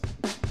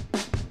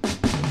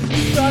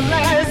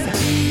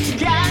Thoughtless,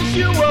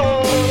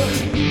 casual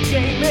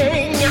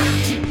gaming.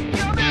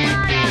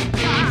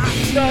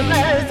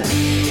 Thoughtless,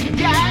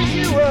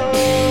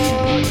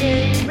 casual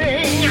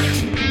gaming.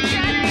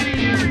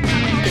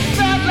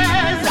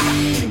 Thoughtless,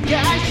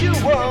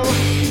 casual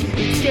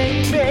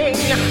gaming.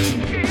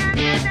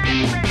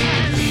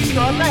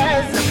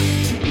 Thoughtless,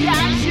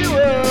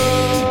 casual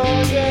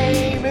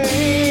gaming.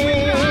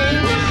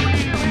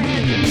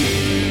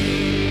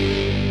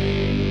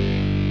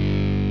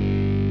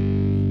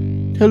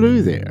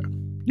 Hello there.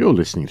 You're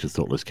listening to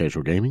Thoughtless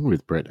Casual Gaming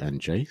with Brett and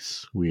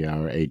Jace. We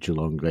are a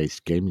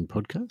Geelong-based gaming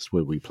podcast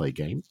where we play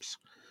games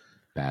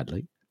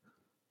badly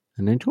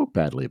and then talk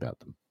badly about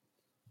them.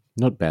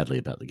 Not badly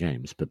about the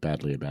games, but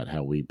badly about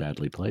how we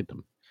badly played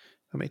them.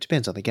 I mean, it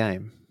depends on the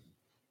game.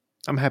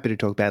 I'm happy to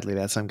talk badly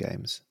about some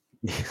games.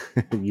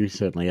 You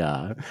certainly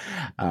are.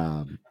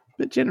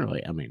 But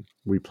generally, I mean,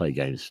 we play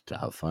games to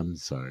have fun,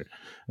 so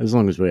as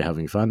long as we're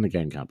having fun, the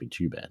game can't be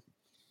too bad.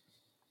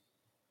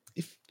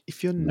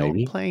 If you're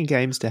Maybe. not playing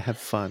games to have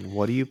fun,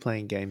 what are you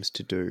playing games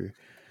to do?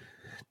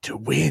 To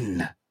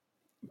win.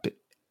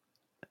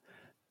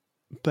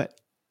 But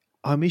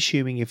I'm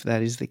assuming if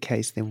that is the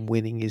case, then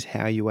winning is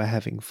how you are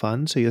having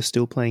fun. So you're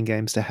still playing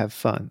games to have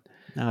fun.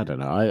 I don't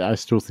know. I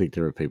still think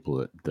there are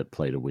people that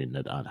play to win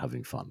that aren't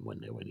having fun when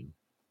they're winning.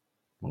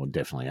 Or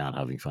definitely aren't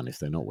having fun if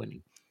they're not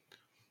winning.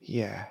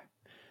 Yeah.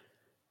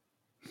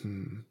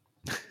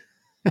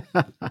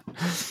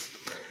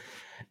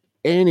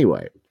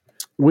 Anyway,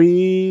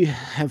 we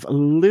have a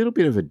little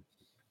bit of a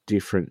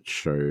different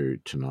show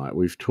tonight.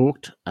 We've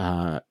talked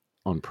on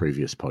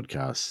previous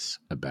podcasts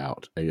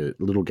about a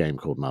little game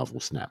called Marvel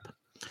Snap.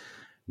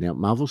 Now,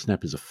 Marvel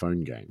Snap is a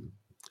phone game,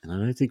 and I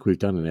don't think we've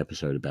done an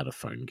episode about a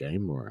phone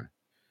game or a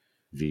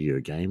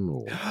video game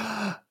or...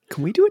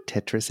 Can we do a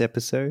Tetris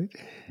episode?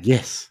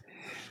 Yes.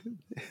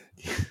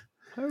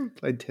 I haven't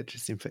played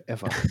Tetris in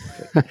forever.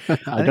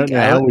 I don't know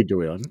how we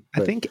do it on.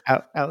 I think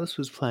Alice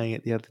was playing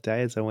it the other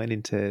day as I went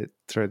in to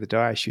throw the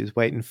die. She was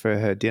waiting for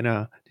her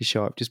dinner to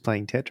show up just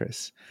playing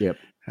Tetris. Yep.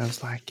 And I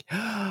was like,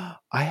 I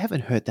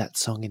haven't heard that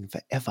song in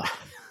forever.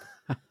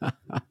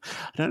 I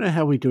don't know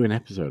how we do an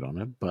episode on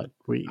it, but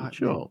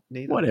sure.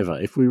 Neither. Whatever.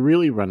 If we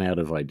really run out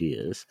of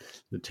ideas,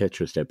 the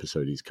Tetris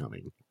episode is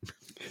coming.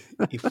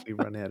 If we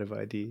run out of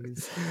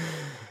ideas.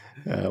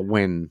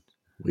 When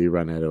we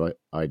run out of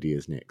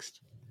ideas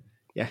next.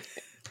 Yeah.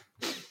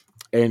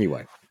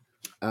 Anyway,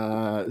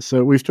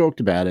 so we've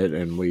talked about it,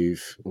 and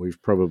we've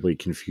probably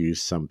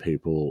confused some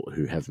people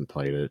who haven't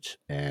played it,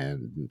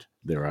 and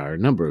there are a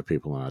number of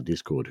people on our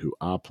Discord who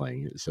are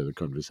playing it, so the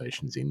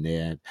conversations in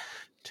there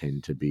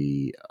tend to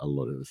be a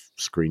lot of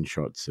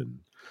screenshots and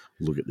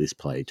look at this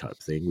play type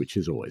thing, which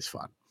is always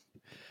fun.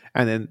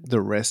 And then the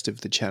rest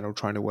of the channel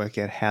trying to work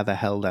out how the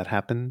hell that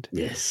happened.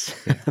 Yes.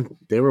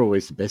 They're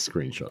always the best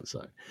screenshots,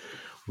 though.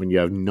 When you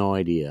have no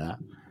idea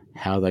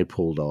how they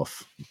pulled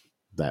off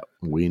that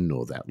win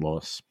or that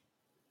loss.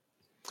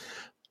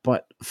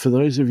 But for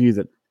those of you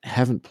that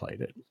haven't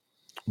played it,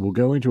 we'll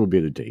go into a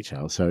bit of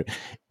detail. So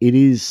it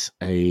is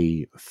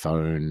a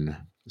phone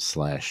 /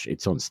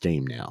 it's on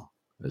Steam now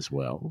as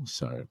well.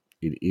 So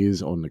it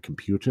is on the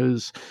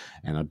computers,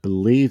 and I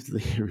believe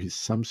there is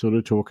some sort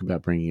of talk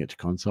about bringing it to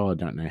console. I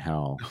don't know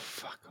how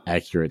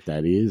accurate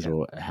that is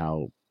or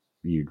how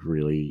you'd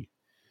really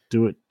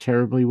do it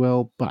terribly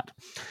well, but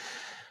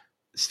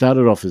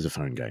started off as a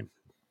phone game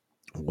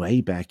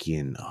way back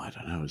in, I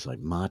don't know, it was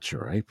like March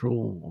or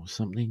April or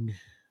something.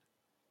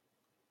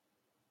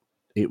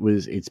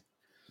 It's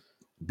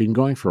been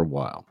going for a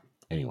while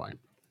anyway.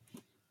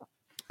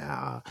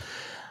 And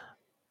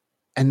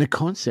the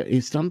concept,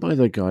 it's done by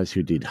the guys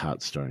who did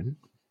Hearthstone,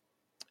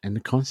 and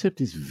the concept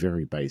is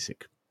very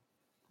basic.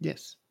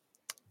 Yes.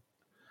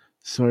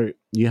 So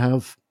you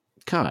have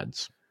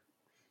cards,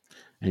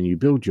 and you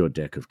build your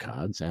deck of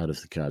cards out of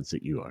the cards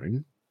that you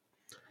own.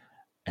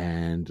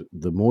 And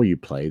the more you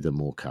play, the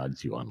more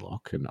cards you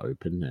unlock and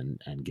open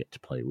and get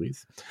to play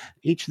with.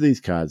 Each of these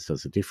cards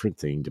does a different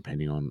thing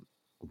depending on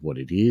what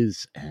it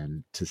is,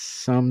 and to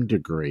some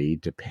degree,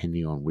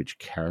 depending on which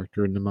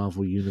character in the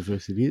Marvel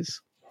Universe it is.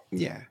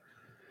 Yeah.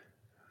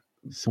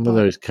 Some of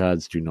those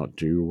cards do not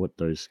do what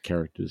those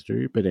characters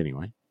do, but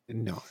anyway.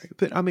 No,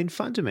 but I mean,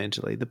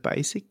 fundamentally, the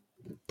basic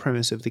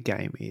premise of the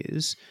game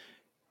is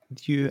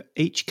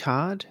each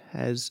card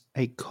has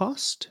a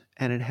cost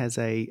and it has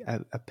a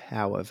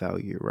power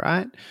value,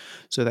 right?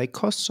 So they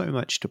cost so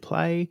much to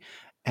play,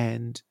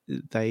 and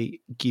they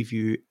give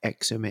you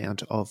X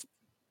amount of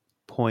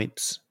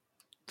points,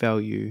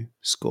 value,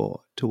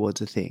 score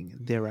towards a thing.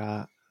 There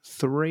are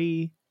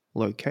 3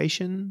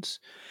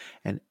 locations,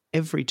 and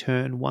every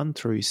turn 1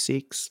 through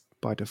 6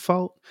 by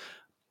default,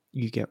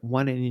 you get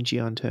 1 energy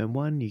on turn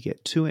 1, you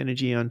get 2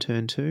 energy on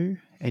turn 2,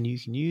 and you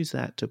can use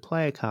that to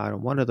play a card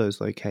on one of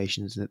those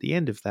locations. And at the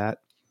end of that,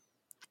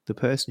 the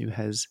person who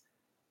has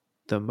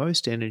the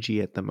most energy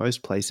at the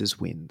most places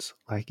wins.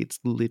 Like, it's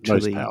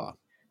literally most power.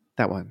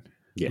 That one.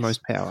 Yes.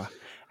 Most power.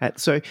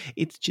 So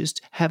it's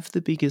just have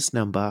the biggest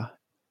number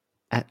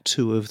at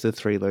 2 of the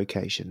 3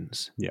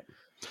 locations. Yeah.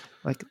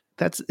 Like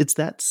it's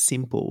that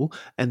simple.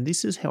 And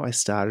this is how I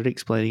started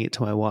explaining it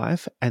to my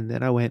wife. And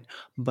then I went,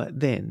 but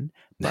then,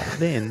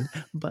 and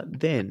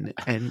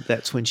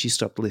that's when she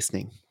stopped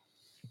listening.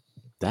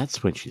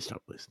 That's when she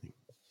stopped listening.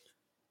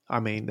 I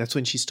mean, that's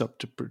when she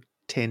stopped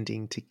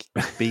pretending to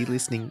be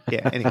listening.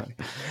 Yeah, anyway.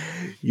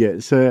 Yeah,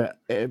 so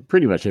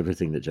pretty much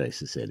everything that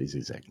Jason said is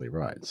exactly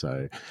right.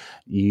 So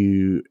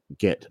you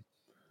get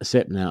a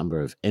set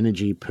number of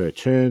energy per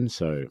turn.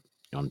 So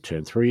on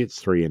turn 3,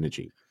 it's 3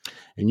 energy.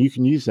 And you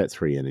can use that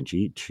 3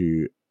 energy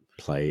to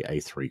play a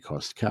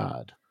 3-cost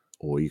card.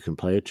 Or you can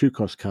play a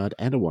 2-cost card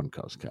and a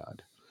 1-cost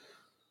card.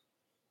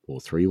 Or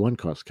 3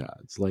 1-cost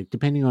cards, like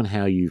depending on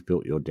how you've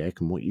built your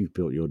deck and what you've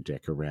built your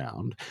deck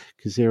around,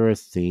 because there are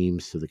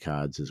themes to the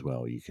cards as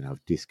well. You can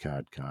have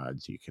discard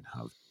cards, you can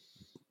have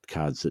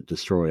cards that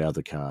destroy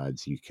other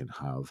cards, you can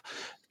have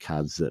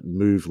cards that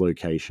move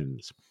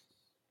locations.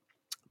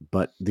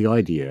 But the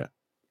idea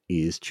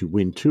is to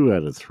win 2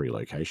 out of 3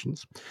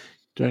 locations.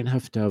 Don't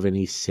have to have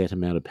any set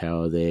amount of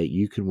power there.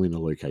 You can win a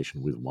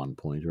location with 1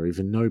 point or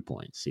even no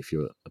points if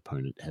your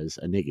opponent has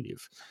a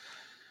negative.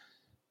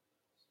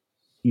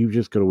 You've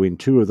just got to win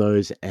 2 of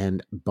those,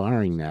 and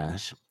barring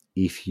that,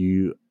 if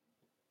you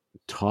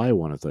tie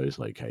one of those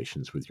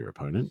locations with your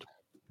opponent,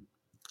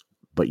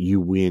 but you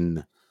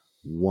win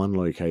one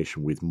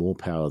location with more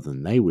power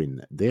than they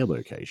win their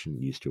location,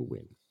 you still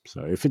win.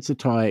 So if it's a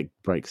tie, it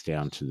breaks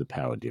down to the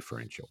power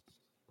differential.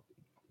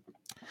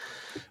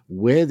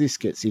 Where this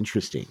gets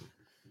interesting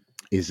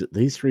is that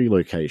these 3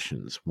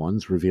 locations,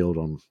 one's revealed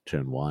on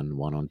turn 1,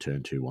 one on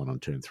turn 2, one on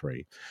turn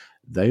 3,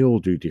 they all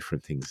do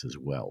different things as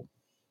well.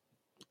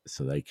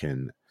 So they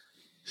can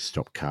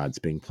stop cards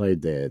being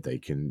played there. They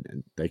can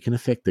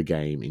affect the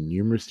game in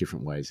numerous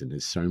different ways, and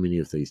there's so many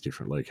of these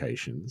different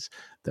locations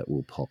that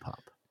will pop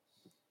up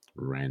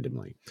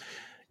randomly.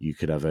 You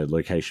could have a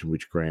location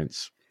which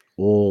grants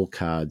all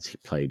cards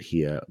played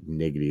here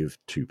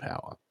 -2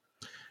 power.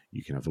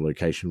 You can have a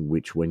location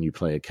which, when you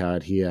play a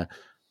card here,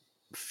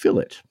 fill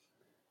it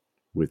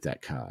with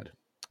that card.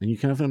 And you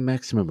can have a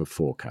maximum of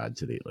 4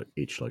 cards at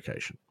each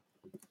location.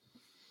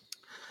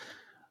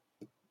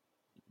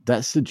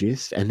 That's the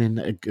gist. And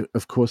then,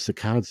 of course, the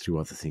cards do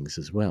other things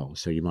as well.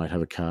 So you might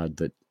have a card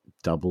that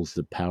doubles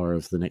the power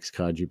of the next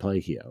card you play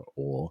here,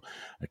 or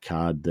a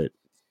card that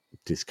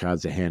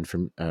discards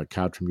a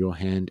card from your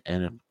hand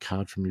and a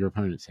card from your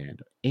opponent's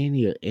hand.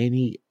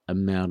 Any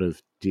amount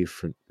of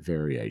different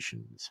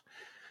variations.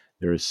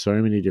 There are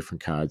so many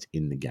different cards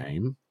in the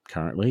game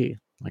currently.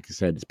 Like I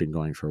said, it's been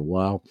going for a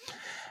while.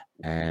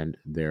 And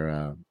there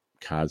are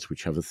cards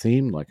which have a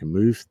theme, like a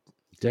move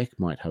deck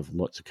might have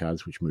lots of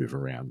cards which move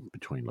around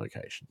between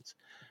locations.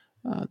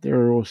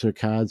 There are also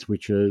cards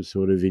which are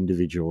sort of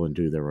individual and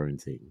do their own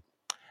thing.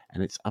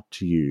 And it's up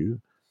to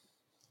you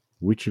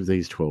which of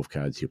these 12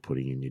 cards you're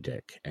putting in your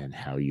deck and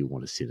how you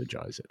want to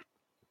synergize it.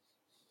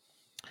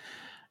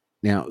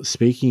 Now,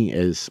 speaking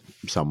as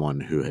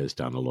someone who has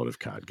done a lot of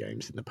card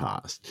games in the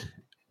past,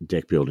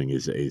 deck building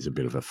is a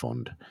bit of a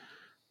fond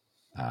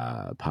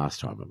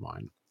pastime of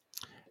mine.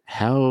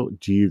 How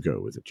do you go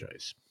with it,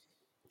 Jace?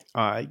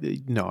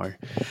 No.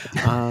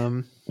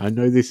 I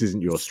know this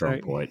isn't your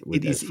strong point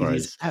with as far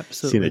as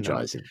absolutely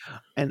synergizing.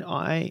 Not. And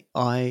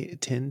I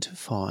tend to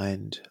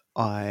find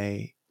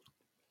I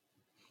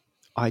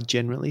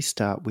generally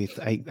start with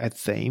a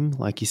theme,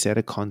 like you said,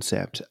 a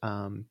concept.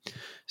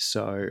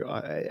 So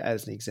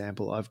as an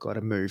example, I've got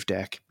a move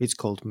deck. It's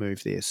called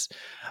Move This,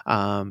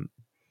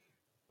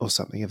 or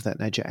something of that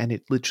nature. And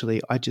it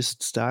literally, I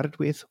just started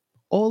with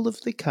all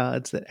of the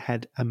cards that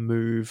had a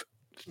move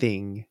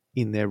thing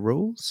in their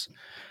rules.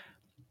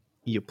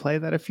 You play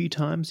that a few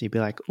times, you'd be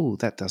like, oh,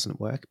 that doesn't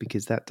work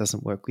because that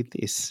doesn't work with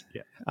this.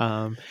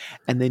 Yeah.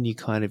 And then you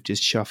kind of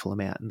just shuffle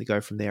them out and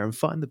go from there and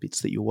find the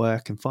bits that you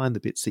work and find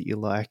the bits that you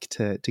like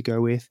to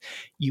go with.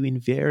 You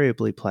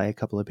invariably play a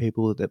couple of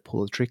people that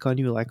pull a trick on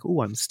you, like,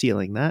 oh, I'm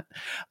stealing that.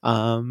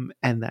 And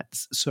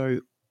that's so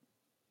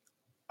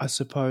I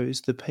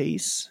suppose the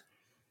piece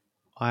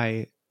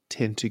I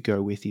tend to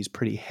go with is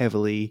pretty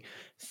heavily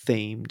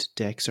themed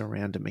decks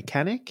around a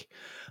mechanic.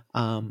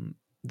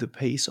 The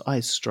piece I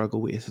struggle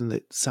with, and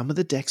that some of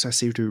the decks I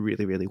see do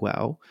really, really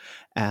well,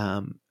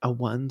 are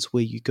ones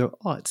where you go,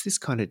 oh, it's this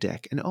kind of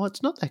deck, and oh,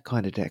 it's not that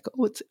kind of deck.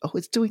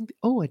 It's doing.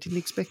 Oh, I didn't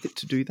expect it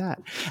to do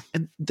that,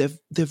 and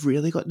they've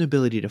really got an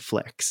ability to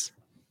flex.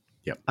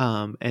 Yep.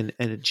 And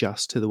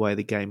adjust to the way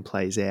the game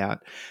plays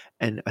out,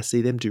 and I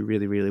see them do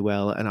really, really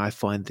well, and I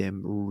find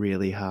them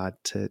really hard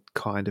to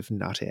kind of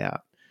nut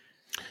out.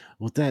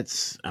 Well,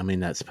 that's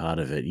part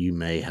of it. You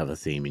may have a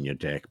theme in your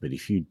deck, but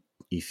if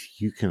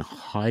you can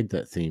hide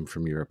that theme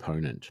from your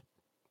opponent,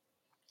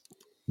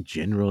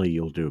 generally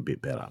you'll do a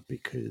bit better,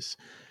 because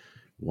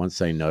once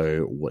they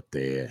know what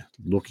they're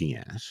looking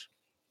at,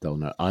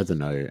 they'll either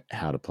know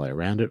how to play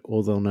around it,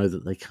 or they'll know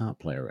that they can't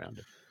play around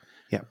it.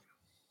 Yeah.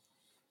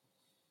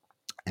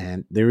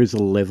 And there is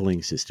a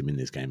leveling system in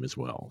this game as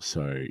well.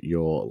 So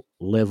your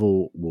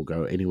level will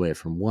go anywhere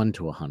from 1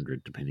 to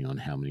 100, depending on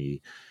how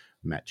many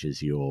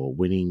matches you're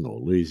winning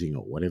or losing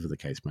or whatever the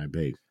case may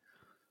be.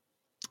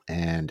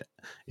 And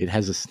it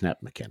has a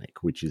snap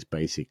mechanic, which is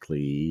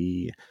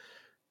basically,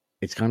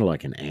 it's kind of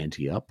like an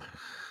ante-up.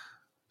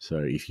 So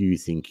if you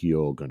think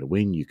you're going to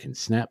win, you can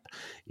snap.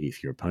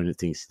 If your opponent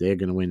thinks they're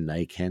going to win,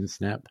 they can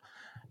snap.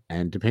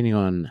 And depending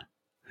on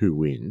who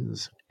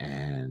wins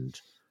and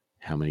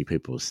how many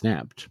people have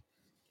snapped,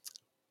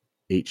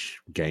 each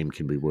game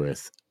can be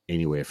worth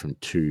anywhere from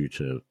 2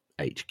 to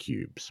 8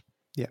 cubes.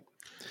 Yeah.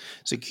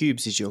 So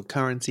cubes is your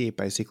currency.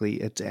 Basically,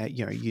 it's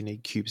you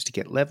need cubes to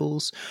get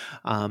levels,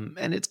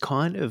 and it's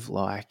kind of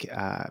like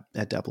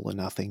a double or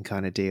nothing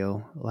kind of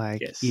deal.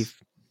 Like Yes.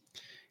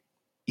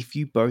 if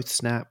you both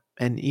snap,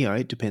 and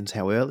it depends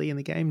how early in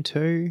the game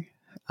too,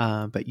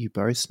 but you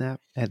both snap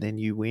and then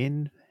you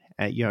win.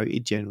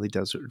 It generally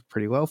does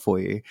pretty well for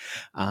you.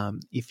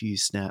 If you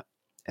snap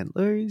and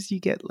lose, you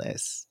get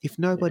less. If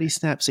nobody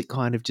snaps, it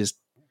kind of just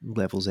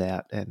levels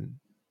out. And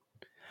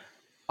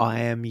I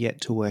am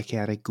yet to work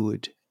out a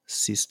good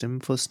system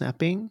for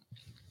snapping,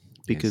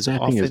 because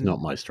snapping is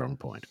not my strong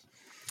point.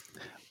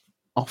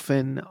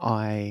 Often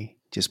I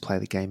just play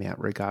the game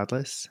out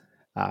regardless,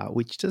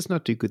 which does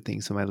not do good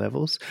things for my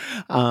levels.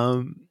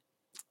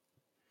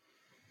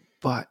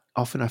 But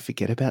often I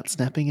forget about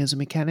snapping as a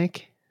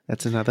mechanic.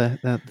 That's another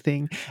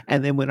thing.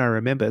 And then when I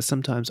remember,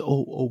 sometimes,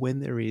 or when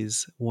there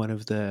is one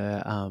of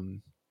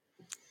the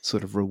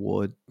sort of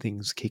reward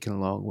things kicking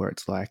along where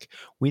it's like,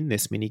 win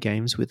this mini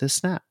games with a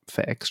snap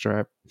for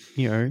extra,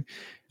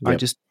 I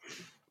just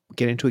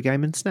get into a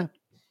game and snap.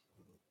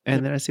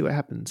 And then I see what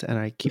happens. And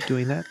I keep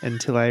doing that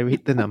until I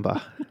hit the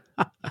number.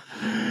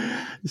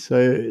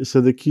 So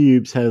the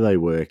cubes, how they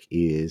work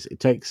is it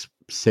takes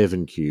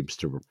 7 cubes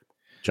to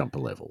jump a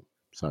level.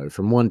 So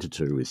from 1 to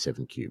 2 is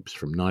 7 cubes.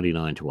 From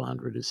 99 to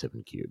 100 is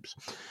 7 cubes.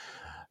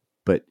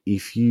 But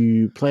if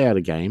you play out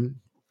a game,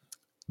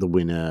 the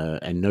winner,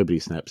 and nobody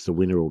snaps, the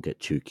winner will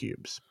get 2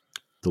 cubes.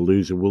 The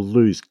loser will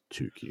lose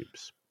 2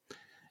 cubes.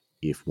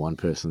 If one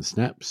person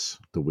snaps,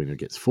 the winner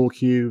gets 4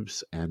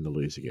 cubes and the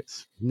loser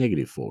gets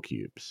 -4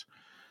 cubes.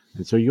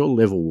 And so your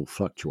level will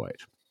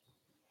fluctuate.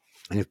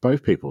 And if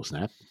both people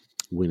snap,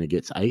 winner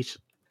gets 8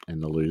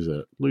 and the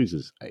loser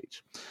loses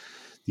 8.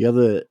 The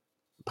other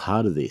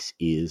part of this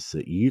is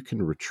that you can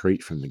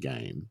retreat from the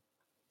game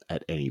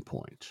at any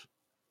point.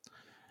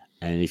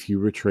 And if you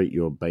retreat,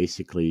 you're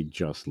basically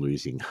just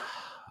losing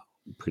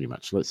pretty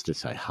much, let's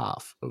just say,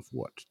 half of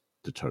what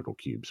the total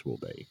cubes will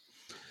be.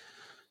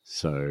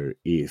 So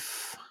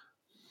if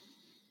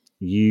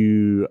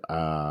you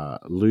are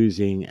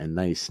losing and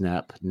they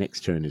snap,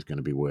 next turn is going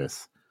to be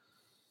worth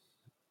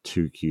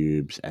 2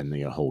 cubes and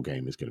the whole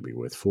game is going to be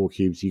worth 4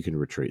 cubes. You can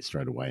retreat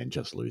straight away and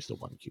just lose the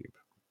 1 cube.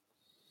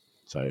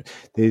 So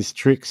there's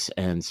tricks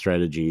and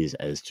strategies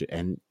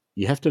and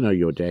you have to know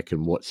your deck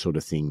and what sort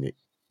of thing that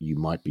you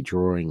might be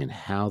drawing and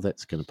how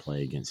that's going to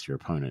play against your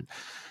opponent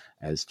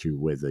as to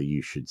whether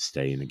you should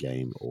stay in a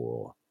game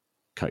or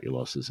cut your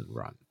losses and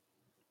run.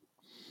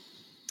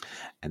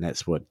 And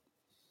that's what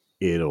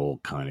it all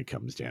kind of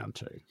comes down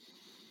to.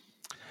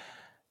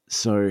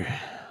 So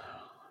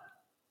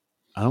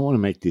I don't want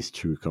to make this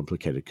too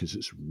complicated because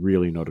it's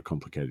really not a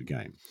complicated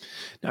game.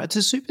 No, it's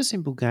a super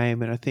simple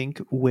game, and I think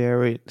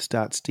where it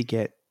starts to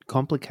get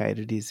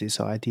complicated is this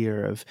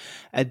idea of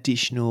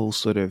additional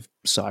sort of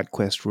side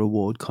quest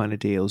reward kind of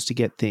deals to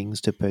get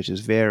things, to purchase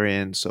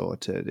variants or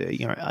to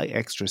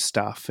extra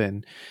stuff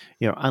and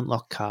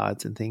unlock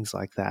cards and things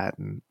like that,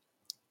 and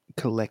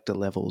collector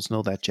levels and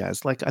all that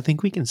jazz. Like, I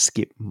think we can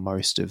skip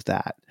most of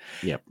that.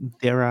 Yep.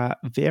 There are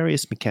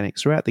various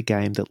mechanics throughout the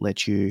game that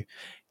let you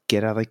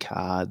get other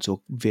cards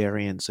or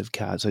variants of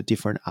cards or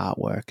different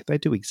artwork. They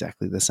do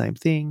exactly the same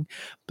thing,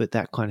 but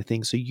that kind of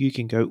thing. So you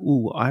can go,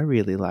 ooh, I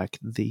really like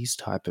these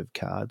type of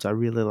cards. I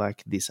really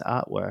like this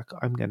artwork.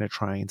 I'm going to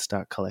try and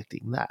start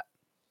collecting that.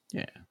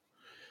 Yeah.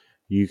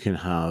 You can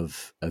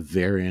have a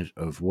variant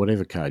of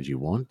whatever card you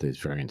want. There's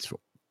variants for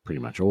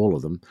pretty much all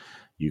of them.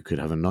 You could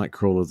have a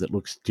Nightcrawler that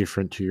looks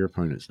different to your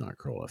opponent's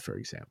Nightcrawler, for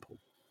example.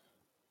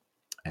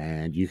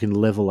 And you can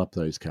level up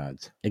those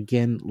cards.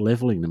 Again,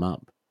 leveling them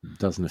up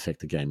doesn't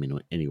affect the game in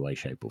any way,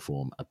 shape, or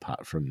form,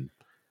 apart from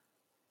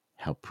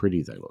how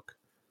pretty they look.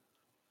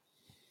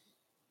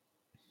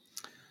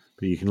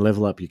 But you can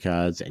level up your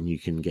cards and you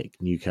can get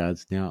new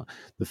cards. Now,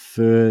 the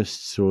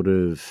first sort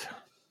of,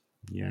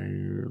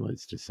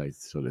 let's just say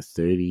sort of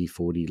 30,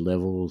 40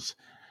 levels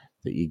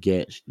that you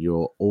get,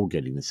 you're all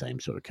getting the same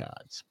sort of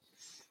cards.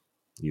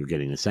 You're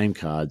getting the same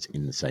cards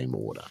in the same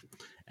order.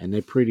 And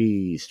they're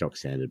pretty stock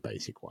standard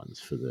basic ones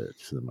for the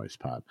most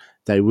part.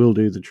 They will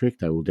do the trick.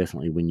 They will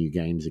definitely win you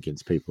games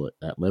against people at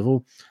that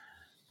level.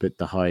 But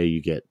the higher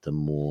you get, the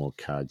more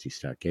cards you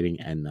start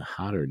getting, and the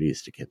harder it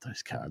is to get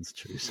those cards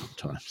too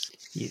sometimes.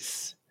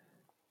 Yes.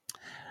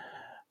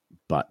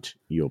 But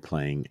you're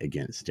playing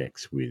against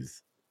decks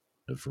with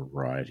a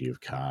variety of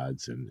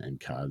cards and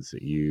cards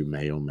that you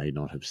may or may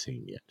not have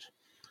seen yet.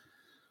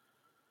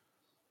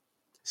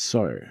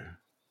 So,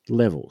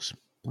 levels.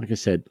 Like I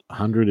said,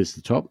 100 is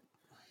the top.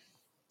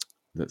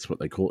 That's what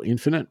they call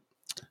infinite.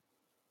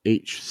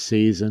 Each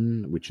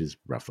season, which is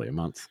roughly a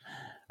month,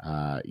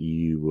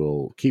 you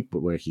will keep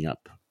working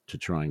up to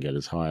try and get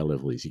as high a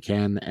level as you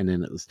can, and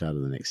then at the start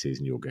of the next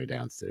season, you'll go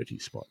down 30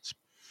 spots.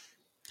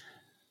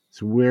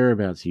 So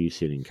whereabouts are you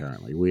sitting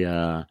currently? We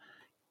are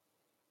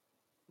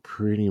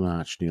pretty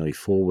much nearly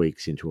 4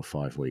 weeks into a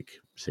 5-week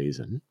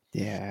season.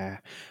 Yeah.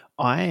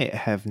 I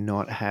have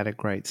not had a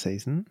great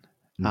season.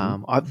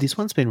 Mhm. This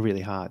one's been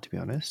really hard, to be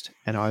honest,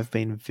 and I've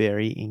been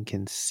very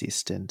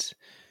inconsistent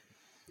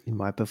in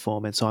my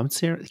performance. So I'm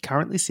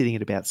currently sitting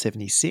at about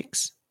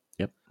 76,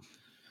 Yep.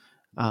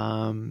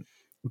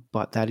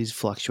 but that is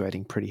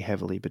fluctuating pretty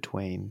heavily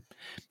between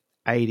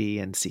 80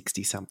 and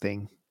 60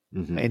 something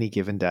Mhm. any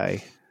given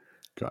day.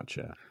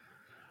 Gotcha.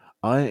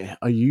 I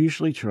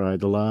usually try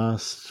the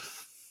last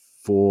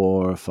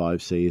 4 or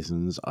 5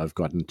 seasons. I've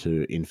gotten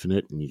to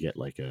infinite, and you get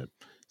like a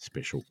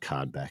special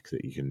card back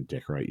that you can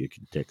decorate your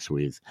decks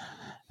with,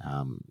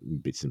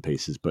 bits and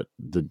pieces. But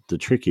the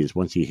trick is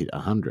once you hit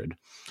 100,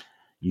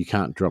 you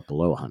can't drop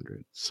below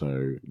 100.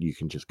 So you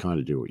can just kind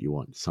of do what you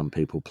want. Some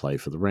people play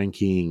for the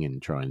ranking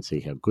and try and see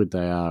how good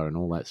they are and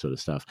all that sort of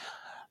stuff.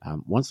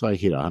 Once I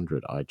hit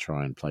 100, I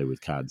try and play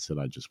with cards that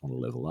I just want to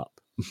level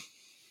up.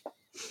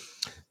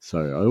 So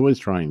I always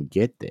try and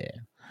get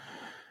there.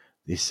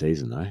 This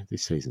season, though,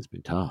 this season's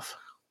been tough.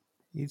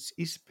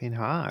 It's been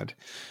hard.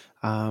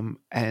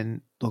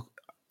 And look,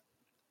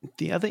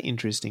 the other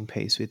interesting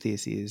piece with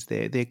this is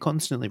they're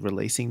constantly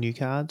releasing new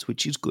cards,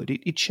 which is good.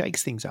 It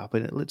shakes things up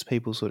and it lets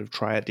people sort of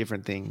try out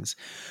different things,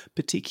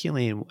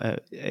 particularly in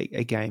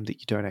a game that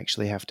you don't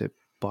actually have to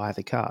buy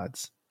the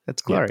cards.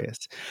 That's Yep.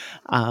 glorious.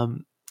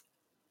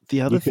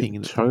 The other You thing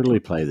can that totally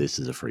play this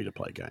as a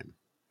free-to-play game.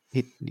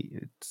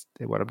 it's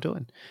what I'm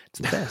doing. It's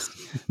the best.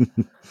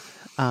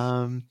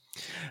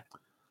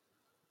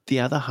 The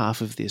other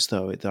half of this,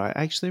 though, that I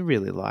actually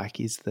really like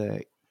is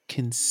the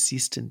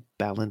consistent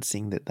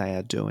balancing that they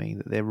are doing.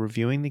 That they're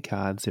reviewing the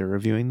cards, they're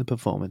reviewing the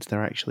performance,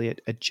 they're actually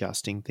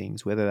adjusting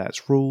things, whether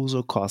that's rules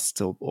or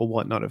costs or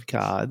whatnot of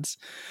cards,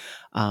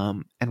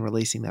 and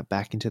releasing that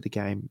back into the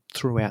game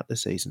throughout the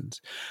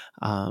seasons.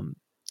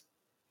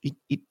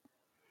 It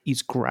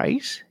is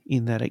great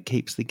in that it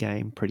keeps the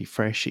game pretty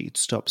fresh. It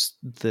stops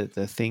the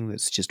thing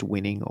that's just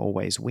winning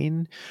always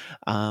win.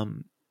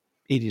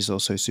 It is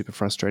also super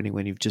frustrating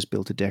when you've just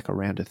built a deck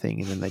around a thing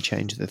and then they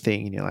change the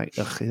thing and you're like,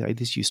 ugh,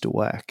 this used to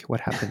work.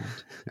 What happened?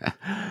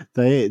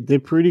 They're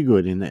pretty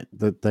good in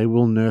that they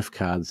will nerf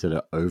cards that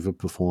are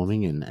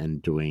overperforming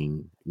and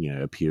doing,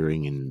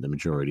 appearing in the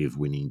majority of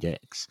winning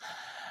decks.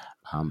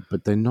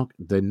 But they don't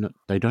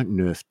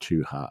nerf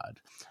too hard.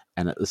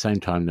 And at the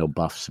same time, they'll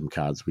buff some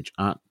cards which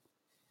aren't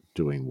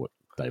doing what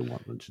they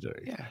want them to do.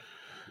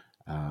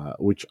 Yeah.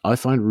 Which I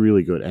find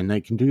really good. And they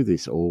can do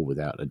this all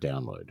without a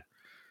download.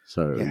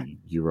 So Yeah.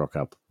 you rock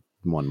up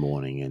one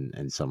morning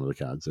and some of the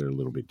cards are a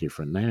little bit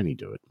different. They only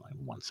do it like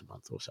once a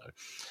month or so.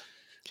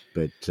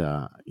 But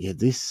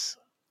this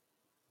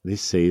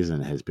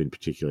season has been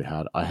particularly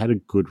hard. I had a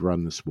good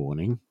run this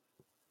morning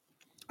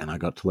and I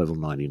got to level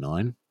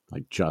 99.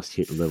 I just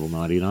hit level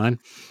 99.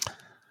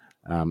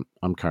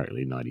 I'm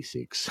currently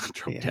 96. I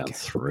dropped down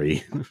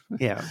 3.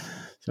 Yeah.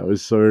 So I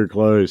was so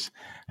close.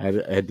 I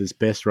had this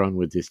best run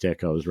with this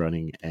deck I was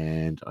running,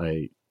 and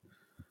I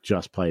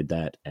just played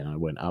that, and I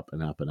went up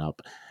and up and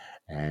up,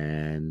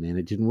 and then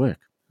it didn't work.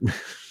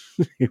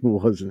 It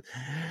wasn't.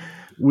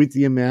 With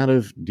the amount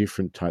of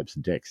different types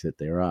of decks that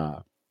there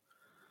are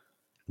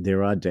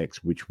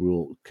decks which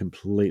will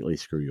completely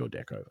screw your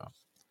deck over,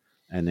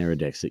 and there are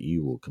decks that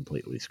you will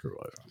completely screw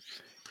over.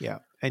 Yeah,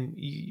 and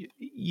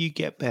you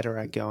get better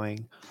at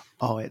going,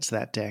 oh, it's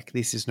that deck.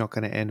 This is not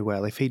going to end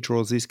well. If he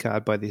draws this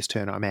card by this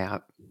turn, I'm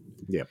out.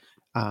 Yep.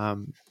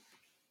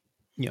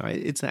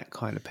 It's that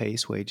kind of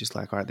piece where you're just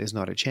like, all right, there's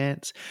not a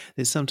chance.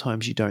 There's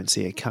sometimes you don't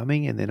see it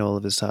coming, and then all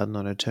of a sudden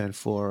on a turn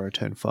 4 or a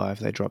turn 5,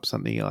 they drop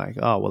something. You're like,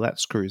 oh, well,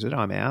 that screws it.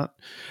 I'm out.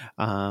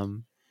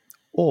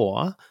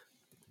 Or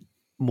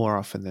more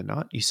often than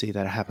not, you see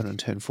that happen on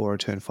turn 4 or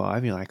turn 5,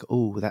 and you're like,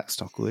 oh, that's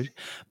not good.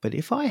 But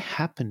if I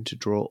happen to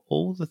draw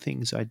all the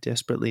things I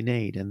desperately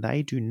need and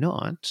they do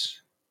not,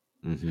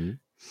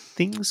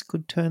 things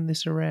could turn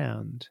this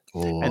around.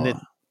 Or and then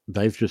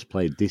they've just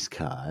played this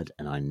card,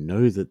 and I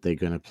know that they're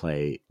going to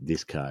play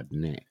this card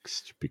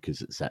next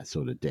because it's that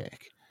sort of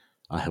deck.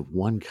 I have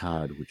one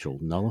card which will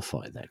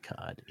nullify that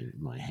card in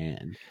my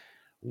hand.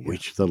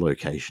 Which of the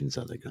locations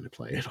are they going to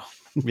play it on?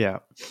 Yeah.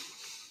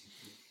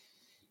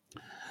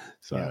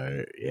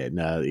 So,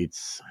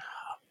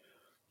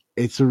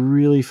 it's a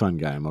really fun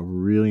game. I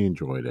really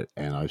enjoyed it,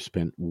 and I've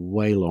spent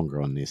way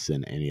longer on this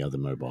than any other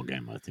mobile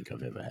game I think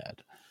I've ever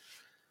had.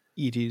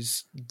 It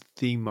is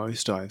the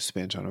most I've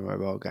spent on a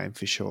mobile game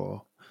for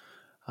sure.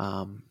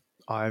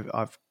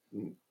 I've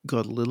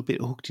got a little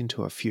bit hooked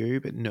into a few,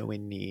 but nowhere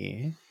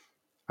near.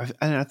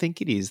 And I think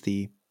it is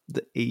the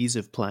ease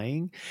of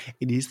playing.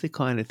 It is the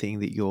kind of thing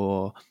that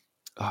you're,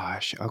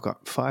 gosh, I've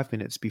got 5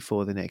 minutes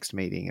before the next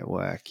meeting at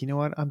work. You know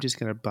what? I'm just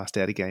going to bust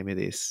out a game of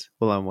this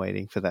while I'm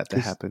waiting for that to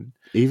happen.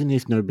 Even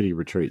if nobody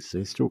retreats,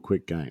 they're still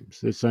quick games.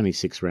 There's only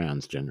 6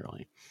 rounds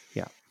generally.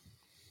 Yeah.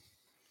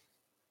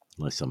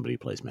 Unless somebody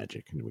plays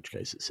Magic, in which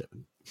case it's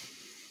 7.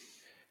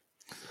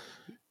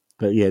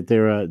 But yeah,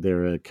 there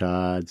are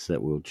cards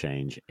that will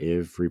change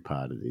every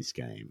part of this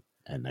game,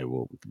 and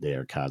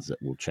there are cards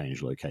that will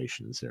change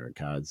locations. There are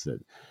cards that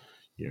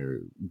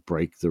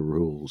break the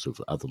rules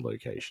of other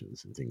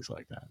locations and things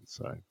like that.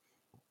 So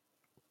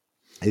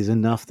there's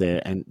enough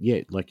there, and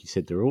yeah, like you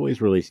said, they're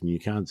always releasing new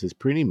cards. There's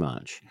pretty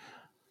much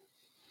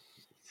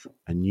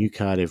a new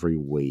card every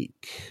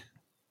week,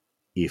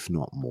 if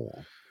not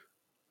more.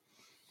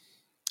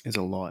 There's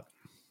a lot.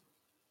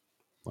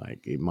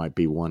 Like it might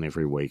be one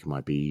every week, it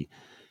might be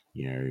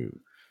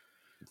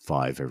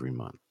 5 every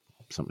month,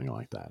 something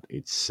like that.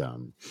 It's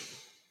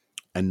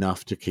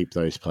enough to keep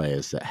those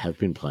players that have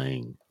been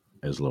playing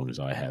as long as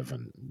I have,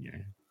 and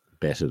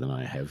better than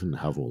I have, and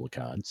have all the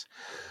cards.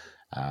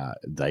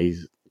 They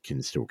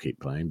can still keep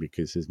playing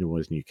because there's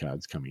always new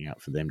cards coming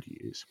out for them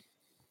to use.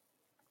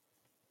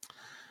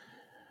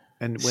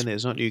 And when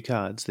there's not new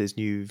cards, there's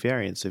new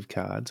variants of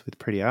cards with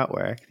pretty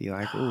artwork. You're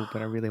like, oh,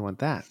 but I really want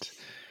that.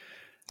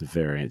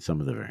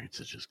 Some of the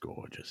variants are just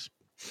gorgeous.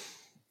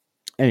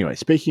 Anyway,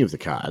 speaking of the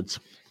cards,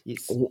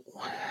 Yes.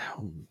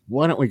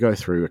 why don't we go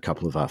through a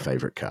couple of our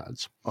favorite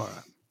cards? All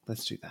right,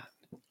 let's do that.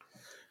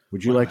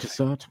 Would you like to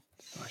start?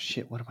 Oh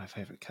shit! One of my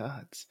favorite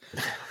cards.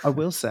 I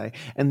will say,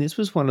 and this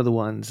was one of the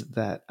ones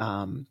that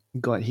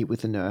got hit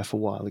with a nerf a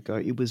while ago.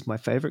 It was my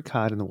favorite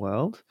card in the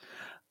world,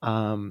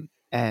 and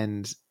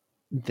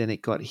then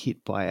it got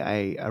hit by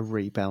a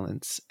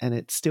rebalance, and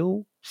it's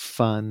still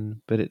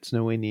fun, but it's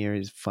nowhere near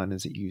as fun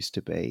as it used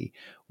to be.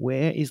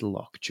 Where is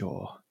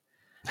Lockjaw?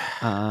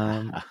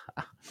 I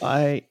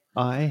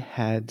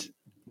had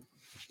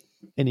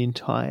an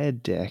entire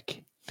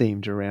deck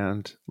themed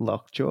around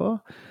Lockjaw.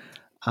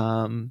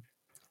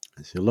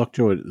 So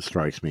Lockjaw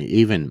strikes me,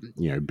 even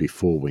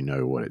before we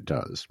know what it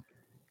does.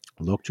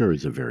 Lockjaw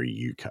is a very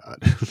you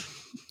card.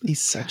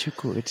 He's such a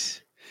good.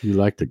 You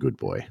like the good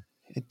boy.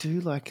 I do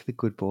like the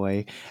good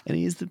boy, and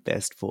he is the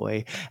best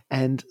boy.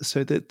 And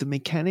so the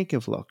mechanic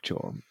of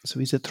Lockjaw, so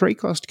he's a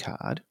 3-cost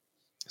card.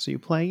 So you're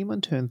playing him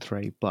on turn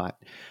 3, but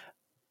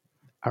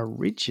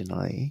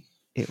originally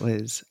it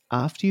was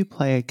after you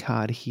play a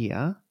card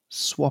here,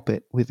 swap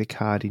it with a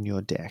card in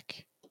your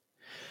deck.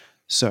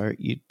 So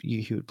you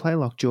would play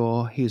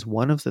Lockjaw. Here's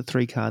one of the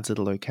 3 cards at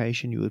a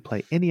location. You would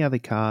play any other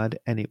card,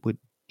 and it would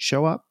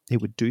show up.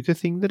 It would do the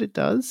thing that it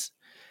does,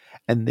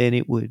 and then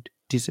it would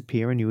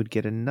disappear, and you would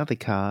get another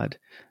card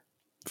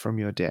from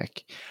your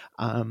deck.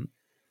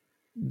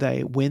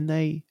 When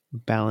they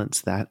balance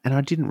that, and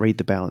I didn't read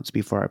the balance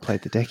before I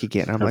played the deck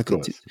again. I'm like,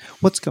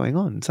 what's going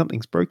on?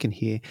 Something's broken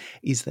here.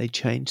 Is they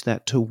changed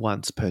that to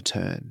once per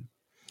turn,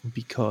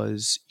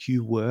 because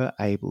you were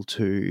able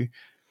to.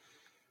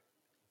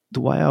 The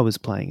way I was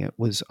playing it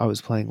was I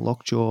was playing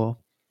Lockjaw,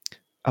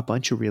 a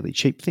bunch of really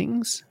cheap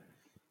things,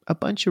 a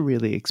bunch of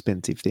really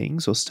expensive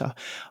things, or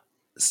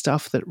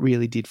stuff that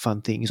really did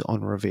fun things on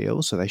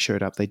reveal. So they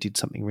showed up, they did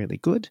something really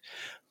good.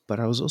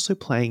 But I was also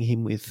playing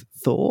him with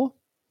Thor.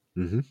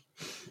 Mm-hmm.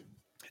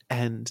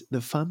 And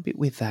the fun bit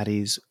with that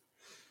is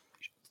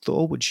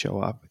Thor would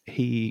show up,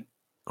 he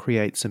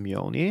creates a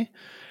Mjolnir,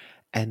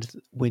 and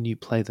when you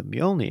play the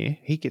Mjolnir,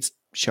 he gets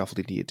shuffled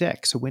into your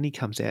deck. So when he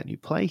comes out and you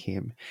play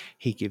him,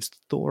 he gives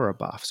Thor a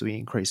buff, so he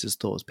increases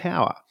Thor's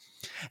power.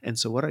 And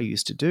so what I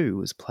used to do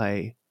was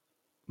play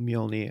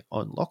Mjolnir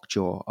on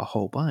Lockjaw a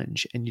whole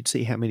bunch, and you'd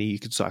see how many you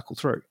could cycle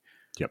through.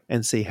 Yep.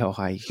 And see how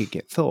high you could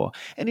get Thor.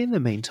 And in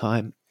the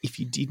meantime, if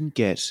you didn't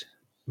get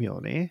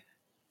Mjolnir,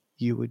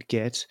 you would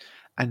get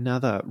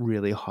another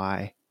really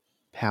high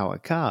power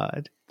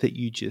card that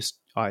you just...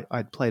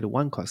 I'd played a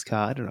 1-cost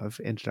card, and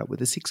I've ended up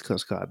with a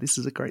 6-cost card. This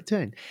is a great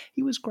turn.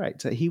 He was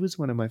great. So he was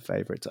one of my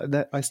favorites.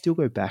 I still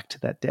go back to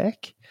that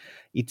deck.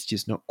 It's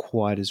just not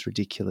quite as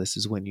ridiculous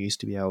as when you used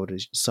to be able to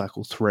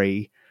cycle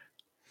 3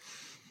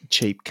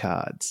 cheap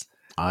cards.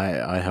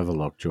 I have a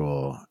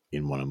Lockjaw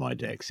in one of my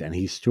decks, and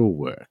he still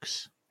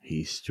works.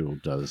 He still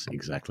does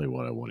exactly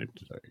what I want him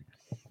to do.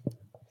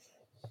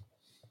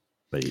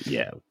 But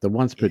yeah, the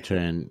once per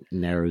turn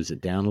narrows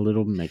it down a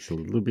little, makes it a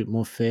little bit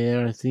more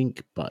fair, I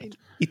think. But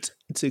it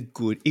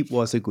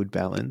was a good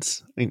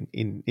balance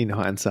in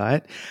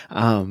hindsight.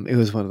 It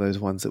was one of those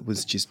ones that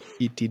was just,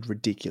 it did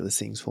ridiculous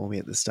things for me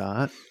at the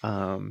start.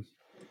 Yeah,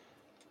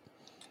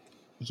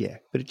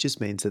 but it just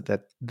means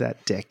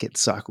that deck gets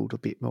cycled a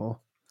bit more.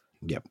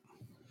 Yep.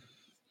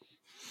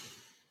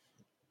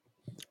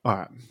 All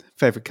right,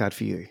 favorite card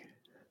for you?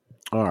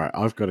 All right,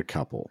 I've got a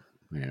couple.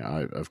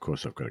 Yeah, of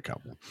course I've got a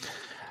couple.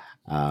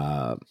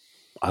 I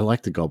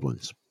like the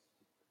goblins.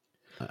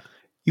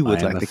 You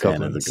would I am like a the fan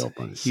goblins. of the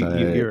goblins.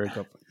 You're a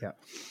goblin, yeah.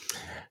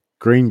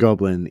 Green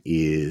Goblin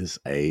is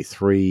a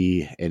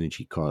 3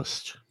 energy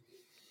cost,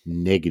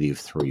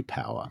 -3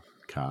 power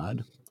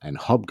card. And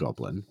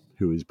Hobgoblin,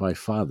 who is by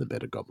far the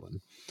better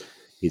goblin,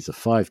 is a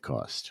 5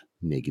 cost,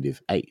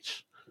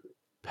 -8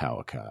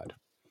 power card.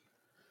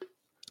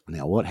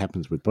 Now, what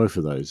happens with both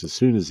of those, as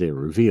soon as they're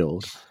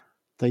revealed,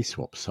 they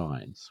swap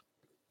sides.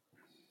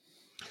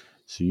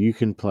 So you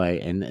can play,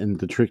 and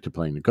the trick to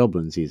playing the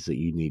goblins is that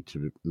you need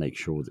to make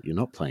sure that you're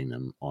not playing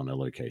them on a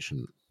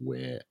location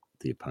where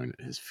the opponent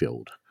has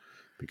filled,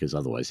 because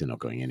otherwise they're not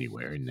going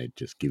anywhere and they're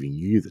just giving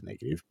you the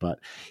negative. But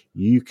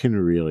you can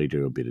really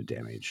do a bit of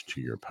damage to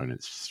your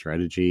opponent's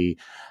strategy.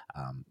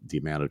 The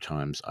amount of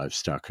times I've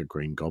stuck a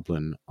Green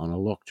Goblin on a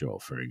Lockjaw,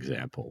 for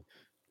example,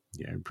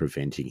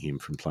 preventing him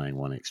from playing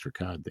one extra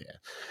card there.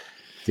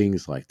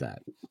 Things like that.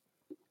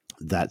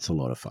 That's a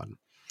lot of fun.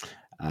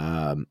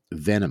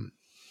 Venom.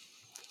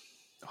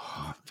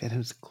 Oh,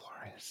 Venom's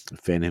glorious.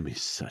 Venom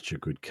is such a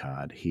good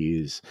card. He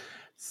is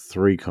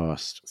 3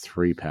 cost,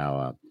 3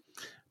 power,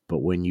 but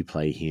when you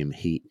play him,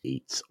 he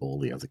eats all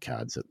the other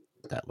cards at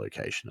that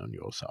location on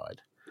your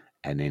side,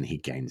 and then he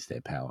gains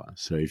their power.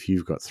 So if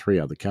you've got 3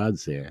 other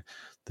cards there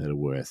that are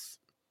worth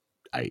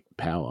 8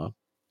 power,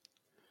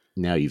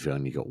 now you've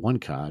only got 1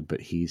 card,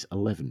 but he's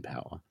 11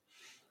 power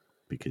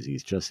because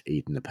he's just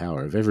eaten the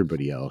power of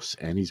everybody else,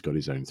 and he's got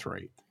his own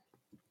 3.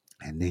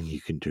 And then you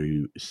can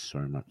do so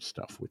much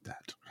stuff with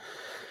that.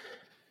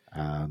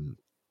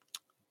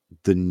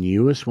 The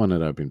newest one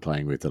that I've been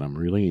playing with that I'm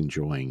really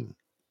enjoying,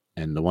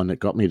 and the one that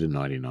got me to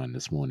 99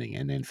 this morning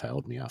and then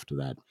failed me after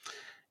that,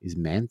 is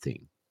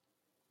Man-Thing.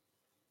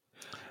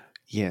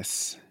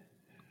 Yes.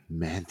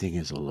 Man-Thing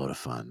is a lot of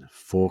fun.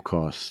 4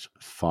 cost,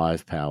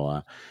 5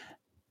 power,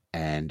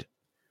 and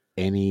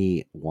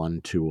any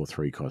 1, 2, or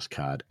 3 cost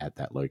card at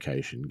that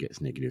location gets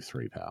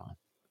 -3 power.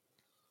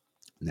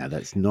 Now,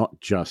 that's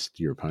not just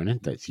your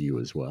opponent, that's you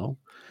as well.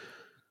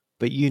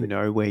 But you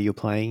know where you're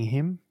playing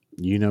him.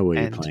 You know where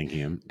you're playing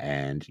him,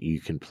 and you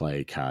can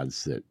play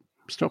cards that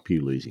stop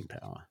you losing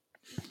power.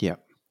 Yeah.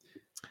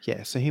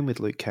 Yeah, so him with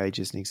Luke Cage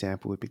as an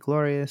example would be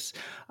glorious.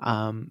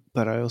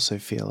 But I also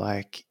feel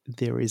like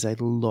there is a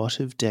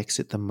lot of decks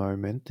at the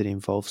moment that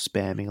involve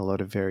spamming a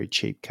lot of very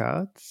cheap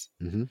cards.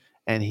 Mm-hmm.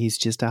 And he's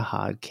just a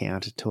hard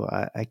counter to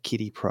a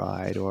Kitty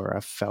Pryde or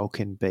a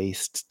Falcon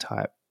Beast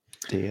type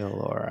deal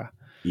or a...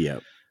 Yeah.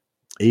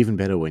 Even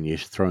better when you're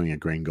throwing a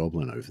Green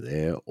Goblin over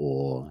there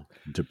or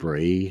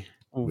Debris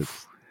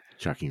with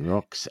chucking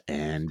rocks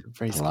and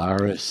Very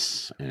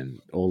Polaris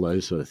and all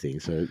those sort of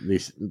things. So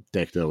this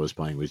deck that I was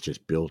playing was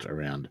just built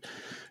around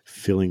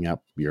filling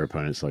up your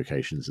opponent's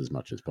locations as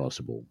much as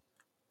possible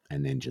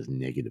and then just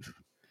negative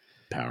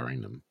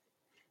powering them.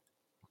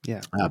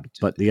 Yeah.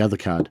 But the other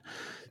card,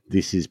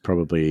 this is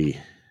probably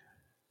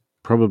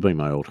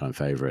my all-time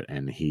favorite,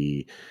 and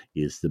he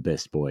is the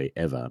best boy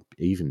ever,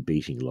 even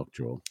beating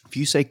Lockjaw. If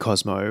you say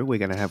Cosmo, we're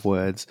going to have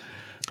words.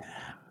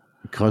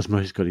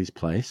 Cosmo's got his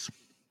place,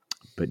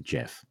 but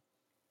Jeff.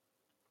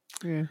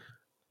 Yeah.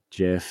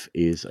 Jeff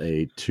is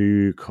a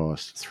 2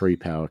 cost, 3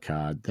 power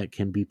card that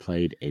can be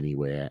played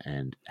anywhere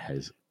and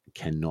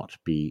cannot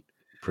be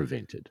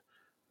prevented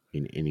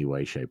in any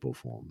way, shape, or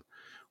form,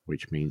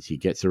 which means he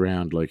gets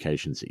around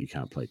locations that you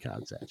can't play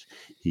cards at.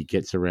 He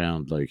gets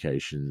around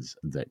locations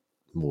that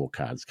more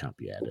cards can't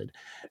be added,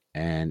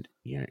 and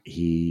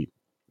he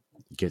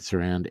gets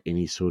around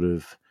any sort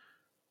of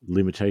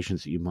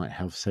limitations that you might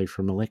have, say,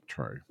 from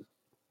Electro.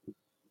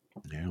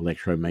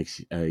 Electro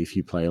makes if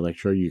you play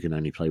Electro, you can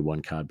only play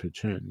 1 card per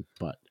turn,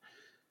 but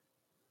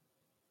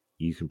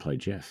you can play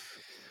Jeff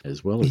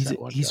as well as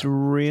that one. He's a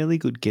really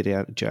good get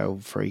out of jail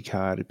free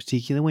card,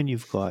 particularly when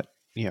you've got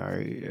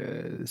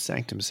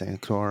Sanctum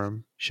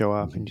Sanctorum show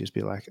up and just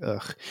be like,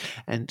 ugh,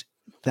 and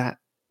that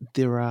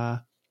there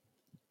are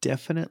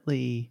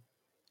definitely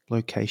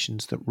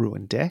locations that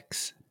ruin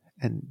decks,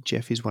 and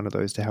Jeff is one of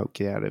those to help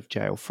get out of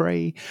jail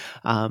free.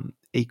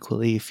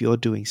 Equally, if you're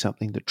doing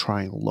something to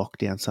try and lock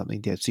down something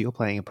dead, so you're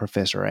playing a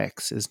Professor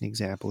X as an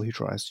example who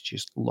tries to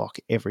just lock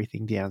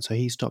everything down, so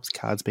he stops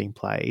cards being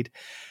played,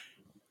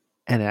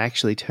 and it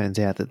actually turns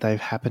out that they've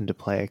happened to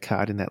play a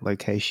card in that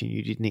location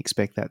you didn't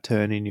expect that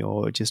turn, and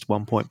you're just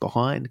 1 point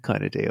behind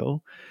kind of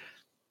deal.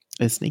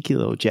 A sneaky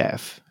little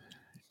Jeff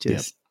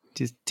just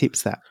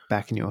tips that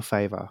back in your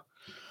favor.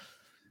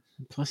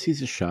 Plus,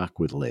 he's a shark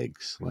with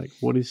legs. Like,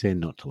 what is there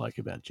not to like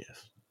about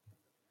Jeff?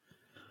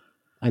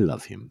 I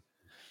love him.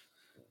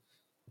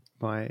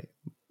 My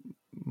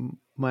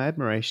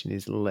admiration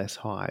is less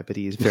high, but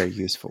he is very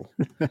useful.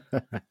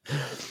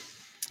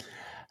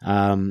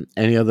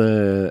 Any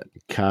other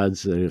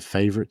cards that are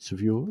favorites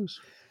of yours?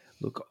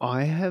 Look,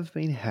 I have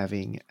been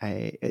having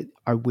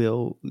I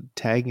will,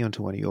 tagging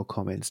onto one of your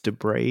comments,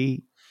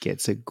 Debris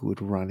gets a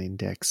good run in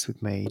decks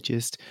with me.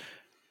 Just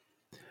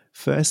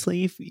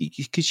firstly,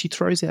 because she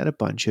throws out a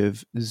bunch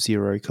of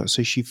 0 cost,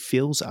 so she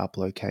fills up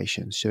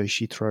locations. So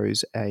she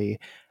throws a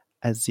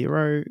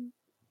 0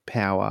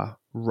 power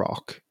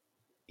rock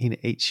in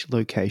each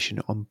location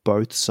on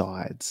both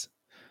sides.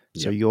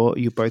 So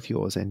you're both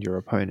yours and your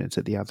opponent's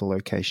at the other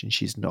location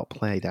she's not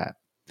played at.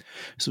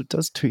 So it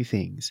does 2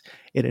 things.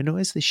 It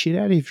annoys the shit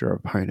out of your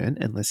opponent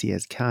unless he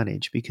has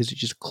Carnage, because it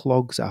just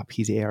clogs up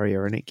his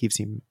area and it gives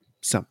him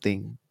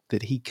something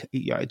that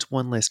it's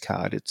 1 less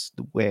card. It's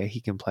where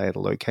he can play at a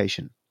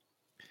location.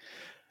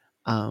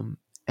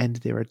 And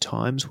there are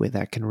times where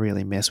that can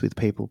really mess with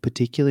people,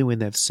 particularly when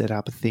they've set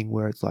up a thing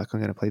where it's like, I'm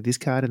going to play this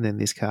card and then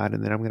this card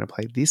and then I'm going to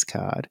play this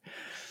card.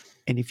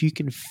 And if you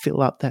can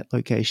fill up that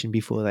location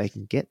before they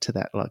can get to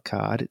that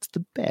card, it's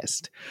the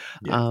best.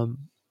 Yeah.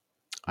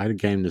 I had a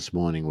game this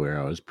morning where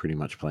I was pretty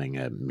much playing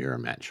a mirror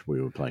match.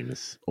 We were playing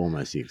this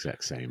almost the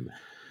exact same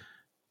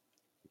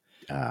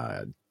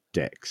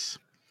decks,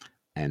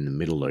 and the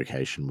middle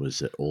location was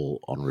that all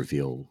on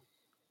reveal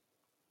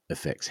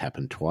effects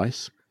happened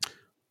twice.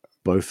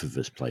 Both of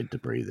us played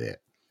debris there.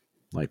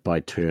 Like by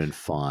turn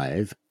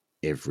 5,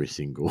 every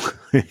single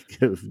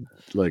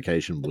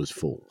location was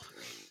full.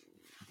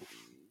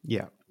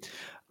 Yeah.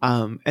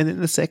 And then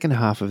the second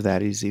half of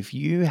that is if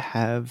you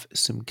have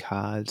some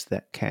cards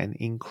that can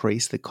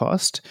increase the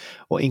cost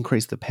or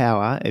increase the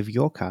power of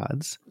your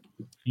cards,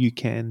 you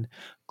can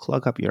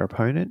clog up your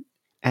opponent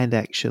and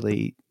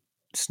actually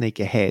sneak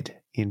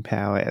ahead in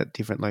power at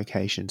different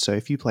locations. So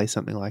if you play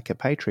something like a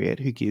Patriot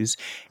who gives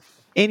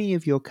any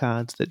of your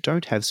cards that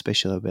don't have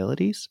special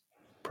abilities,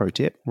 pro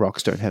tip,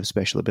 rocks don't have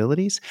special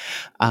abilities,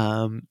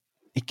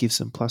 it gives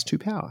them +2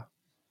 power.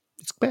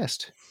 It's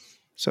best.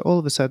 So all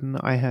of a sudden,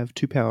 I have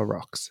 2 power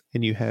rocks,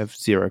 and you have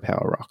 0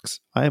 power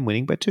rocks. I am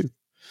winning by 2.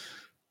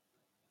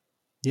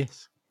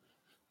 Yes.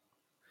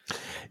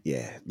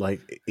 Yeah,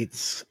 like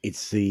it's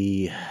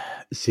the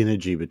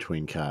synergy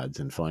between cards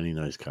and finding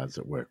those cards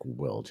that work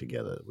well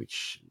together,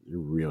 which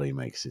really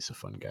makes this a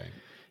fun game.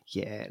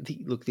 Yeah,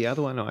 the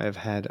other one I have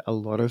had a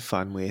lot of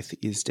fun with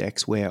is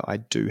decks where I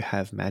do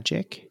have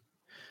magic,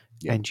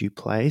 Yep. and you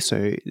play.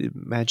 So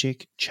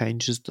magic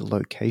changes the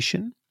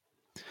location,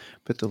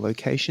 but the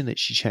location that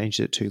she changed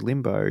it to,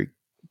 Limbo,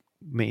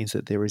 means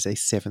that there is a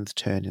 7th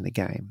turn in the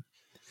game.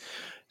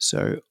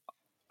 So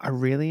I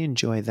really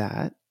enjoy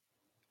that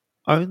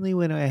only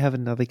when I have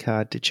another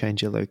card to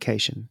change a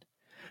location,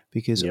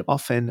 because Yep.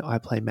 often I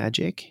play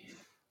magic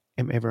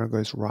and everyone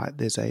goes, right,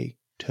 there's a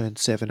turn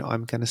 7.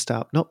 I'm going to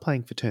start not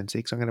playing for turn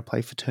 6. I'm going to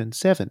play for turn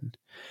 7.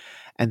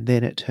 And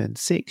then at turn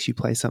 6, you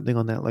play something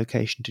on that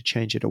location to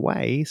change it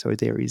away. So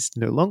there is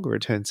no longer a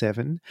turn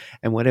 7.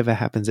 And whatever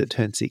happens at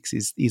turn 6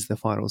 is the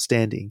final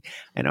standing.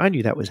 And I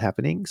knew that was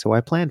happening. So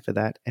I planned for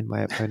that. And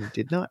my opponent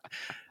did not.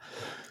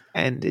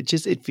 And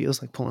it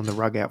feels like pulling the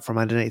rug out from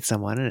underneath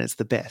someone. And it's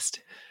the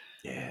best.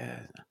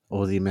 Yeah.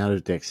 Or the amount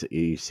of decks that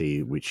you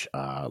see which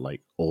are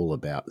like all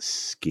about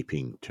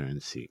skipping turn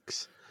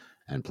 6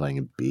 and playing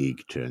a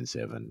big turn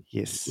 7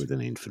 Yes. with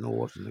an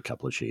Infinite and a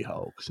couple of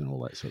She-Hulks and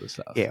all that sort of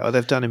stuff. Yeah, or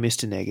they've done a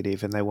Mr.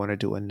 Negative and they want to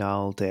do a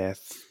Null,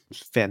 Death,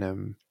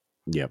 Venom,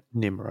 Yep.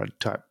 Nimrod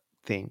type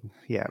thing.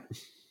 Yeah.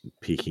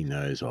 Picking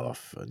those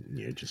off and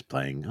you're just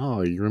playing,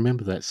 oh, you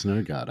remember that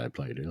Snow Guard I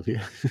played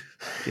earlier?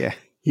 Yeah.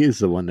 Here's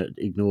the one that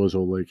ignores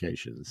all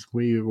locations.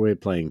 We're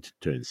playing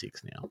turn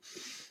 6 now.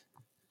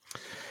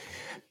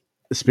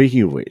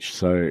 Speaking of which,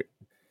 so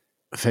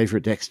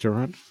favorite decks to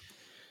run?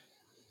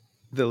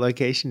 The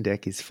location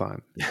deck is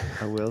fun,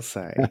 I will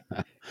say.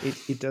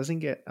 It doesn't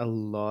get a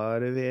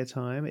lot of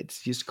airtime.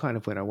 It's just kind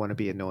of when I want to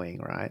be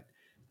annoying, right?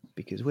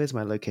 Because where's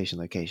my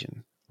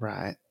location,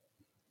 right?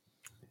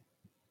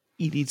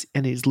 It is,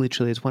 and it's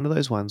literally, it's one of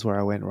those ones where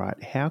I went,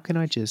 right, how can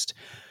I just...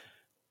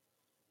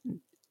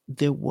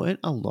 There weren't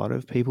a lot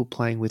of people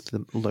playing with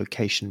the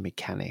location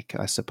mechanic,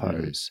 I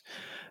suppose,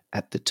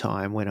 at the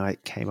time when I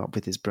came up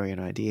with this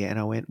brilliant idea. And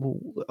I went, well,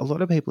 a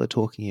lot of people are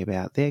talking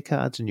about their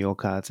cards and your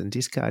cards and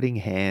discarding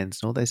hands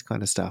and all this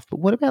kind of stuff.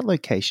 But what about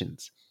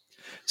locations?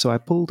 So I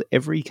pulled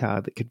every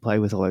card that could play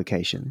with a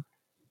location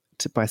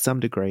by some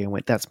degree and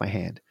went, that's my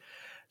hand.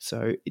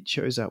 So it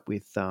shows up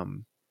with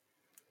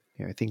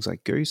things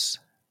like Goose.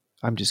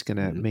 I'm just going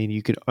to mean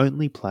you can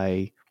only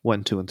play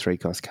 1, 2, and 3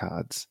 cost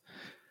cards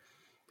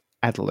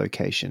at a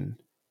location.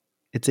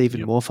 It's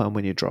even more fun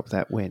when you drop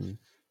that when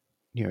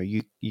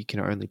you can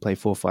only play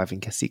 4, 5,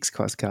 and 6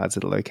 cost cards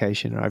at a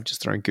location. And I've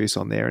just thrown Goose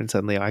on there, and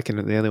suddenly I can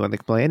the only one that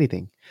can play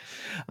anything.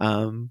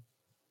 That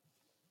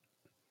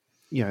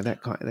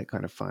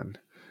kind of fun.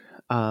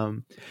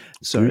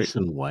 So Goose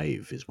and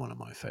Wave is one of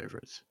my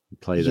favorites.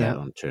 Play that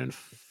on turn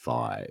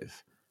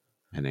 5,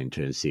 and then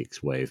turn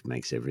 6, Wave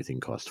makes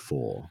everything cost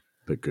 4,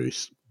 but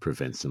Goose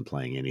prevents them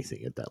playing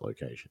anything at that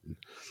location.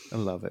 I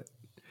love it.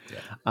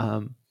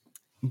 Yeah.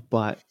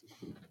 But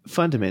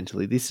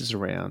fundamentally, this is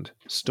around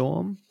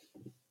Storm,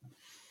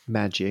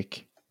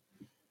 Magic,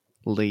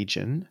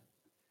 Legion,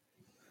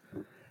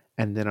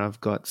 and then I've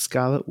got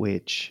Scarlet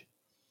Witch,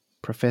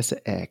 Professor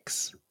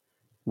X,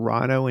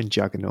 Rhino, and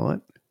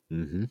Juggernaut.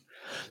 Mm-hmm.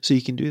 So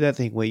you can do that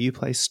thing where you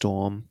play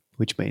Storm,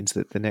 which means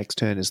that the next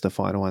turn is the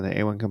final one that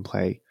anyone can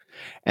play,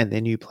 and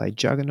then you play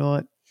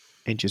Juggernaut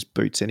and just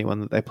boots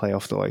anyone that they play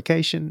off the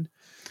location.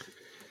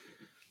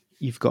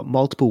 You've got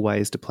multiple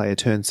ways to play a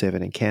turn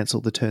 7 and cancel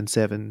the turn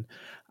 7.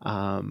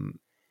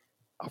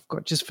 I've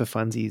got, just for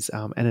funsies,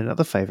 and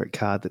another favorite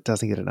card that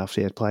doesn't get enough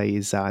airplay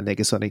is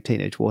Negasonic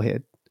Teenage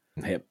Warhead.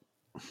 Yep.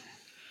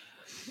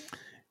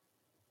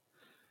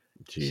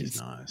 She's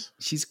nice.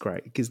 She's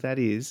great because that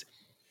is,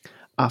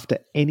 after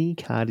any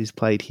card is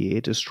played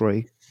here,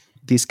 destroy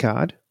this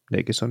card,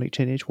 Negasonic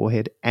Teenage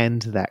Warhead,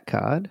 and that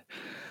card.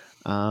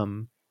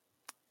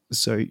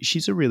 So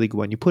she's a really good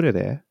one. You put her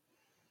there,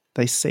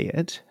 they see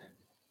it,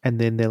 and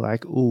then they're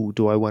like, "Oh,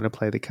 do I want to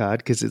play the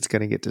card because it's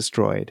going to get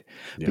destroyed?"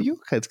 Yep. But your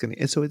card's going to,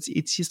 and so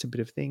it's just a bit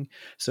of thing.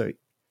 So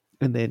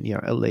And then,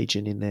 a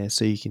Legion in there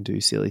so you can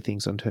do silly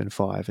things on turn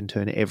 5 and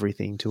turn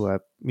everything to a,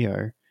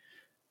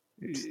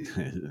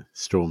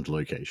 Stormed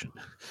location.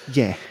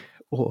 yeah.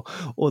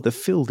 Or the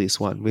fill this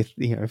one with,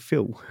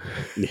 Phil.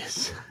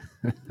 Yes.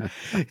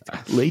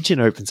 Legion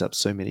opens up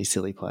so many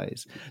silly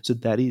plays. So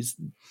that is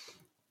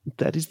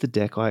the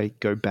deck I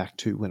go back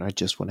to when I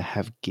just want to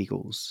have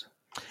giggles.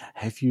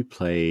 Have you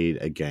played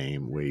a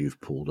game where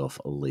you've pulled off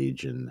a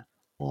Legion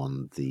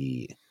on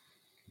the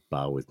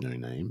bar with no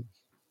name?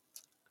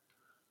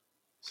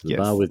 So the Yes.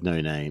 bar with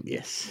no name,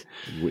 yes,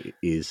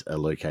 is a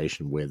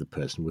location where the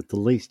person with the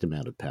least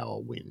amount of power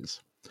wins.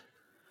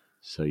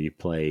 So you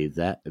play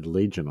that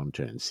Legion on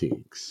turn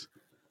 6.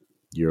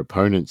 Your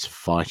opponent's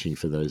fighting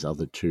for those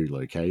other 2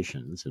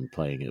 locations and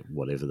playing it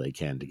whatever they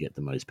can to get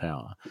the most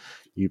power.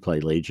 You play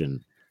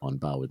Legion on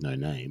bar with no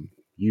name.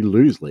 You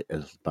lose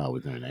bar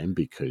with no name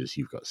because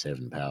you've got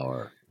 7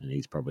 power and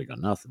he's probably got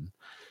nothing.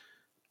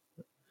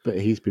 But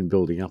he's been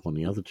building up on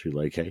the other 2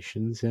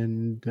 locations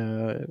and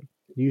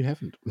you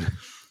haven't.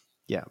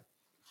 Yeah.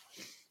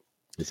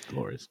 It's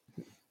glorious.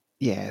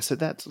 Yeah, so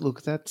that's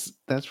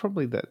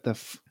probably the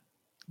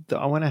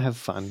I want to have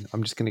fun.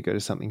 I'm just going to go to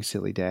something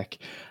silly deck.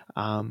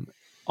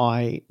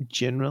 I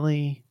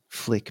generally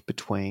flick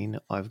between.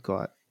 I've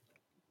got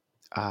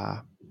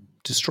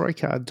destroy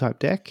card type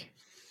deck,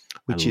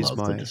 which I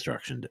love the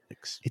destruction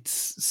decks. It's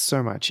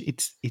so much.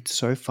 It's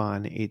so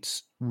fun.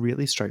 It's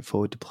really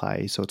straightforward to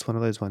play. So it's one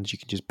of those ones you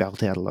can just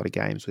belt out a lot of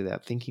games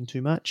without thinking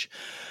too much.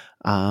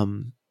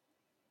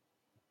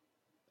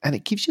 And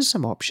it gives you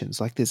some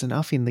options. Like there's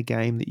enough in the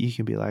game that you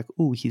can be like,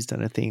 oh, he's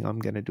done a thing, I'm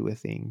going to do a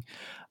thing.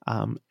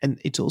 And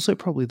it's also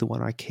probably the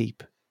one I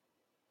keep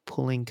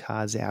pulling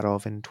cards out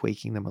of and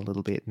tweaking them a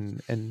little bit.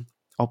 And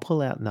I'll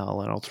pull out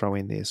Null and I'll throw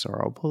in this,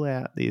 or I'll pull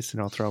out this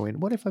and I'll throw in,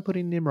 what if I put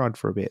in Nimrod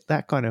for a bit?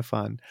 That kind of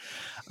fun.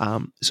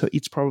 So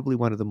it's probably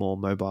one of the more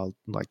mobile,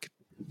 like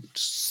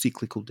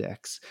cyclical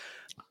decks.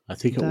 I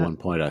think at one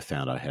point I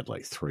found I had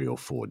like 3 or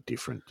 4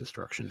 different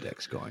destruction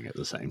decks going at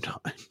the same time.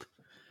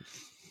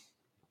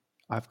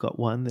 I've got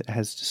one that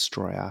has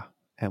Destroyer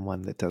and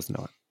one that does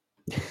not.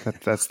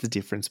 That's the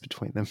difference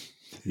between them.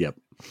 Yep.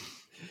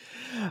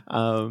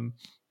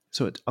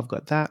 So I've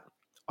got that.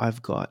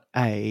 I've got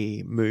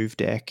a move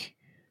deck,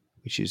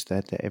 which is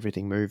that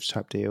everything moves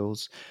type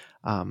deals.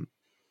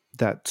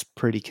 That's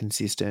pretty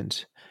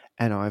consistent.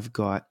 And I've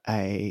got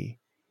a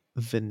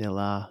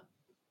vanilla.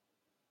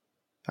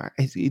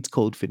 It's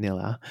called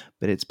vanilla,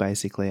 but it's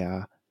basically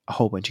a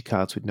whole bunch of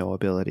cards with no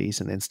abilities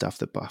and then stuff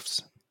that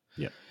buffs.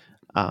 Yep.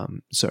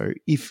 So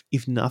if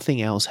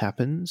nothing else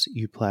happens,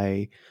 you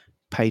play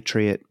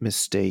Patriot,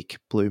 Mystique,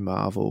 Blue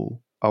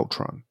Marvel,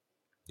 Ultron.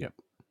 Yep.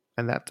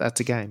 And that's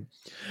a game.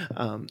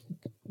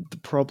 The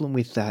problem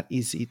with that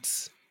is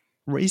it's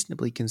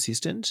reasonably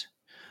consistent,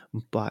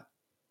 but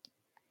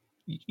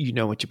you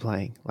know what you're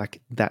playing.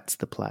 Like that's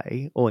the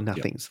play, or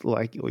nothing's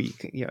like, or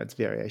it's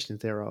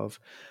variations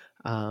thereof.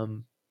 But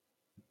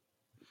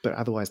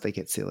otherwise they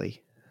get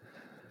silly.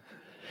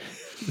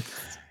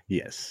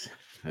 Yes.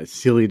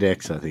 Silly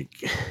decks, I think.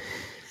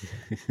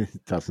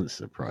 It doesn't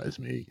surprise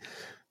me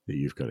that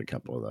you've got a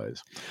couple of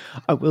those.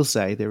 I will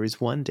say there is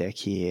one deck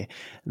here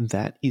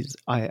that is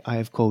I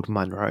have called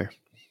Munro.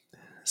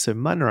 So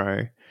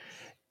Munro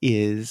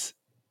is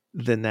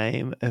the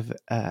name of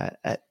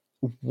a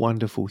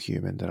wonderful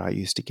human that I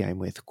used to game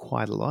with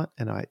quite a lot,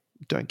 and I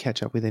don't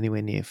catch up with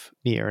anywhere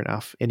near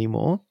enough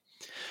anymore.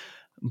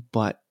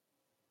 But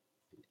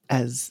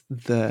as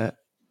the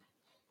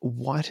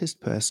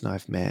whitest person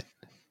I've met,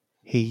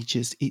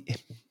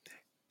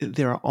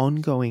 there are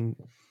ongoing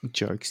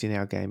jokes in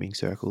our gaming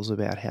circles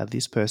about how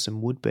this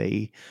person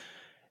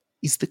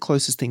is the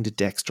closest thing to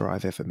Dexter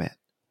I've ever met.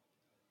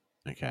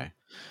 Okay.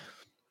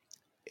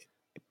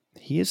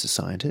 He is a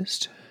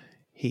scientist.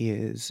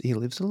 He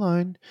lives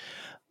alone.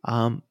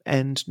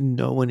 And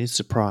no one is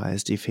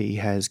surprised if he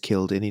has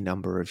killed any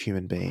number of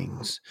human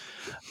beings.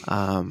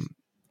 And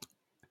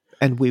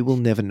we will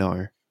never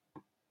know.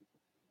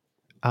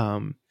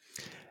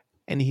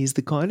 And he's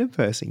the kind of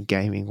person,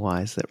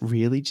 gaming-wise, that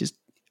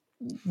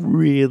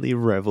really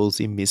revels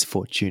in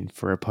misfortune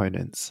for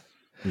opponents.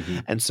 Mm-hmm.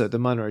 And so the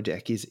Munro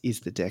deck is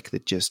the deck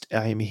that just,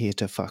 I am here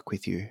to fuck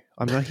with you.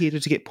 I'm not here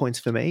to get points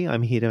for me.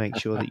 I'm here to make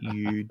sure that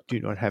you do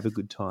not have a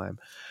good time.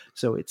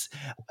 So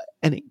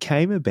it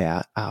came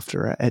about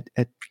after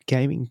a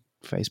gaming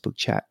Facebook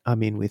chat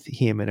I'm in with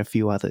him and a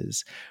few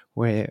others,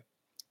 where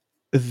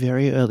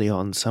very early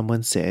on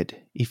someone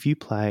said, if you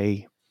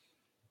play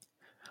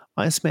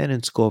Iceman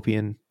and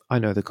Scorpion, I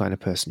know the kind of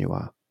person you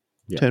are.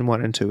 Yep. Turn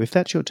 1 and 2. If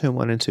that's your turn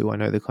 1 and 2, I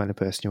know the kind of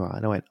person you are.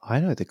 And I went,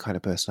 I know the kind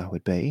of person I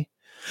would be.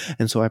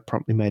 And so I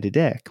promptly made a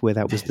deck where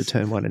that was the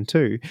turn 1 and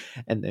 2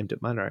 and named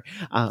it Munro.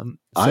 I'm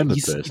a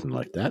person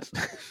like that.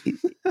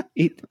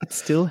 it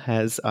still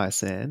has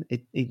Iceman.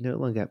 It no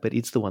longer, but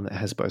it's the one that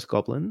has both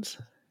goblins.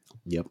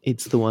 Yep.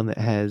 It's the one that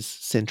has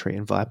Sentry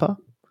and Viper.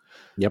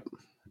 Yep.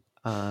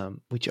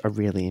 Which I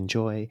really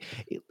enjoy.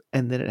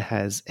 And then it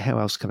has, how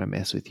else can I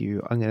mess with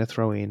you? I'm going to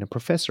throw in a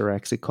Professor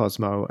X, a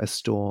Cosmo, a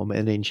Storm,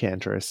 an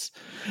Enchantress.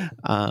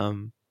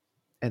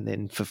 and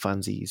then for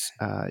funsies,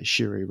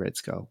 Shuri Red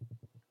Skull.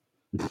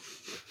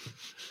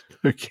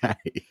 Okay.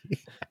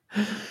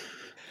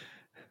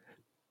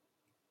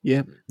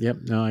 Yep.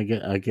 No, I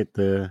get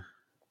the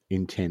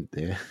intent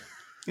there.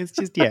 It's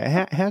just,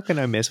 yeah, how can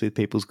I mess with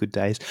people's good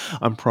days?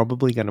 I'm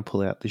probably going to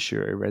pull out the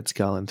Shuri Red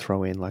Skull and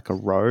throw in like a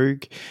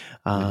rogue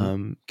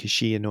because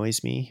she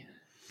annoys me.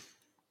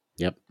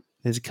 Yep.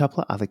 There's a couple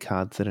of other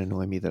cards that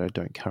annoy me that I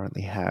don't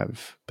currently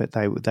have, but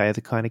they are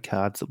the kind of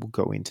cards that will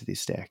go into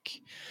this deck.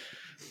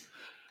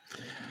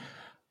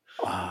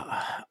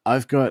 My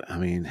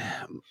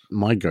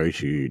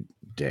go-to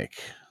deck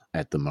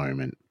at the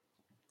moment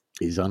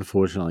is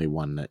unfortunately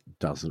one that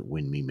doesn't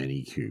win me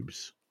many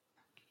cubes.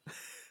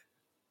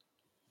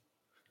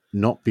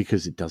 Not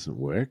because it doesn't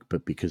work,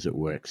 but because it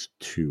works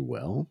too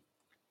well.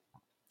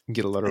 You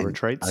get a lot of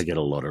retreats. I get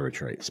a lot of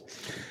retreats.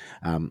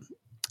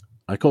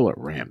 I call it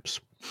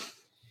ramps.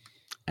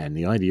 And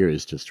the idea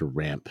is just to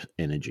ramp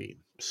energy.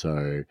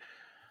 So,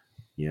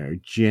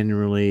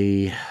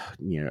 generally,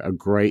 a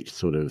great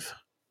sort of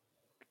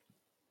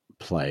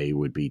play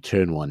would be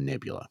turn 1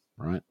 Nebula,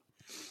 right?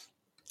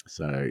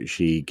 So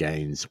she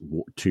gains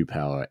 2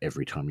 power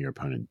every time your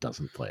opponent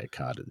doesn't play a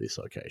card at this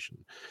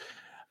location.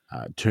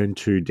 Turn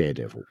 2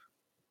 Daredevil.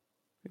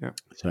 Yeah.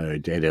 So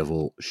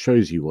Daredevil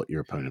shows you what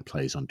your opponent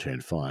plays on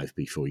turn 5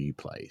 before you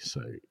play.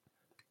 So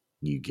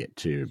you get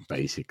to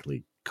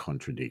basically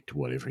contradict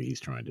whatever he's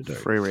trying to do.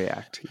 Free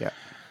react, yeah.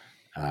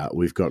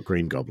 We've got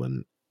Green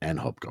Goblin and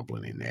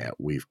Hobgoblin in there.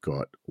 We've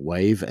got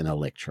Wave and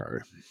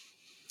Electro.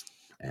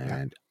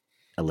 And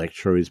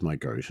Electro is my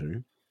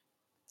go-to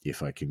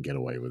if I can get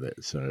away with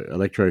it. So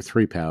Electro,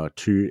 3 power,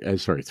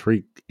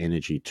 3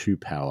 energy, 2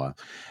 power.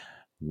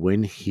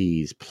 When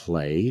he's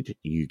played,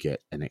 you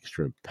get an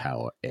extra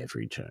power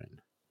every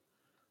turn.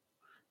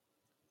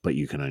 But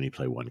you can only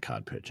play 1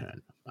 card per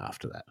turn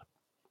after that.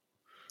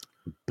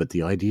 But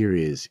the idea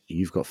is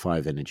you've got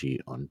 5 energy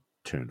on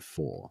turn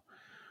 4,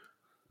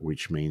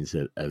 which means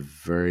that a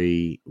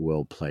very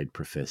well-played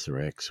Professor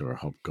X or a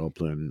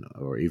Hobgoblin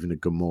or even a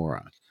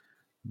Gamora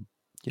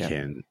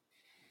can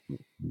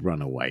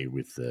run away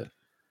with the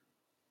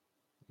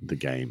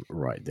game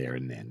right there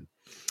and then.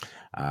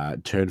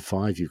 Turn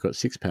 5, you've got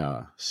 6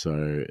 power.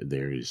 So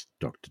there is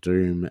Doctor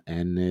Doom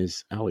and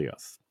there's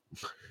Alioth.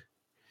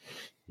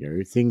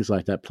 Things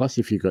like that. Plus,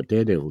 if you've got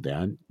Daredevil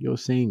down, you're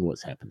seeing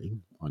what's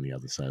happening on the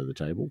other side of the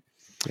table.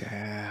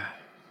 Yeah.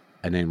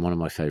 And then one of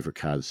my favorite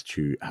cards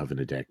to have in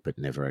a deck but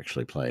never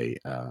actually play,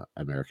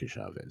 America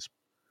Chavez.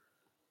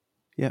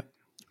 Yeah.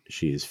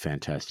 She is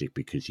fantastic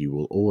because you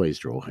will always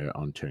draw her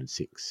on turn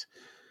 6,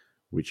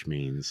 which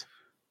means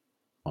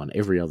on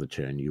every other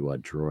turn you are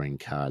drawing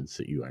cards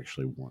that you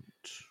actually want.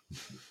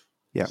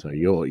 Yeah. So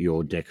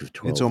your deck of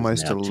 12 it's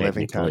almost is now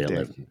 11 card deck.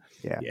 11.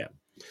 Yeah.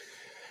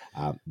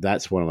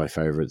 That's one of my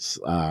favorites.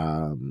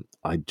 I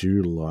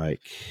do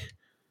like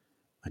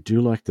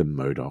the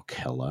MODOK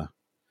Heller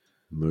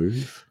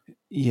move.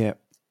 Yeah.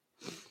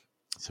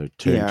 So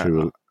turn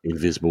 2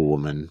 Invisible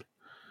Woman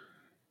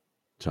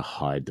to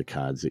hide the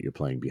cards that you're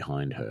playing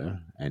behind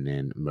her, and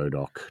then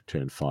MODOK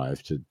turn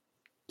 5 to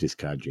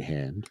discard your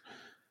hand,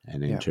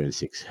 and then turn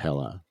 6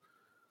 Heller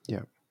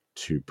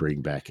to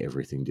bring back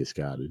everything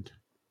discarded.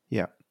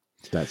 Yeah.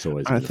 That's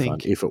always been fun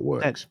if it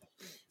works.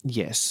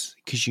 Yes,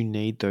 because you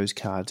need those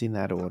cards in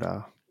that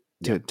order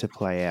to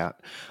play out.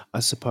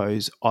 I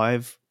suppose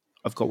I've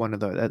got one of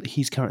those.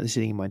 He's currently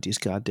sitting in my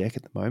discard deck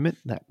at the moment,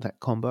 that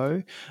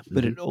combo.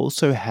 But it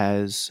also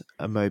has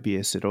a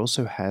Mobius. It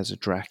also has a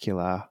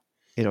Dracula.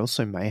 It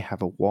also may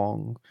have a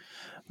Wong.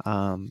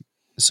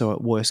 So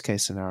at worst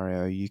case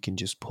scenario, you can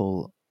just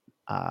pull,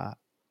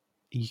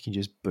 you can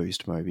just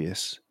boost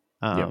Mobius.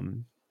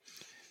 And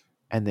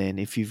then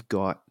if you've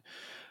got,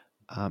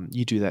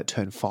 you do that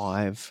turn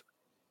 5,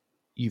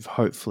 you've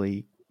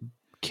hopefully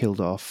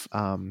killed off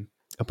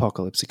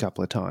Apocalypse a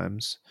couple of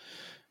times.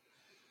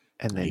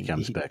 And then he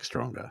comes back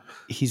stronger.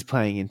 He's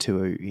playing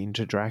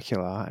into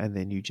Dracula, and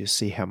then you just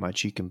see how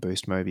much you can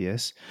boost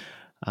Mobius.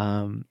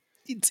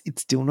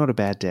 It's still not a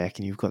bad deck,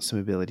 and you've got some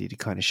ability to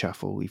kind of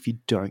shuffle if you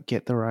don't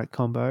get the right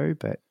combo.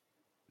 But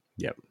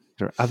there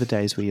are other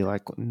days where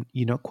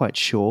you're not quite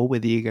sure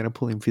whether you're going to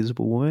pull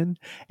Invisible Woman,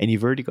 and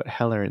you've already got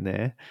Hela in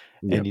there,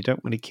 and you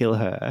don't want to kill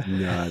her.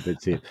 No,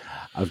 that's it.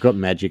 I've got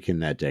Magic in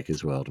that deck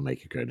as well to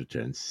make it go to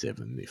turn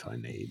 7 if I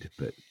need.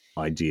 But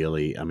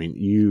ideally, I mean,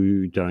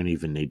 you don't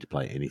even need to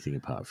play anything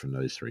apart from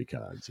those 3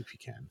 cards if you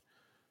can.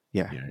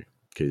 Yeah.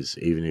 Because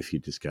even if you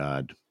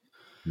discard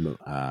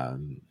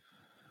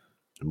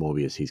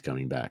Morbius, he's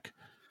coming back.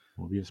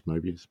 Morbius.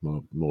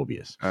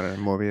 I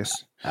don't know,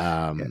 Morbius.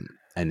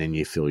 And then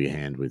you fill your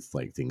hand with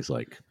things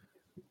like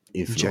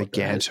Infinite,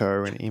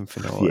 Giganto and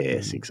Infinite,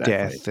 yes, exactly.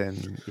 Death,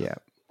 and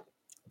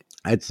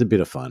it's a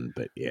bit of fun,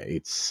 but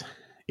it's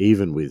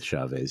even with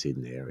Chavez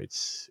in there,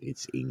 it's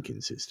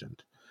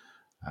inconsistent.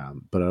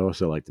 But I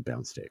also like the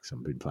bounce decks.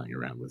 I've been playing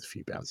around with a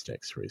few bounce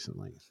decks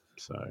recently,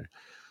 so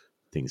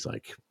things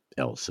like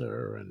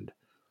Elsa and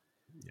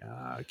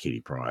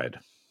Kitty Pryde,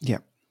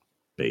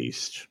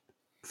 Beast,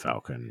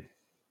 Falcon,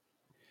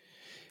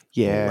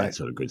 all that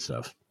sort of good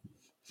stuff.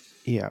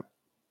 Yeah.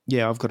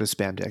 Yeah, I've got a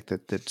spam deck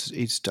that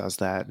it does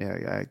that. You know,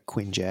 a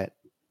Quinjet,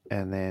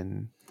 and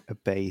then a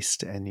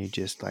Beast, and you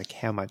just like,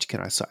 how much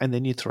can I? And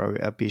then you throw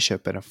a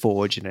Bishop and a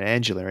Forge and an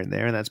Angela in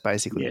there, and that's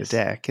basically the Yes,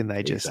 deck, and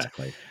they just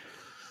exactly.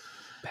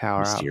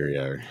 power up.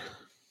 Mysterio.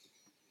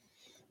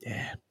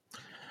 Yeah.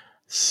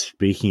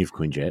 Speaking of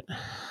Quinjet,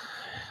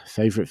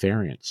 favorite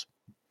variants?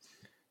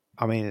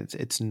 I mean,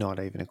 it's not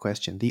even a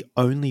question. The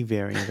only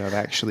variant I've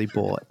actually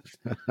bought,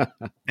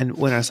 and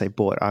when I say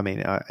bought, I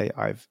mean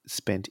I've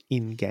spent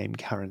in-game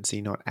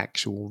currency, not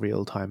actual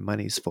real-time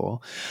monies for,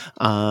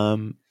 are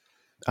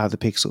the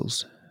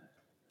Pixels,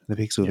 the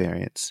Pixel Yep.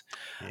 variants.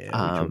 Yeah,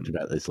 we talked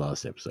about this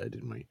last episode,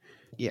 didn't we?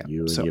 Yeah.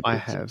 You and So your I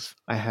pixels.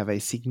 have a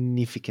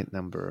significant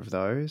number of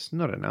those.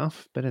 Not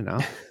enough, but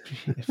enough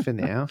for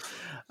now.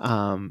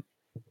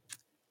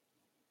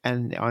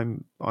 And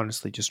I'm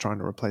honestly just trying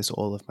to replace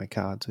all of my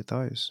cards with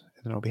those,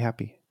 and then I'll be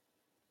happy.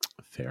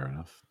 Fair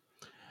enough.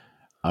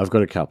 I've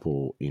got a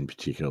couple in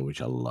particular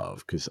which I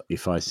love because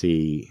if I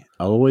see,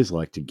 I always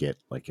like to get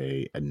like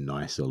a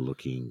nicer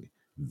looking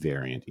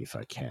variant if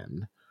I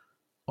can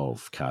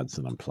of cards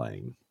that I'm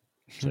playing.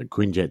 So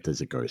Quinjet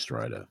does a Ghost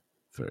Rider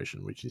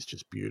version, which is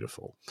just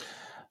beautiful.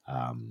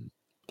 I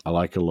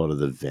like a lot of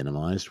the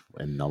Venomized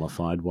and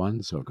Nullified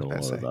ones. So I've got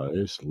a lot of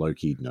those.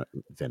 Loki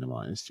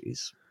Venomized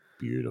is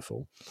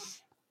beautiful.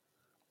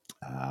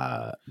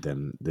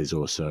 Then there's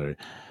also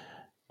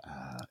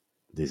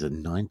there's a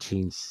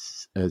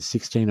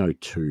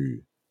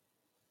 1602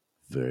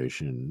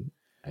 version,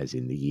 as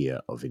in the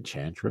year of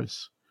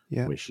Enchantress,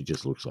 Yeah. where she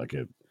just looks like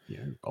a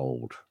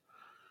old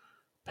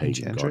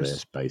pagan Enchantress.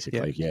 goddess,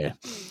 basically. Yeah.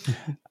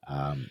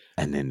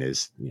 And then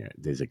there's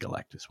a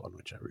Galactus one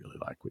which I really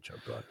like, which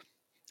I've got.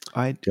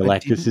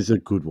 Galactus is a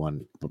good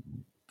one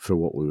for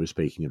what we were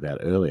speaking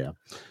about earlier.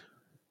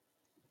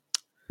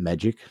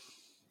 Magic.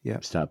 Yeah.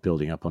 Start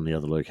building up on the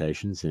other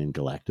locations and in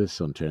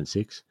Galactus on turn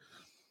 6.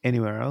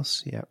 Anywhere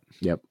else? Yeah.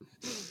 Yep.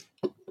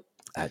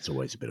 That's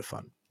always a bit of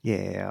fun.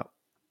 Yeah.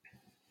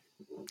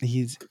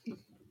 He's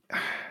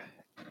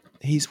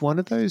one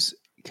of those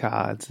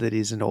cards that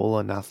isn't all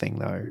or nothing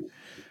though.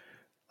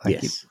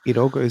 Like yes. it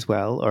all goes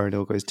well or it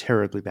all goes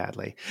terribly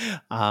badly.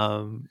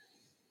 And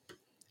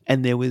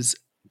there was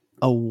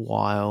a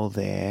while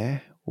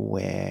there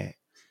where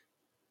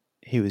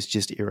he was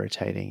just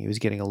irritating. He was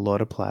getting a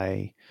lot of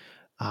play.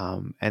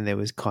 And there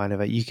was kind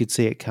of you could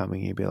see it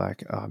coming. You'd be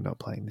like, oh, I'm not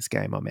playing this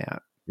game. I'm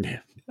out. Yeah.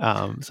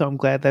 So I'm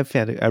glad they've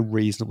found a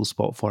reasonable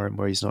spot for him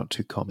where he's not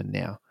too common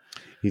now.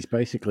 He's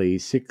basically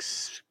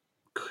 6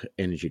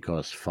 energy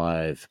cost,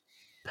 5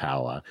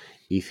 power.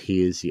 If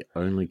he is the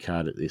only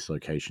card at this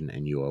location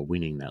and you are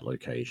winning that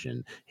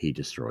location, he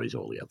destroys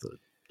all the other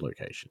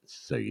locations.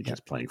 So you're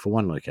just playing for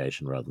one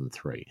location rather than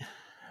 3.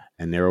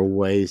 And there are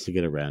ways to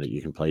get around it.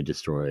 You can play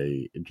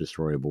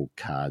destroyable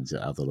cards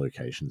at other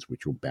locations,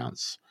 which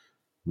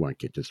won't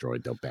get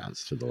destroyed. They'll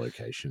bounce to the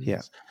locations.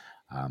 Yeah.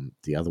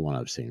 The other one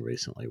I've seen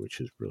recently,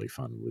 which is really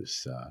fun,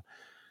 was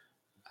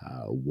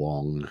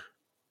Wong,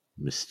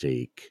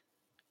 Mystique,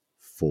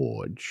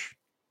 Forge,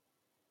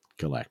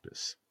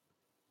 Galactus.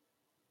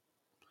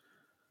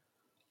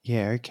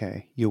 Yeah,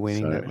 okay. You're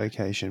winning that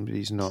location, but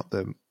he's not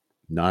the...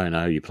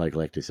 No, you play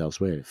Galactus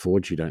elsewhere.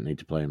 Forge, you don't need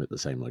to play him at the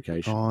same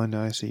location. Oh,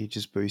 no, so you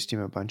just boost him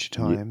a bunch of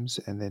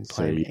times and then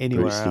play him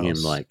anywhere boosting else.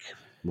 Him like,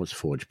 what's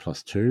Forge,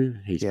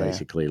 +2? He's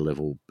basically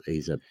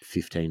he's a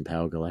 15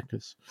 power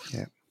Galactus.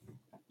 Yeah.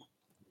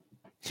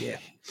 Yeah.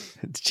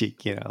 It's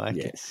cheeky, I like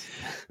it. Yes.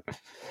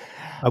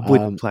 I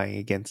wouldn't playing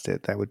against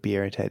it. That would be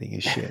irritating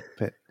as shit,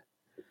 but...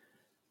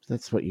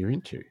 That's what you're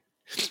into.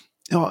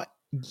 Oh,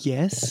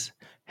 yes.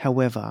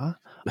 However,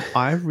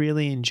 I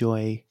really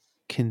enjoy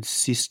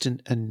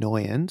consistent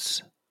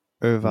annoyance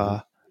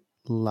over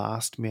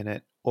last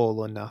minute all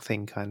or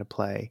nothing kind of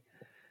play.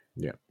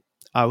 Yeah.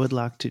 I would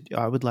like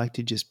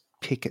to just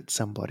pick at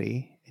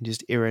somebody and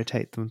just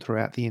irritate them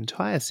throughout the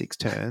entire 6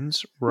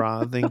 turns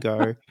rather than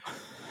go,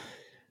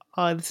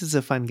 oh, this is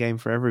a fun game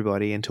for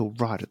everybody until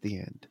right at the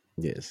end.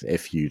 Yes,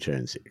 FU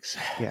turn 6.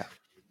 Yeah.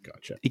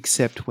 Gotcha.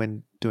 Except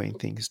when doing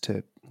things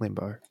to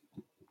Limbo.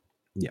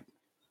 Yep.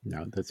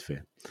 No, that's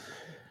fair.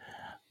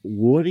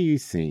 What do you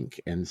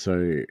think? And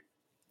so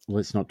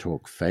let's not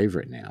talk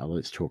favorite now.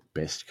 Let's talk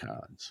best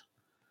cards.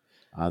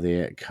 Are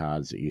there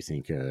cards that you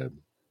think are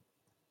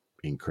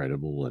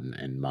incredible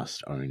and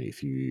must own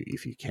if you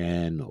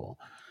can, or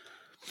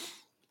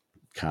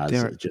cards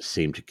that just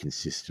seem to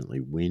consistently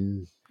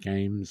win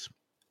games?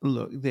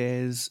 Look,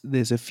 there's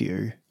a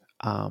few.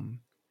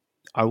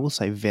 I will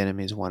say Venom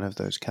is one of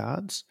those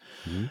cards.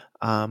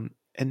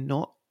 And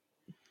not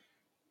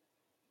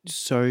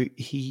so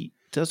he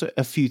does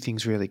a few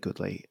things really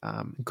goodly.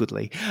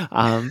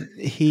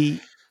 He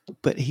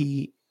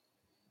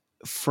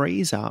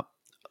frees up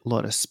a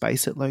lot of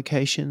space at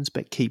locations,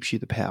 but keeps you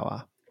the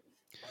power.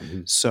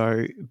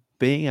 So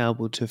being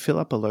able to fill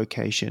up a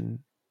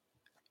location,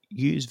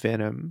 use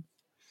Venom,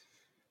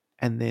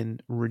 and then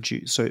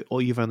reduce. So,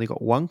 or you've only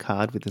got one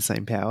card with the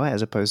same power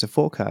as opposed to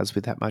 4 cards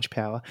with that much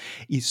power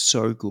is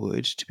so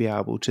good to be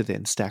able to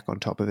then stack on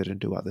top of it and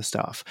do other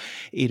stuff.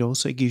 It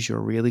also gives you a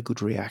really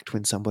good react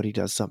when somebody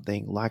does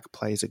something like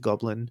plays a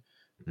goblin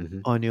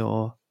on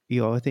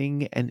your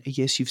thing. And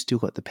yes, you've still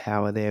got the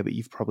power there, but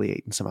you've probably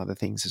eaten some other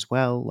things as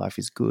well. Life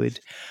is good.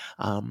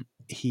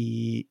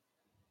 He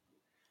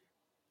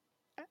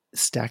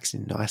stacks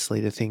in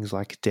nicely to things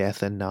like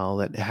death and null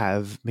that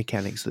have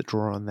mechanics that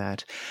draw on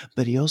that,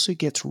 but he also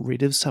gets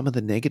rid of some of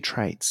the nega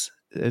traits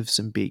of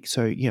some big.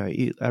 So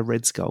a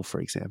Red Skull, for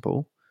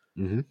example,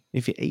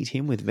 if you eat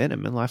him with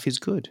venom, and life is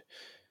good.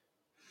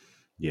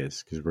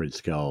 Yes, because Red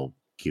Skull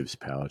gives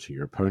power to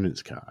your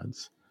opponent's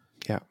cards.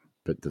 Yeah,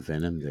 but the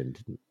venom then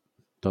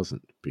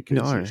doesn't, because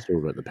you've still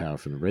got the power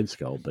from the Red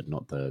Skull, but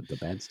not the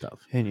bad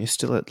stuff. And you're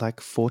still at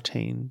like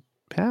 14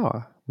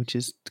 power, which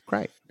is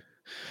great.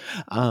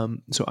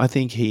 So I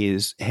think he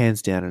is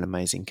hands down an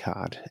amazing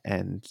card,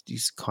 and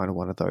he's kind of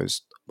one of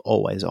those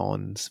always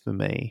ons for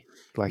me.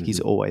 Like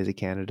he's always a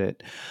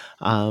candidate.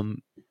 I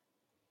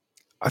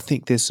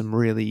think there's some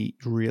really,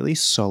 really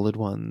solid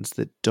ones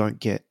that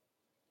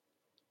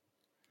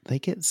they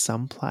get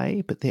some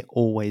play, but they're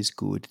always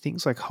good.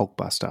 Things like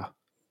Hulkbuster.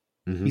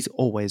 He's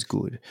always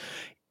good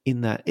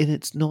in that, and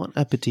it's not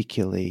a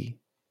particularly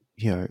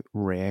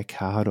rare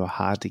card or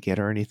hard to get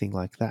or anything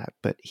like that,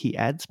 but he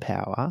adds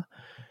power.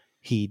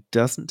 He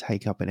doesn't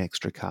take up an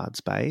extra card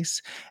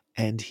space,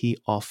 and he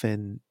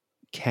often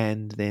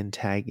can then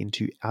tag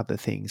into other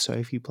things. So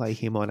if you play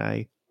him on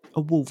a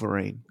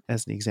Wolverine,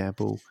 as an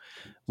example,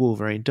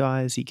 Wolverine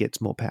dies, he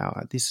gets more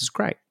power. This is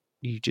great.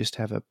 You just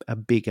have a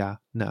bigger,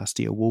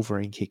 nastier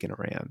Wolverine kicking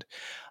around.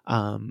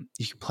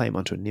 You can play him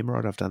onto a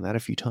Nimrod. I've done that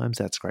a few times.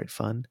 That's great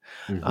fun.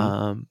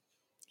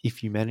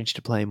 If you manage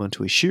to play him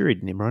onto a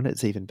Shurid Nimrod,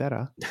 it's even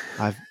better.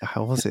 I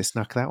also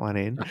snuck that one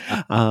in.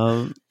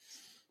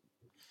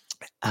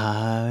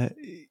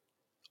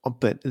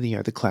 But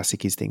the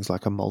classic is things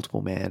like a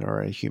multiple man or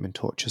a Human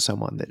Torch or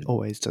someone that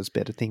always does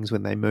better things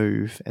when they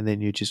move, and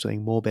then you're just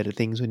doing more better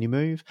things when you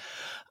move.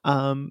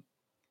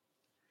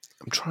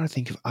 I'm trying to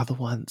think of other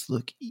ones.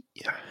 Look,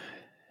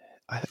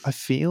 I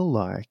feel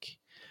like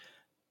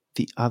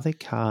the other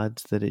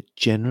cards that are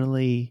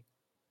generally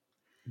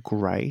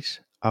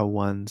great are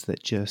ones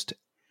that just,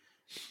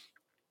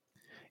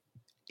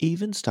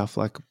 even stuff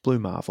like Blue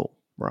Marvel,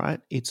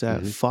 right? It's a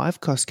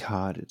 5-cost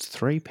card. It's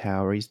 3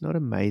 power. He's not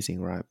amazing,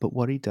 right? But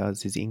what he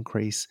does is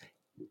increase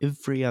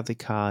every other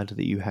card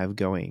that you have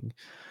going.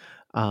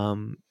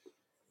 And,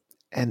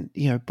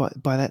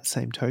 by that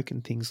same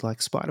token, things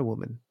like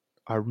Spider-Woman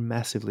are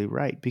massively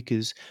rate,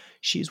 because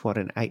she's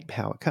an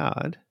 8-power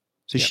card.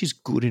 So she's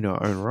good in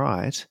her own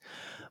right,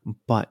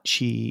 but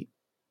she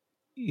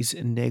is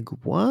a neg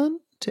 1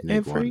 to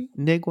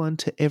neg 1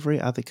 to every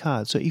other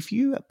card. So if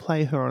you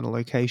play her on a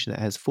location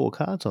that has 4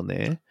 cards on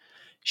there,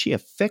 she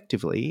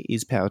effectively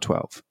is power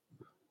 12.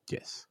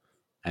 Yes.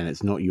 And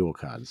it's not your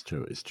cards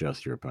too, it's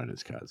just your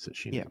opponent's cards that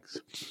she negs.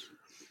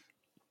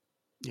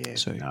 Yeah.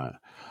 So no.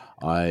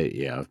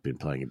 I've been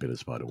playing a bit of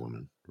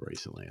Spider-Woman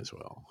recently as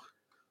well.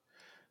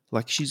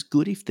 Like, she's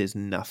good if there's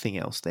nothing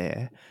else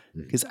there,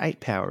 because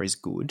 8 power is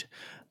good.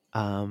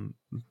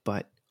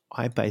 But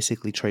I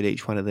basically treat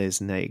each one of those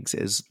negs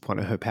as one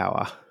of her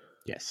power.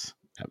 Yes,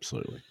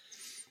 absolutely.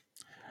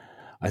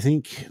 I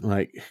think,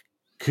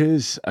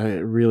 because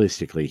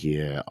realistically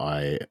here,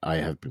 I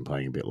have been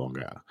playing a bit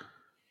longer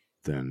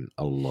than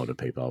a lot of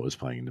people. I was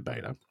playing in the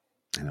beta,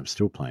 and I'm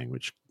still playing,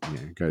 which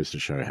goes to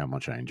show how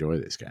much I enjoy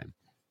this game.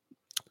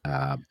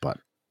 But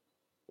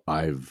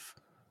I've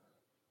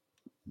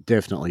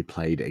definitely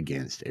played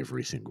against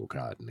every single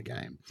card in the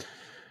game.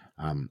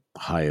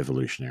 High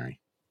Evolutionary.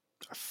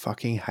 I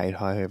fucking hate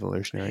High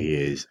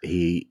Evolutionary.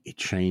 He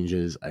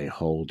changes a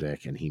whole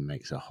deck, and he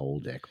makes a whole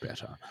deck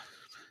better.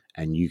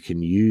 And you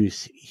can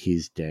use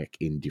his deck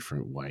in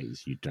different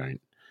ways. You don't.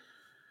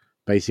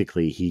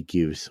 Basically, he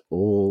gives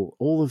all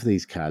of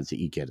these cards that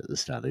you get at the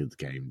start of the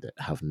game that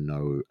have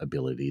no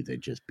ability. They're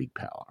just big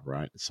power,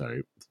 right?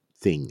 So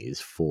Thing is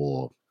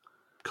 4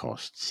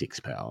 cost, 6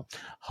 power.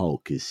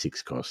 Hulk is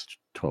 6 cost,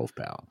 12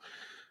 power.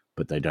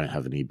 But they don't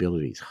have any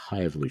abilities.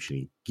 High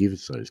Evolution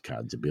gives those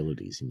cards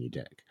abilities in your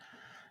deck.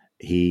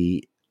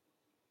 He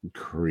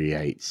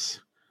creates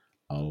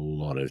a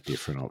lot of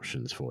different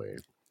options for you.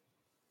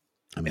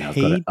 I mean,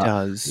 he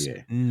does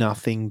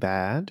nothing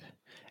bad,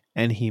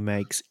 and he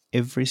makes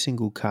every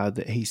single card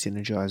that he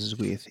synergizes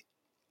with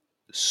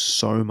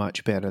so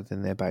much better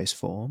than their base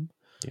form.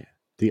 Yeah.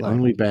 The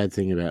only bad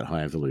thing about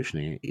High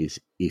Evolutionary is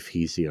if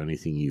he's the only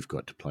thing you've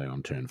got to play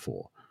on turn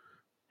 4.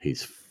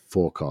 He's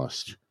 4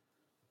 cost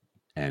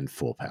and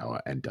 4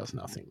 power and does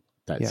nothing.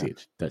 That's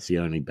it. That's the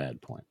only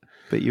bad point.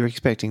 But you're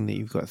expecting that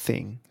you've got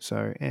Thing,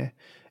 so yeah.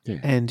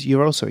 And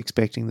you're also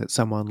expecting that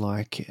someone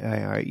like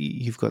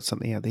you've got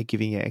something out there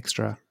giving you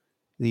extra.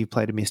 You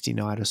played a Misty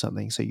Knight or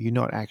something, so you're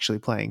not actually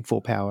playing 4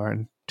 power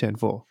and turn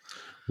 4.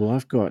 Well,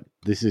 I've got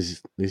this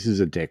is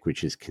a deck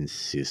which is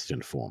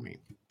consistent for me.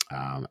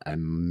 I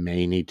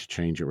may need to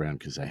change it around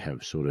because I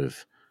have sort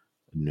of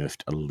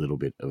nerfed a little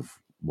bit of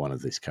one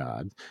of this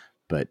card,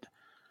 but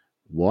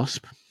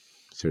Wasp,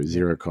 so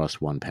 0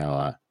 cost, 1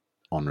 power.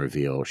 On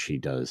reveal, she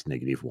does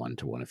 -1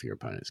 to one of your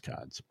opponent's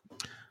cards.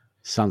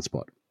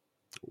 Sunspot,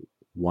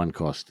 1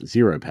 cost,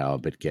 0 power,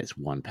 but gets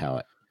 1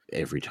 power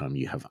every time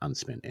you have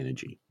unspent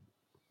energy.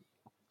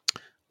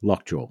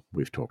 Lockjaw,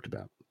 we've talked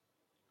about.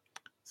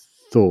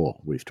 Thor,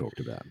 we've talked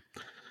about.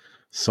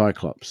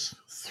 Cyclops,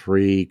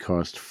 3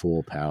 cost,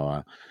 4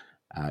 power,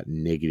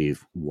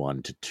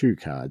 -1 to 2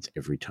 cards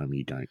every time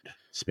you don't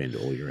spend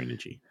all your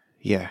energy.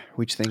 Yeah,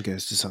 which then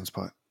goes to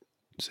Sunspot.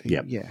 So,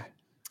 Yep. yeah.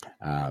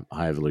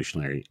 High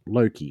Evolutionary,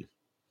 Loki.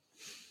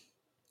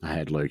 I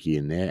had Loki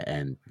in there,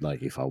 and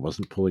like if I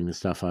wasn't pulling the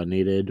stuff I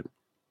needed,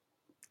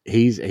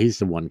 he's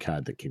the one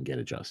card that can get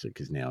adjusted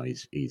because now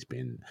he's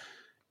been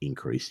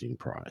increased in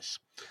price.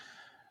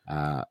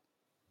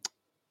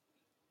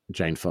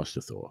 Jane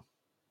Foster Thor.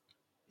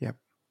 Yep.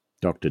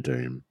 Doctor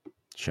Doom,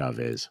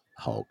 Chavez,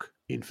 Hulk,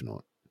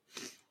 Infinite.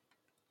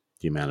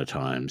 The amount of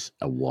times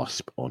a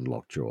Wasp on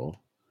Lockjaw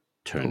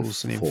turn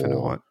Pulls an 4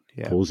 Infinite.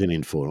 Yeah. pulls in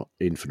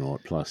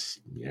Infinite plus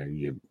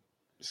your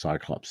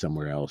Cyclops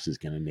somewhere else is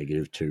going to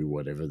 -2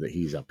 whatever that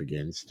he's up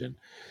against, and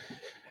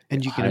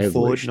you can High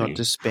afford Evolutionary. not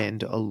to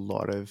spend a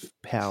lot of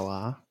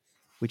power,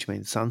 which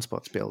means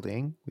Sunspot's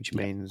building, which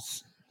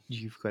means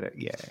you've got to,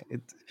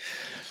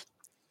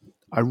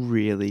 I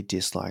really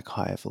dislike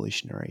High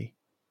Evolutionary.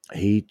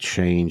 He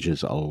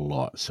changes a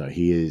lot, so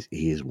he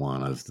is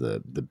one of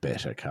the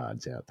better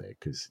cards out there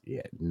because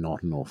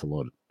not an awful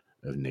lot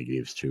of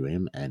negatives to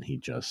him, and he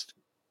just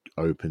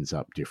opens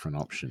up different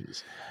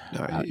options.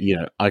 No,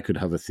 I could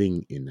have a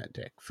thing in that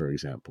deck, for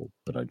example,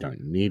 but I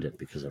don't need it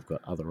because I've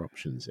got other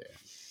options there.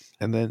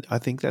 and then I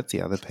think that's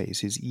the other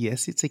piece is,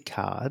 yes, it's a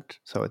card.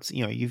 So it's,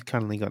 you've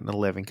currently got an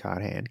 11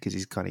 card hand because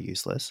he's kind of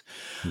useless.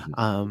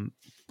 Mhm.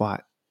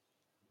 But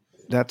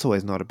that's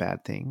always not a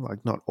bad thing.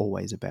 Like not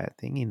always a bad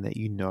thing in that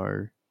you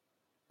know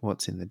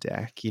what's in the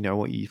deck, you know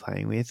what you're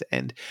playing with.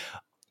 And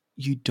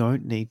you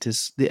don't need to,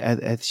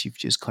 as you've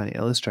just kind of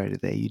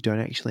illustrated there, you don't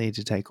actually need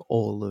to take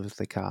all of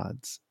the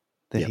cards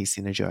that he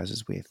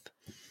synergizes with.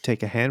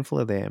 Take a handful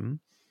of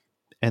them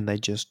and they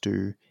just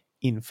do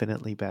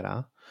infinitely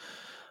better.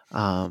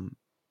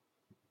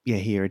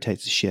 He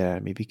irritates the shit out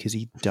of me because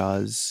he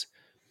does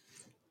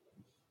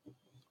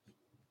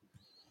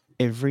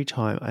every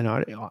time,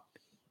 and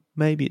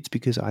maybe it's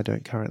because I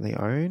don't currently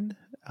own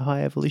a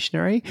High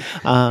Evolutionary,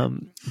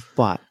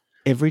 but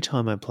every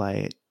time I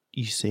play it,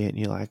 you see it and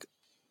you're like,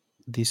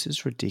 this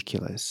is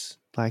ridiculous.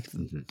 Like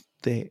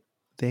their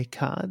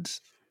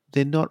cards,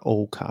 they're not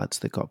all cards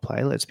that got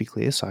play. Let's be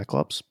clear,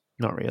 Cyclops,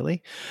 not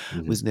really.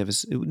 Was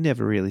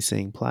never really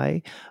seeing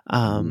play.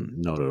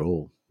 Not at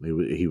all.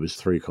 He was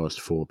 3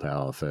 cost, 4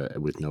 power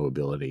with no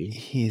ability.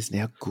 He is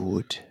now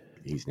good.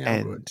 He's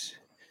now good.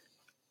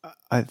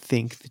 I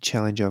think the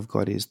challenge I've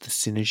got is the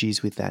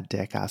synergies with that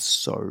deck are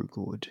so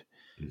good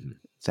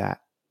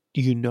that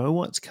you know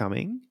what's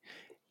coming.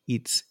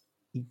 It's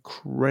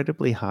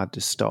incredibly hard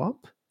to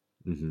stop.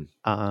 It's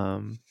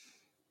one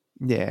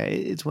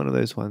of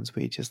those ones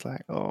where you're just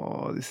like,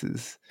 oh, this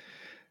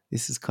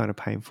is kind of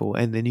painful.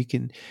 And then you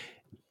can.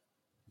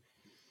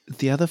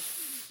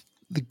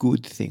 The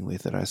good thing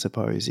with it, I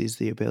suppose, is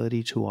the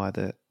ability to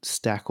either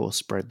stack or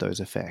spread those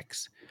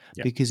effects.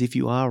 Yep. Because if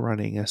you are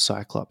running a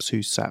Cyclops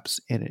who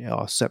saps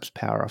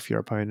power off your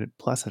opponent,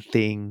 plus a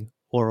thing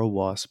or a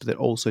Wasp that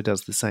also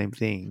does the same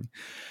thing,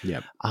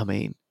 I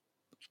mean,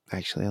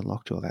 actually on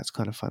Lockjaw, that's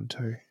kind of fun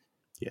too.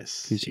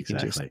 Yes, because you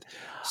exactly. can just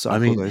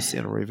cycle those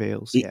center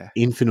reveals.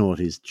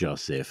 Infinite is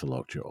just there for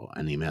Lockjaw,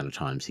 and the amount of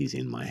times he's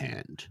in my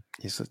hand.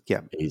 Yes,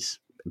 he's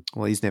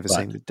never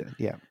seen the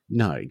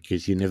No,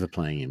 because you're never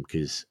playing him.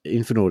 Because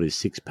Infinite is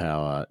 6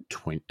 power,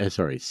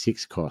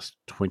 6 cost,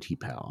 20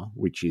 power,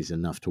 which is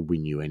enough to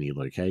win you any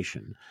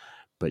location,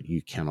 but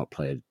you cannot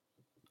play a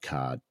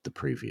card the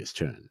previous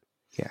turn.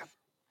 Yeah.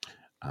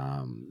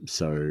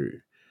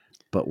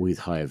 But with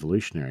High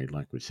Evolutionary,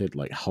 like we said,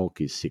 like Hulk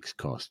is 6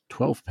 cost,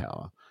 12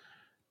 power,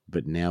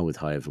 but now with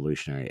High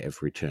Evolutionary,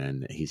 every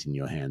turn that he's in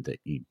your hand that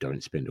you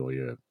don't spend all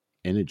your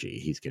energy,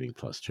 he's getting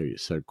 +2.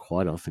 So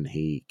quite often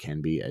he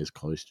can be as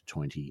close to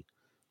 20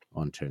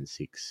 on turn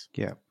 6.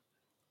 Yeah.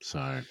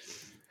 So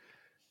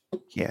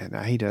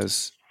he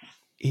does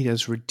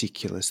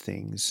ridiculous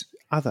things.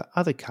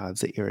 Other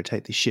cards that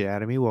irritate the shit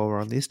out of me while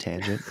we're on this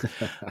tangent.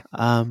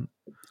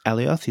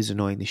 Alioth is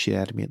annoying the shit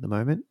out of me at the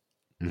moment.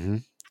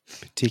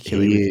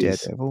 Particularly with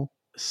Daredevil.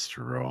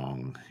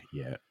 Strong,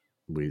 yeah.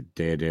 With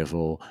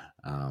Daredevil,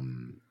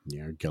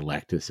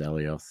 Galactus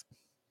Alioth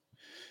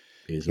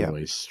is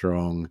always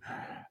strong.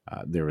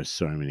 There are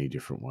so many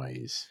different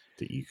ways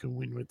that you can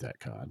win with that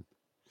card.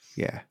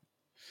 Yeah.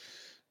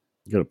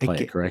 You got to play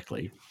it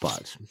correctly,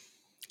 but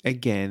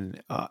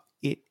again,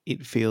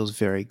 it feels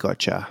very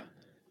gotcha.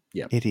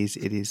 Yeah, it is.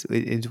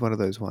 It's one of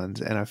those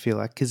ones, and I feel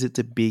like because it's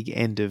a big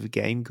end of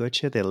game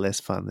gotcha, they're less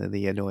fun than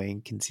the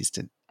annoying,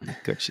 consistent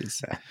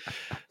gotchas.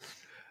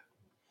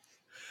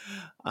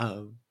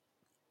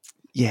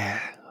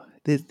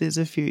 There's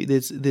a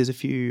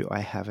few I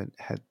haven't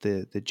had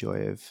the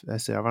joy of. I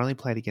said I've only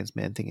played against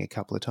Man Thing a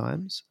couple of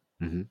times.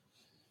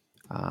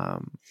 I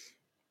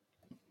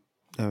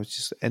was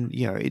just, and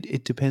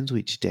it depends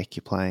which deck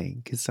you're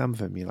playing, because some of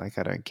them you're like,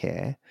 I don't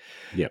care.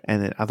 Yep.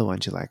 And then other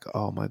ones you're like,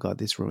 oh my God,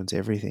 this ruins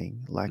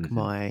everything. Like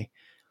Mhm.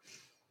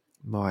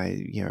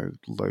 my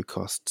low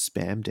cost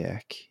spam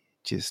deck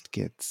just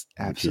gets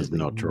Which is absolutely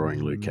not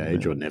drawing Luke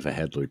Cage or never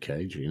had Luke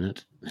Cage in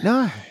it.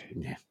 no,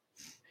 Yeah.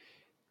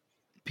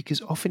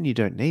 because often you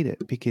don't need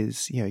it,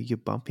 because you're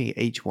bumping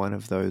each one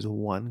of those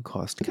one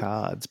cost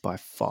cards by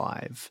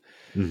 5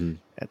 hmm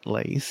at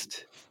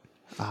least.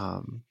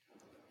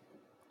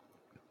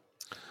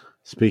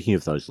 Speaking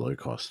of those low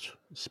cost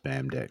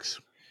spam decks,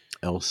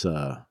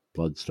 Elsa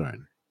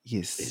Bloodstone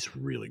Yes. is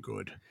really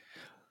good.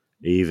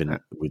 Even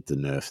with the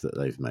nerf that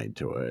they've made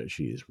to her,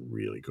 she is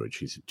really good.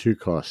 She's a 2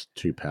 cost,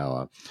 2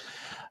 power.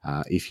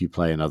 If you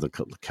play another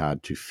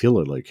card to fill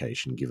a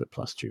location, give it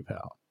 +2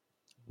 power,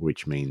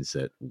 which means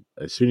that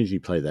as soon as you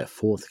play that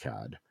 4th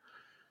card,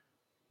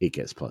 it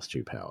gets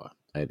 +2 power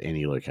at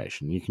any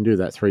location. You can do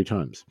that 3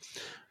 times.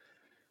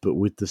 But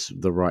with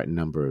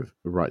the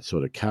right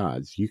sort of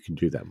cards, you can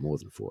do that more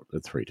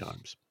than 3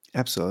 times.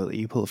 Absolutely.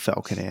 You pull a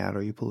Falcon out,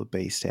 or you pull a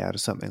Beast out, or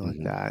something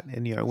like that.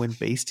 And, when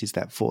Beast is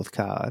that 4th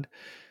card,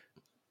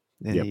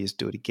 then Yep. you just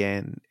do it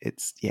again.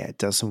 It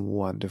does some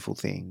wonderful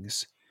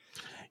things.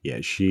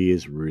 Yeah, she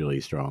is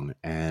really strong,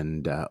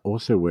 and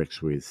also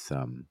works with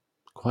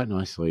quite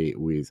nicely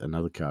with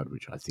another card,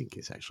 which I think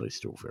is actually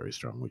still very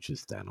strong, which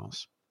is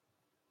Thanos.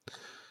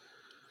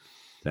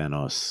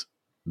 Thanos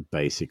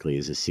basically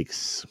is a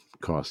 6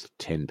 cost,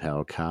 10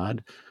 power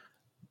card,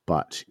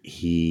 but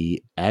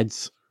he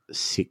adds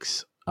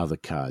 6 other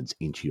cards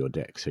into your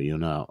deck. So you're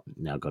now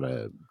got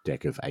a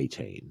deck of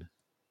 18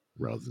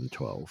 rather than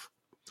 12.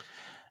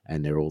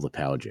 And they're all the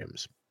power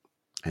gems.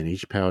 And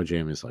each power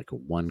gem is like a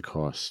 1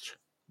 cost,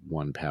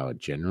 1 power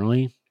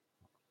generally.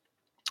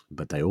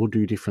 But they all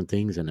do different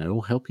things, and they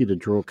all help you to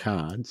draw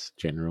cards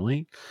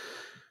generally.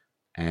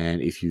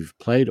 And if you've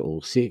played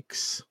all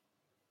 6,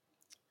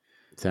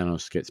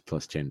 Thanos gets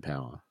 +10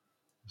 power.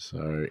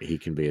 So he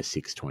can be a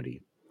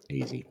 620.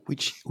 Easy.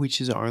 Which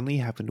has only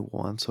happened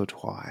once or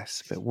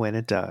twice, but when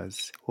it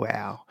does,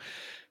 wow.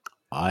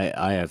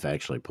 I have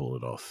actually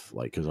pulled it off,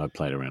 like, because I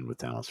played around with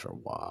Thanos for a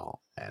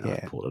while, and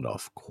I've pulled it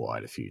off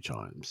quite a few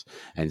times.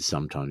 And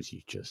sometimes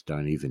you just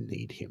don't even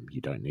need him. You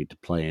don't need to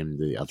play him.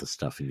 The other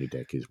stuff in your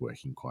deck is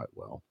working quite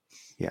well.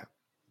 Yeah.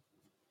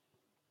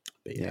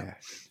 But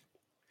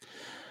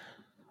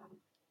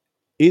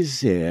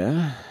is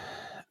there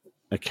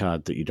a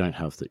card that you don't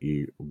have that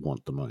you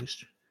want the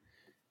most?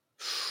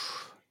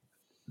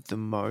 The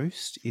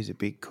most is a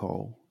big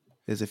call.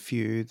 There's a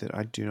few that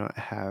I do not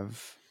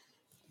have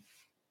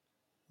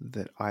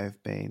that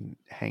I've been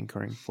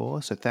hankering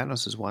for. So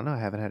Thanos is one I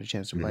haven't had a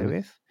chance to play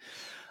with.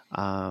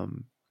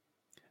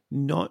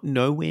 Not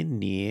nowhere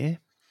near.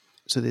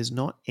 So there's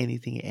not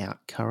anything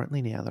out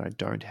currently now that I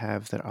don't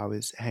have that I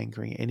was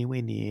hankering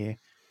anywhere near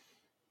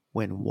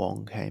when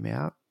Wong came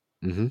out.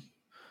 Mm-hmm.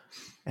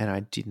 And I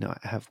did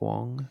not have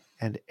Wong,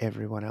 and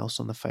everyone else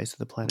on the face of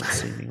the planet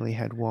seemingly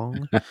had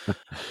Wong.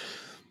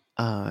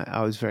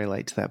 I was very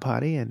late to that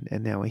party, and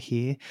now we're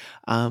here.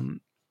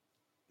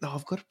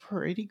 I've got a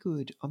pretty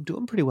good. I'm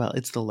doing pretty well.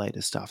 It's the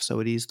latest stuff, so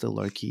it is the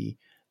Loki,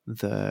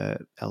 the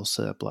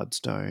Elsa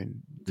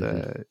Bloodstone,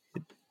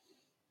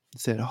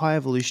 it's a high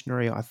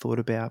evolutionary I thought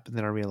about, but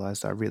then I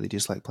realized I really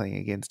dislike playing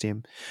against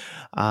him.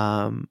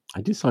 I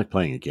dislike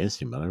playing against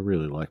him, but I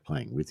really like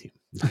playing with him.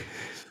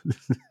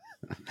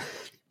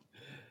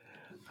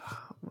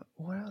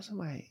 What else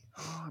am I?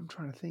 Oh, I'm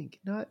trying to think.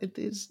 No,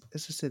 there's,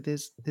 as I said,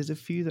 there's a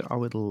few that I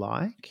would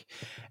like,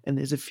 and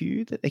there's a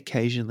few that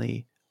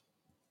occasionally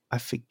I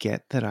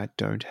forget that I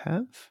don't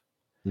have.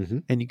 Mm-hmm.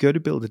 And you go to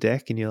build a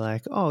deck, and you're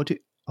like, oh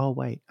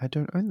wait, I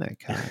don't own that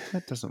card.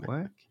 That doesn't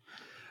work.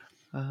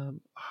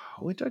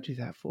 What did I do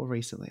that for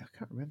recently? I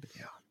can't remember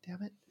now.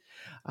 Damn it.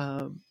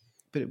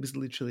 But it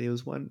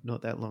was one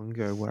not that long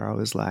ago where I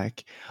was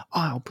like, oh,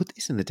 I'll put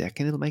this in the deck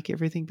and it'll make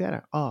everything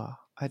better. Oh,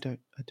 I don't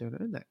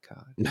own that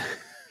card.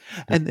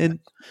 And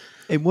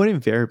what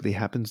invariably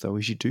happens though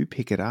is you do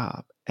pick it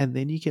up, and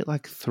then you get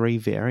like 3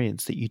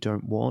 variants that you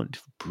don't want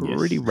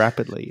pretty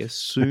rapidly as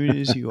soon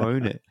as you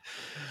own it.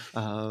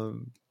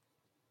 Because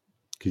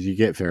you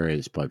get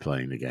variants by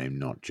playing the game,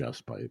 not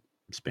just by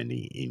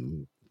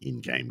spending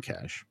in-game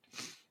cash.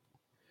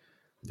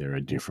 There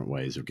are different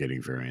ways of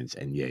getting variants,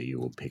 and you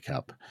will pick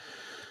up,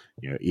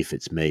 if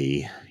it's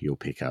me, you'll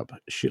pick up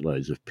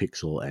shitloads of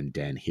Pixel and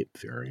Dan Hip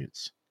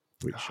variants,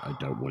 which I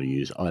don't want to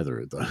use either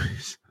of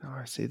those.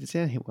 Oh, see, the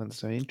Dan Hip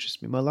ones don't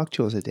interest me. My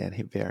Lockjaw is a Dan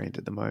Hip variant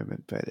at the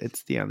moment, but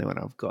it's the only one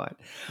I've got.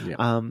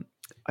 Yeah.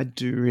 I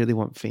do really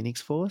want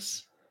Phoenix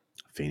Force.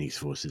 Phoenix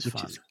Force is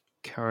fun. Is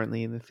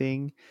currently in the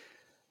thing.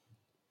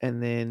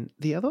 And then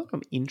the other one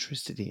I'm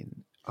interested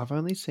in, I've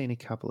only seen a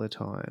couple of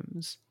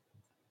times,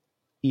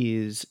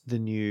 is the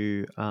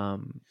new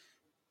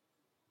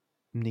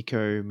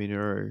Nico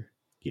Minoru.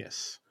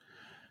 Yes.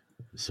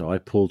 So I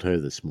pulled her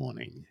this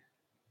morning,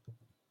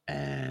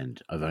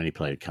 and I've only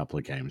played a couple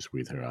of games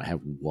with her. I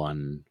have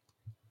one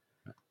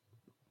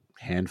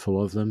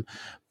handful of them,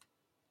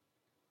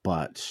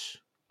 but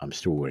I'm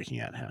still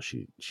working out how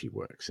she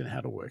works and how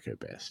to work her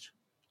best.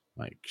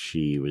 Like,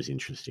 she was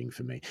interesting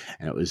for me,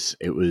 and it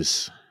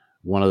was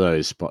one of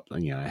those spot.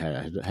 You know, I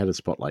had a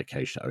spotlight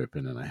case to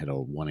open, and I had a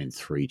 1 in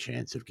 3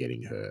 chance of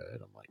getting her,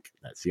 and I'm like,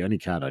 that's the only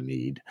card I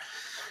need,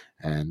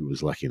 and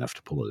was lucky enough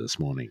to pull it this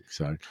morning.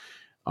 So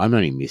I'm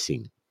only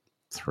missing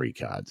 3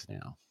 cards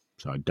now.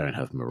 So I don't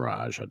have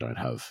Mirage, I don't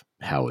have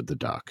Howard the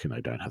Duck, and I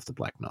don't have the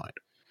Black Knight.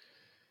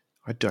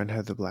 I don't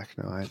have the Black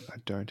Knight. I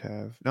don't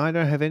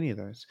have any of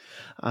those.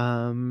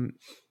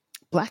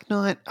 Black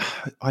Knight,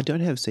 I don't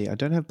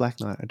have Black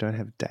Knight. I don't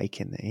have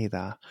Dakin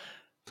either.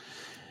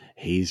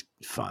 He's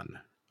fun.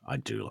 I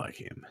do like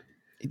him.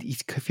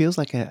 It feels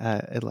like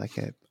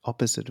a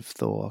opposite of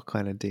Thor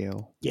kind of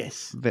deal.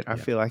 Yes. But I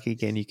feel like,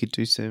 again, you could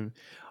do some.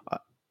 I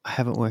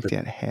haven't worked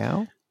out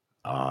how.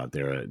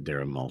 There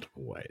are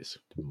multiple ways.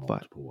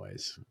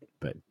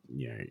 But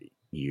you know,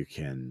 you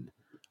can.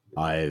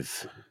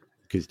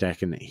 Because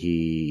Dakin,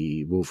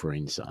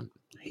 Wolverine's son,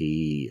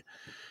 he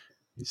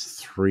is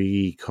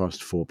 3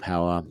 cost 4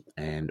 power,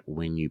 and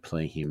when you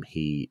play him,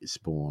 he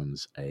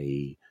spawns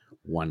a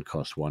 1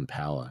 cost 1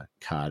 power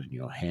card in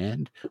your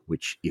hand,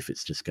 which, if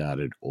it's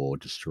discarded or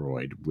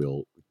destroyed,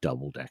 will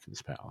double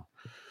Dakin's power.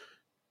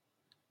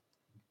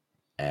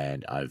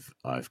 And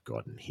I've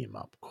gotten him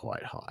up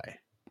quite high.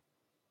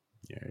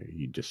 You know,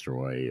 you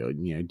destroy,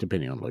 you know,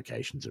 depending on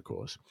locations, of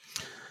course.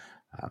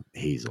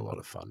 He's a lot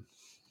of fun.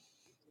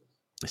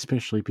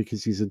 Especially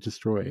because he's a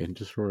destroyer, and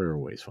destroyer are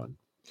always fun.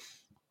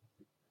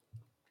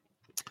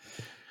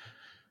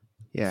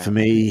 Yeah. For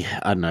me,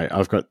 I don't know.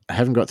 I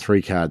haven't got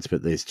 3 cards,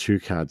 but there's 2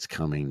 cards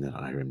coming that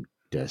I am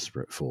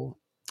desperate for.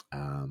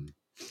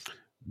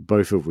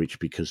 Both of which,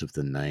 because of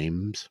the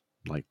names,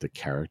 like the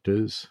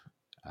characters,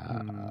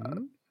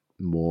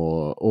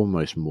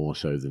 almost more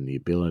so than the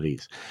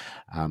abilities.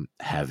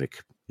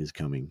 Havoc is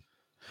coming.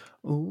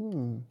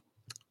 Ooh.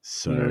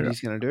 So you know what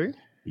he's going to do?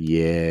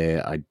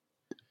 Yeah,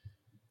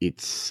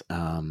 It's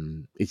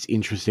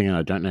interesting, and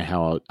I don't know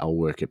how I'll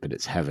work it, but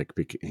it's Havoc,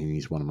 and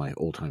he's one of my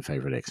all-time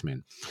favorite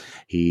X-Men.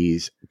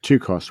 He's 2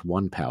 cost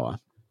 1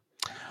 power.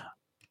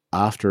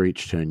 After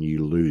each turn,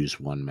 you lose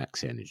 1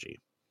 max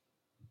energy,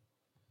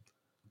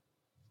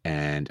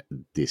 and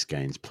this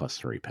gains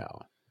 +3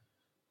 power.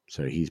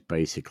 So he's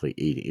basically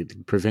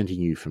preventing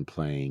you from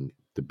playing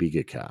the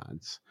bigger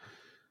cards,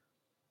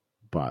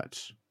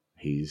 but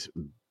he's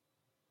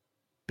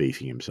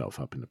beefing himself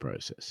up in the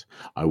process.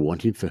 I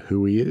want him for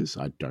who he is.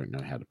 I don't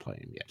know how to play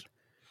him yet.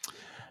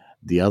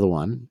 The other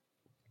one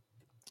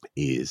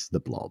is the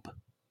Blob.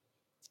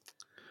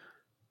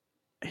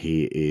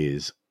 He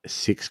is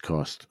 6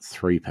 cost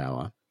 3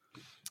 power.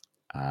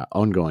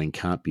 Ongoing,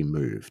 can't be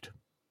moved.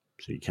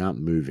 So you can't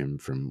move him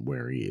from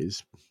where he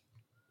is.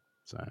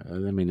 So,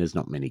 I mean, there's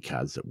not many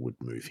cards that would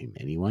move him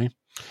anyway.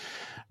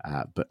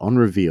 But on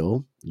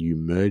reveal, you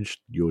merge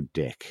your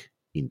deck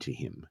into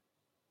him.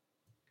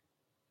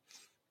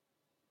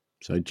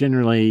 So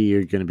generally,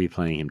 you're going to be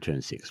playing him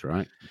turn 6,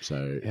 right?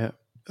 So yeah.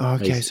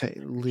 Okay, so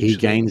he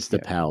gains the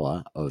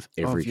power of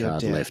every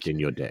card left in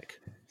your deck.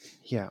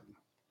 Yeah.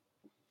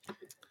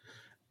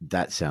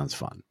 That sounds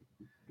fun.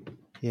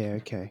 Yeah,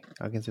 okay.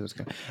 I can see what's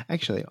going on.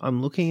 Actually, I'm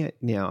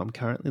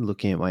currently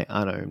looking at my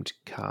unowned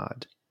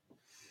card.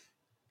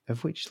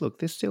 Of which, look,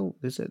 there's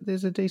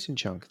a decent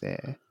chunk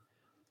there.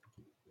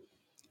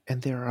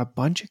 And there are a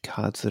bunch of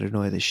cards that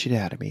annoy the shit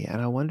out of me,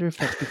 and I wonder if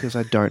that's because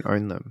I don't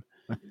own them.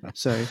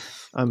 So,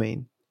 I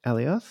mean,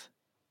 Alioth,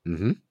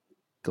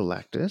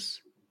 Galactus,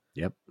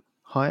 yep,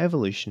 High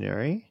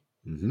Evolutionary,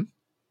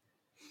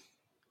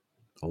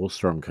 all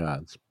strong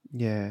cards.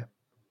 Yeah,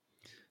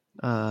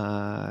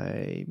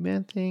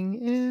 Man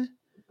Thing,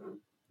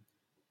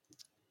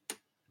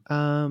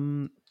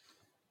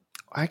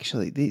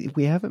 Actually,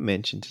 we haven't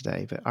mentioned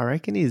today, but I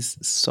reckon is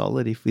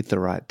solid if with the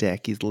right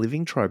deck is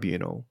Living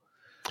Tribunal.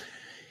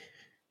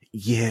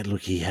 Yeah,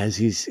 look, he has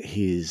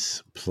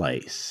his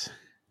place,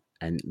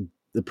 and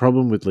the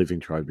problem with Living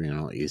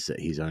Tribunal is that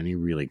he's only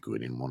really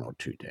good in 1 or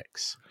 2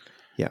 decks.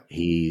 Yeah,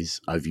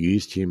 I've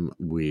used him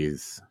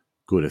with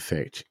good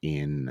effect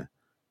in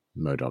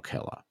Murdoch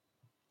Heller.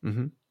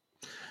 Mm-hmm.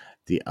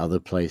 The other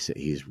place that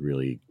he's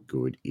really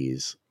good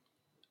is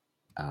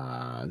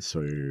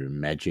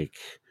Magic,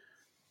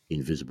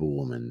 Invisible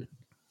Woman,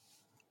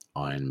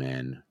 Iron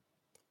Man,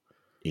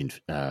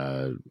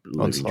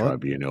 Living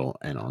Tribunal,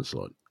 and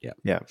Onslaught. Yeah.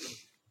 Yeah.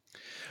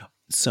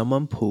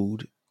 Someone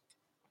pulled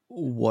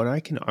what I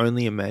can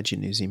only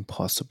imagine is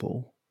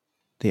impossible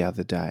the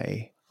other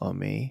day on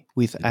me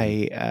with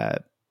a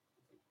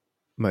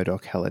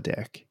Murdoch Heller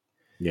deck.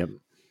 Yep.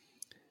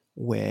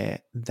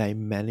 Where they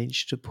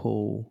managed to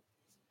pull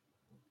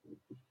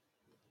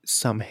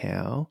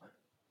somehow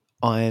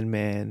Iron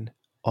Man,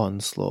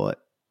 Onslaught,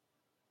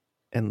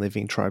 and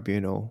Living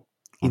Tribunal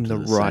in the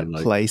right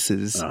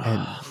places.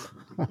 And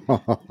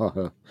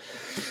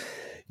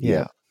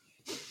yeah.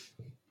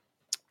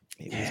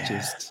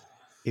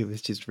 It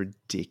was just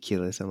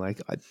ridiculous. And like,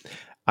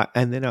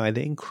 I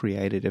then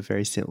created a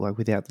very similar, like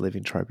without the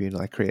Living Tribunal,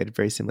 I created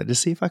very similar to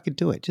see if I could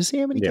do it, just see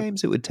how many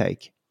games it would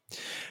take.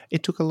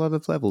 It took a lot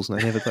of levels and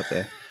I never got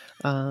there.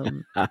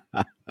 Um,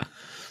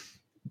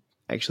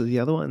 actually, the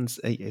other ones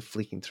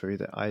flicking through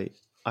that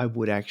I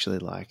would actually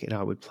like, and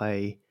I would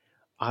play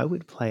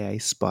a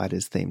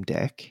spiders themed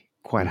deck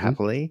quite Mhm.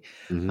 happily.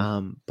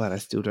 Mhm. But I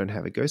still don't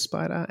have a ghost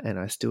spider, and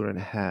I still don't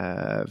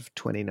have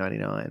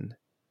 2099.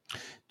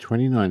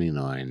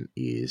 2099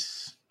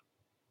 is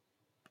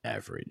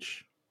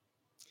average.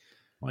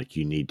 Like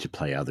you need to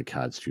play other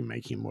cards to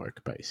make him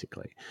work,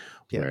 basically.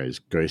 Yeah. Whereas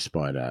Ghost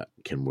Spider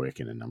can work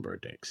in a number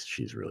of decks.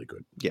 She's really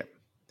good. Yeah,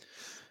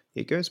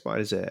 ghost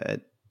spiders are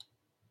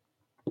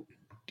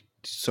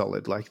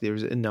solid. Like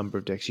there's a number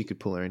of decks you could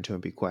pull her into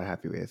and be quite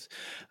happy with.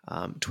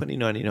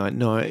 2099,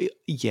 no,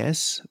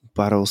 yes,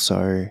 but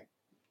also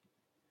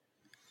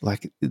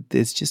like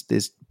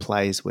there's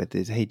plays where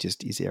he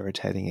just is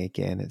irritating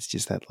again. It's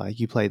just that like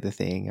you play the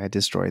thing, I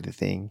destroy the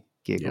thing,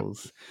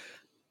 giggles.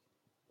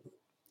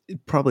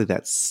 Probably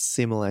that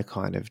similar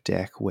kind of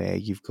deck where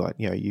you've got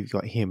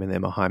him and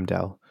then a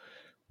Heimdall.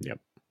 Yep.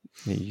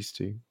 You're used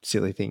to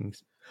silly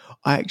things.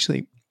 I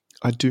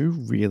do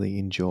really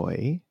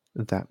enjoy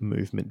that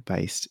movement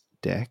based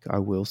deck, I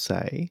will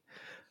say,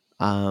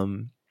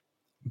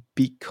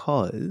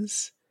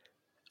 because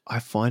I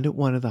find it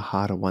one of the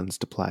harder ones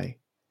to play.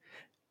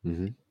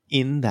 Mm-hmm.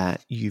 In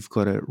that you've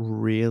got to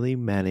really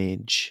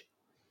manage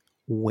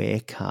where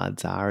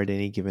cards are at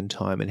any given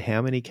time and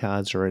how many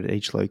cards are at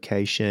each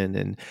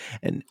location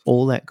and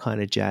all that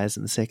kind of jazz.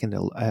 And the second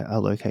a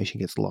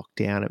location gets locked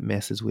down, it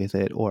messes with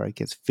it, or it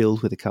gets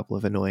filled with a couple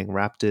of annoying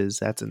raptors.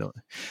 That's annoying.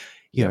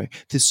 You know,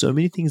 there's so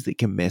many things that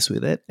can mess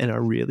with it, and I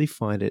really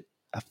find it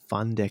a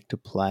fun deck to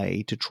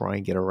play to try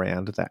and get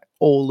around that,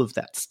 all of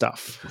that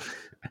stuff.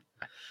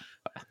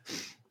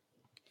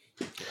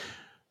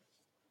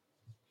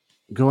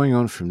 Going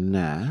on from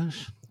that,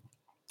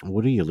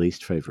 what are your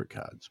least favorite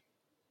cards?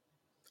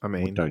 I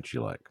mean, what don't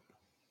you like?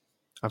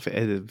 I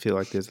feel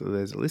like there's a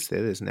list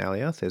there. There's an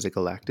Alioth, there's a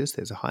Galactus,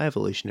 there's a High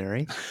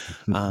Evolutionary.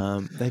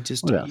 They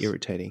just What else?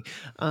 irritating.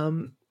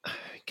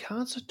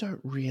 Cards that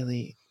don't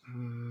really.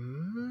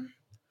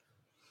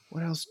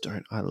 What else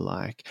don't I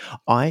like?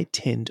 I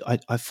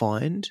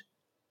find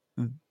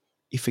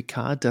if a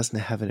card doesn't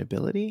have an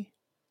ability,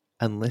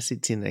 unless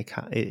it's in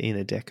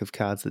a deck of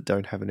cards that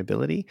don't have an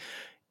ability,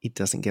 it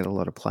doesn't get a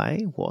lot of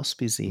play.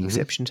 Wasp is the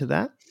exception to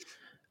that.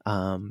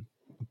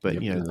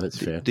 But Yep, that's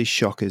fair. the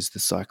Shockers, the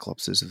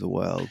Cyclopses of the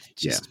world,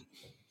 just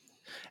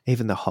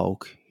even the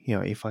Hulk.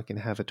 If I can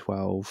have a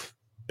 12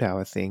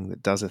 power thing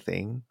that does a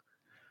thing,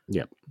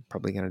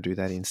 probably going to do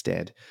that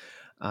instead.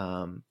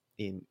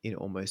 In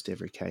almost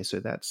every case,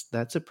 so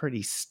that's a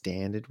pretty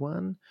standard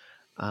one.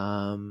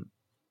 How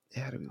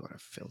do we want to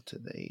filter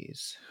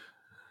these?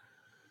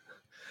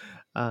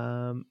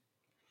 A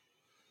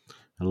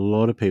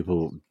lot of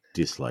people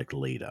dislike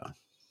Leader,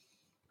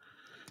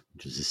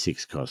 which is a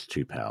 6-cost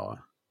 2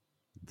 power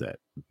that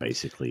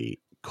basically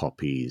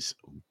copies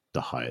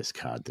the highest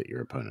card that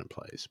your opponent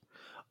plays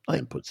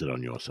and puts it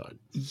on your side.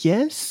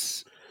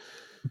 Yes,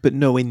 but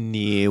nowhere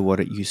near what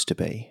it used to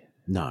be.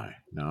 No.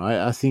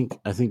 I think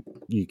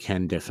you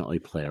can definitely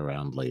play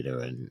around Leader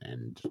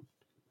and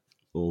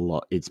a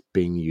lot. It's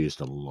being used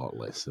a lot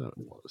less than it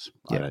was.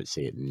 I don't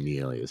see it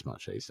nearly as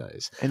much these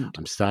days. And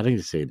I'm starting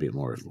to see a bit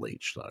more of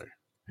Leech though.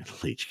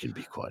 And Leech can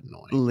be quite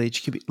annoying.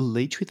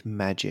 Leech with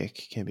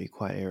magic can be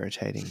quite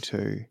irritating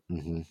too.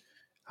 Mm-hmm.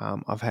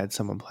 I've had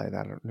someone play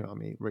that.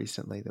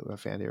 Recently that I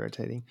found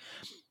irritating.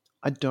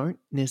 I don't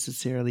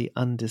necessarily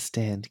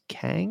understand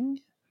Kang.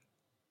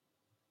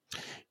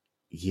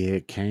 Yeah,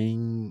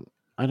 Kang.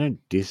 I don't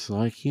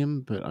dislike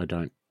him, but I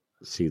don't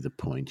see the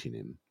point in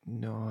him.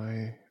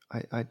 No,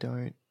 I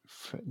don't.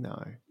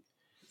 No,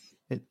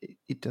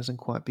 it doesn't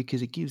quite,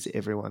 because it gives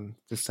everyone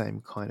the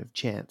same kind of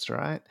chance,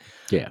 right?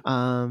 Yeah.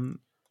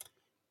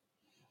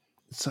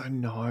 So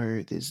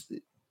no,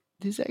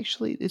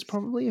 there's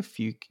probably a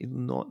few,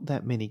 not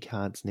that many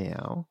cards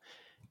now,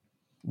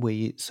 where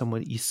you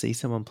see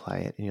someone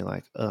play it and you're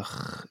like,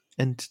 ugh,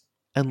 and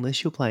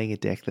unless you're playing a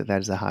deck that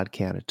is a hard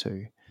counter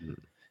to.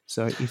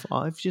 So if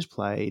I've just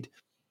played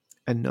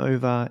a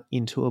Nova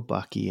into a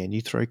Bucky and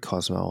you throw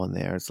Cosmo on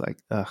there, it's like,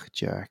 ugh,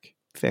 jerk.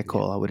 Fair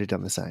call. I would have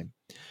done the same.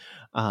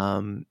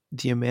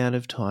 The amount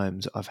of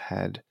times I've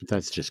had...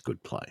 That's just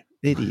good play.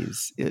 It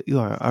is.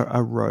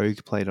 A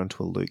rogue played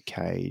onto a Luke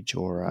Cage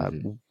or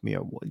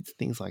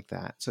things like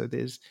that. So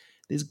there's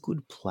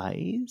good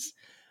plays,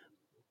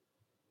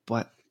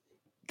 but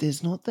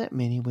there's not that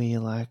many where you're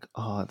like,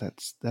 oh,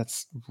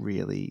 that's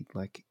really,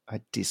 like,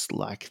 I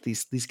dislike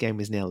this. This game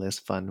is now less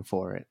fun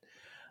for it.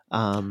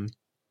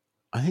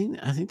 I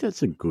think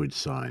that's a good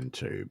sign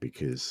too,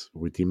 because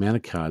with the amount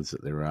of cards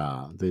that there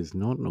are, there's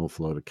not an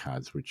awful lot of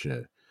cards which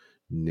are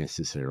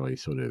necessarily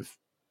sort of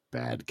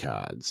bad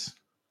cards.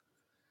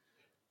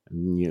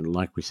 And,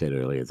 like we said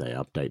earlier, they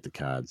update the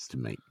cards to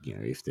make,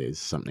 if there's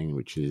something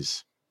which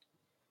is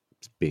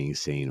being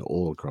seen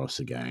all across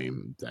the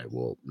game, they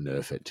will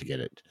nerf it to get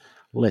it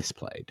less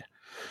played.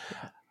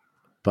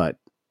 But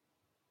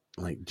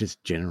like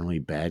just generally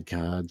bad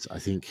cards, I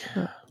think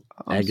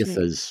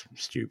Agatha's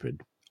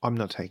stupid. I'm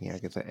not taking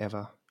Agatha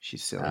ever.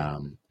 She's silly.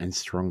 And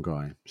Strong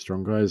Guy.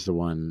 Strong Guy is the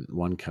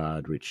one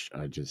card which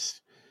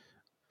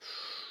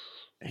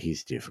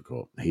he's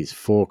difficult. He's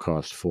 4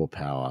 cost, 4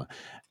 power,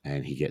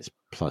 and he gets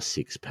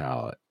 +6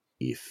 power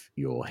if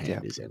your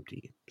hand is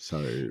empty.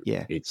 So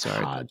Yeah, it's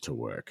hard to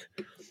work.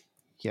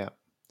 Yeah.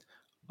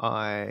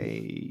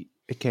 I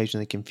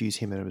occasionally confuse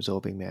him and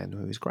Absorbing Man,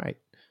 who is great.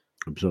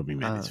 Absorbing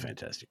Man is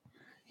fantastic.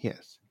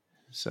 Yes.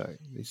 So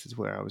this is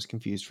where I was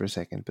confused for a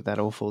second, but that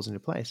all falls into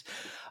place.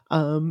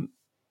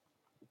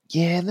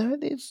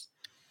 There's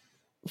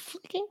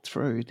flicking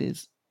through.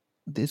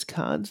 There's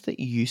cards that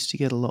used to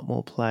get a lot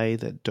more play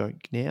that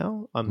don't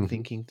now. I'm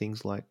thinking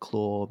things like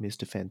Claw,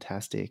 Mr.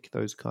 Fantastic,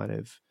 those kind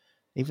of,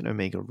 even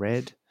Omega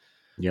Red.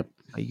 Yep.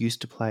 I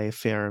used to play a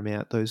fair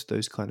amount,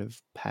 those kind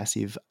of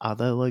passive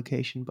other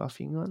location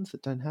buffing ones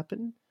that don't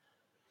happen.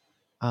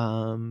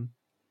 But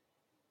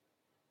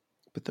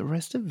the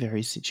rest are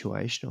very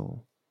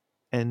situational.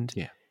 And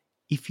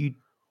if you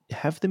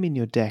have them in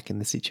your deck and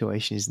the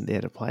situation isn't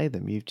there to play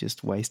them, you've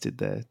just wasted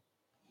the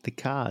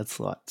card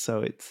slot.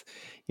 So it's,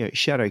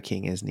 Shadow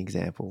King as an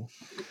example.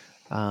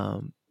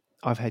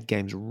 I've had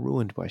games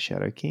ruined by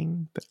Shadow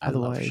King, but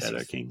otherwise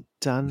Shadow King.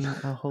 Done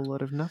a whole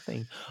lot of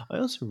nothing. I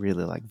also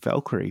really like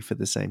Valkyrie for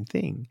the same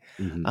thing.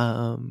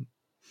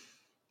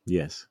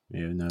 Yes.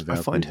 Yeah, no,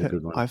 Valkyrie's a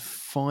good one. I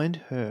find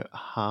her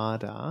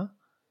harder,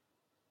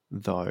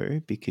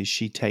 though, because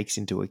she takes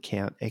into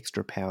account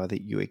extra power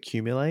that you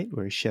accumulate,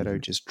 whereas Shadow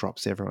just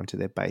drops everyone to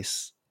their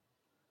base.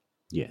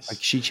 Yes.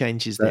 Like she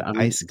changes their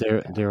base.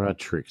 There are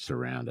tricks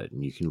around it,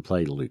 and you can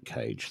play Luke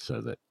Cage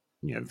so that,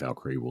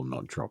 Valkyrie will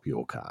not drop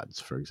your cards,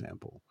 for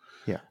example.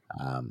 Yeah.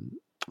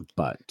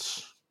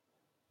 But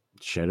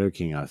Shadow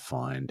King, I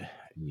find,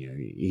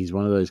 he's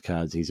one of those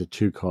cards. He's a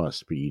 2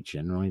 cost, but you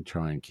generally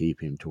try and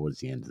keep him towards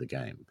the end of the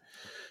game.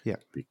 Yeah,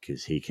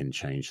 because he can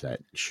change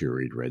that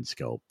Shuried Red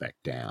Skull back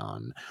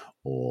down,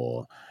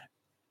 or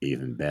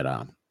even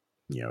better,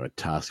 a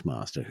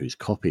Taskmaster who's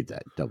copied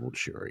that double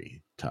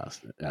Shuri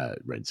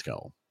Red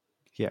Skull.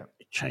 Yeah,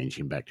 change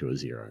him back to a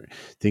 0.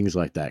 Things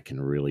like that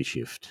can really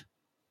shift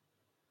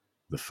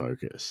the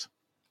focus.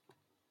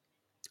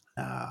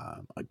 I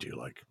do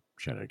like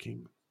Shadow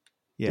King.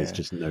 Yeah. There's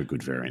just no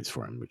good variants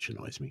for him, which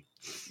annoys me.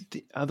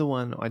 The other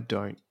one I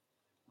don't.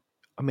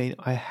 I mean,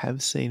 I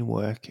have seen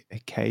work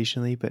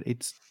occasionally, but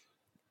it's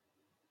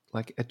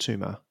like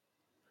Atuma.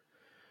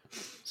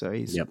 So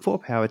he's 4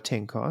 power,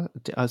 10 cost.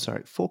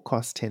 4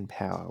 cost, 10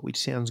 power,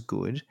 which sounds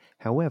good.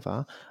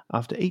 However,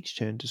 after each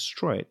turn,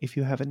 destroy it if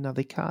you have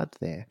another card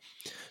there.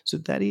 So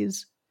that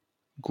is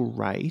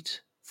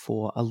great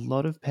for a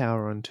lot of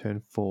power on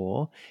turn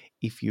 4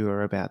 if you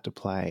are about to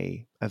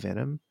play a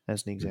Venom,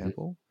 as an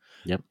example.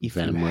 Yep, if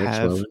Venom you works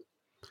have, well.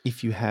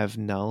 If you have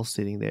Null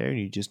sitting there and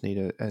you just need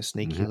a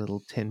sneaky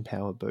little 10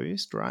 power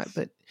boost, right?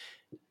 But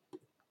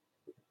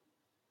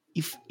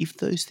if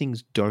those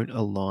things don't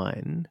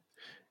align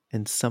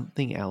and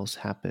something else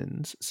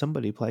happens,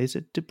 somebody plays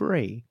a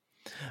Debris.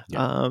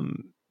 Yep.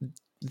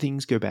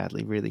 Things go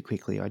badly really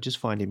quickly. I just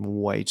find him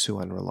way too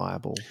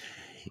unreliable.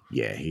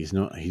 Yeah, he's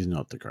not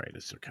the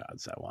greatest of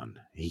cards, that one.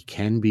 He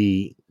can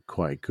be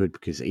quite good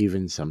because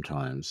even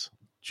sometimes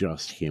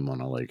just him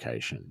on a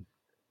location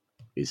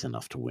is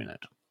enough to win it.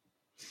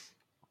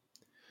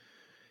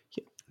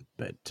 Yeah.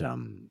 But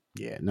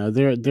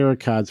there are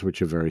cards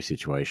which are very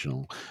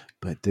situational,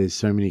 but there's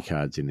so many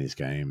cards in this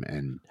game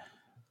and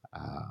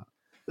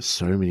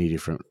so many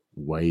different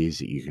ways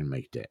that you can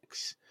make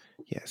decks.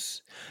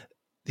 Yes.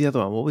 The other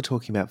one, what we're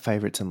talking about,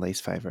 favorites and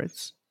least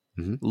favorites,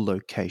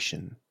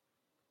 location.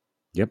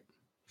 Yep.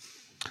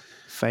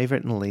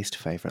 Favorite and least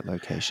favorite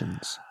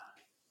locations.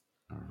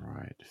 All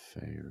right,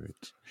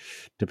 favorite.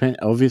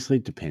 Obviously,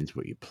 it depends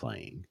what you're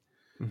playing.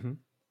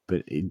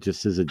 But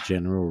just as a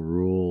general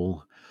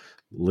rule,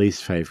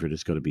 least favorite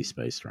has got to be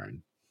Space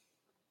Throne,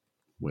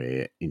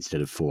 where instead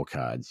of 4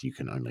 cards, you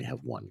can only have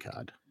 1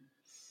 card.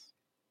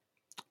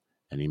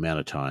 And the amount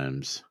of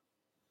times,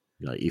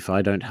 if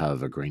I don't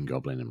have a Green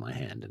Goblin in my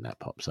hand and that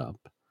pops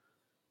up,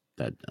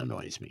 that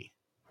annoys me.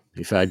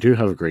 If I do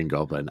have a Green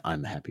Goblin,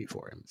 I'm happy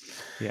for him.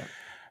 Yeah.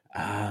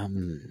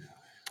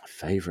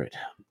 Favorite,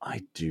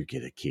 I do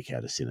get a kick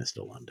out of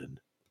Sinister London.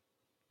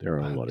 There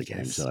are a lot of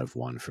games that I've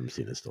won from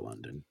Sinister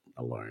London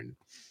alone.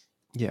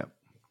 Yeah.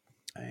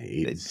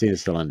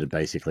 Sinister London,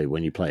 basically,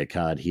 when you play a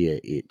card here,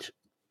 it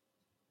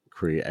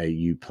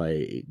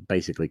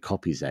basically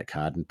copies that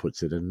card and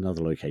puts it in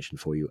another location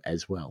for you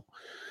as well.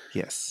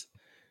 Yes.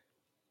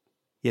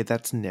 Yeah,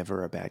 that's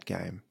never a bad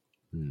game.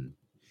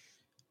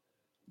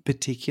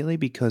 Particularly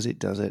because it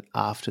does it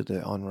after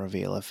the on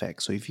reveal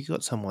effect. So if you've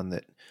got someone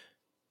that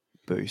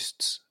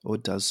boosts or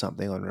does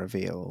something on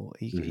reveal,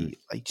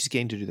 just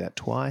getting to do that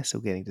twice or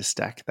getting to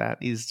stack that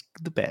is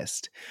the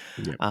best.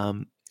 Yep.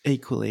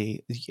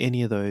 Equally,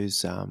 any of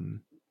those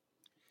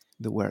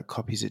where it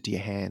copies it to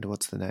your hand,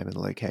 what's the name of the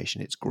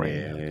location? It's green.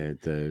 Yeah,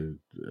 the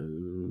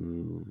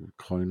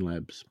Clone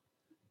Labs.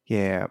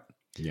 Yeah.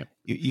 Yep.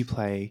 You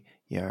play,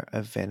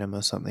 a Venom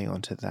or something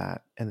onto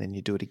that, and then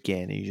you do it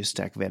again, and you just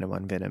stack Venom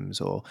on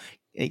Venoms, or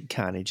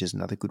Carnage is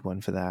another good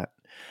one for that.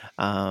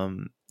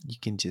 you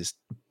can just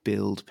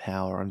build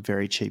power on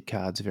very cheap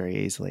cards very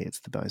easily. It's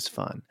the most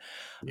fun.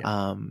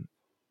 Yeah.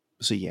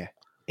 So yeah,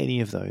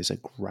 any of those are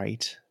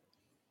great.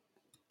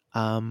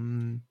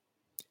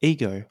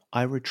 Ego,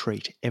 I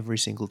retreat every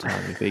single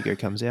time if Ego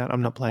comes out.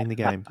 I'm not playing the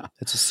game.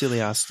 It's a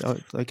silly ass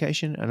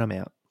location, and I'm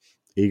out.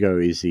 Ego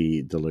is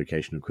the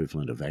location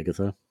equivalent of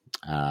Agatha.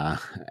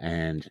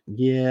 And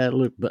yeah,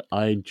 look, but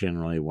I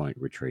generally won't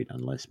retreat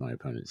unless my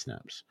opponent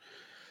snaps.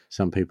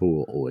 Some people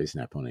will always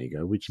snap on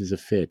Ego, which is a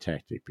fair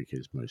tactic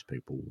because most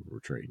people will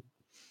retreat.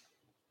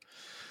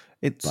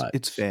 But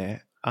It's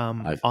fair.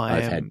 I've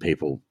had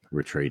people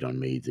retreat on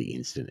me the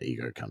instant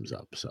Ego comes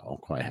up, so I'll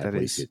quite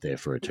happily sit there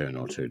for a turn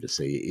or two to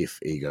see if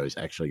Ego is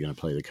actually going to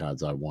play the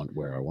cards I want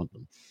where I want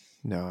them.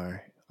 No,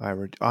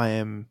 I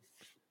am.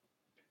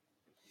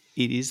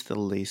 It is the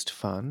least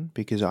fun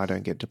because I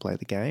don't get to play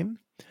the game,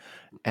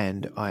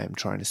 and I am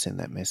trying to send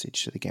that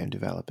message to the game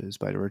developers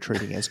by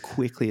retreating as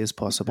quickly as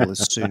possible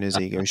as soon as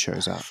Ego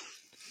shows up.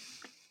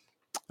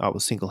 I will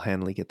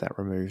single-handedly get that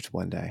removed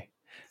one day.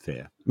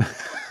 Fair.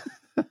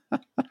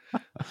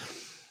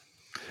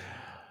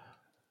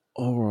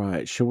 All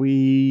right. Shall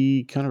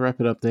we kind of wrap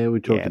it up there? We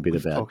talked a bit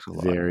about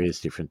various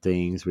different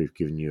things. We've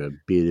given you a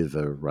bit of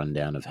a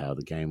rundown of how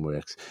the game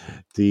works.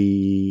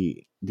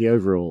 The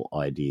overall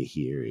idea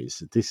here is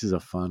that this is a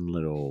fun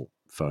little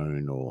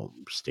phone or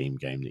Steam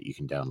game that you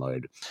can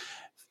download.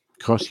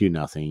 Costs you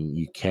nothing.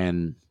 You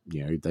can,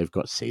 they've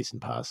got season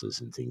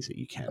passes and things that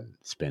you can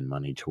spend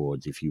money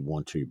towards if you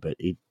want to, but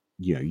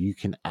you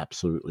can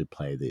absolutely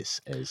play this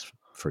as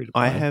free to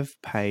play. I have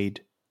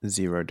paid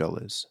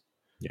 $0.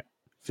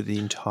 For the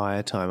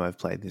entire time I've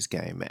played this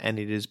game, and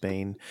it has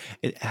been.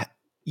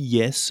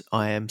 Yes,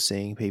 I am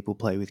seeing people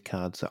play with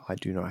cards that I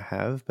do not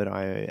have, but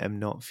I am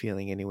not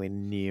feeling anywhere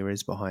near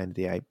as behind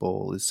the eight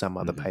ball as some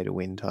other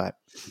pay-to-win type.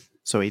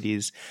 So it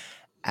is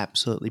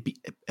absolutely,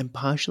 and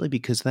partially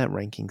because of that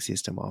ranking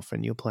system.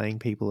 Often you're playing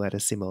people at a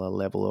similar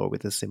level or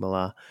with a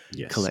similar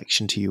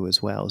collection to you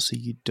as well, so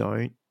you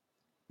don't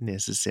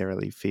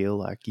necessarily feel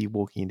like you're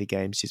walking into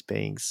games just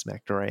being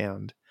smacked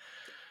around.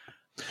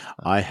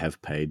 I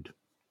have paid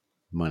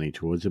money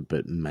towards it,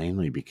 but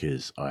mainly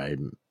because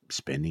I'm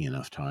spending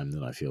enough time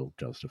that I feel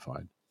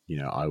justified.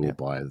 I will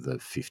buy the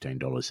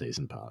 $15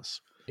 season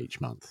pass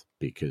each month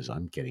because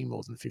I'm getting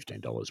more than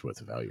 $15 worth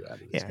of value out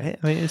of this game.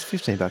 I mean, it's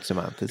 $15 a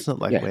month. It's not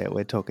like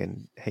we're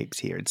talking heaps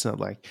here. It's not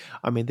like,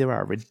 there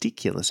are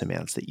ridiculous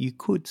amounts that you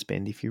could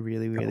spend if you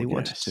really, really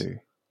wanted to.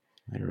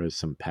 There are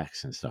some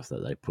packs and stuff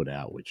that they put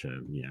out which are,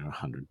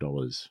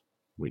 $100,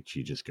 which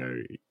you just go,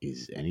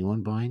 is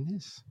anyone buying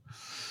this?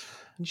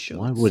 Sure,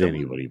 why would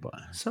anybody buy?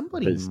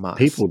 Somebody must.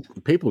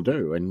 People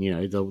do, and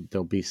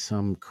there'll be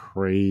some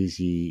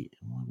crazy.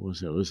 What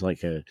was it? It was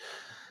like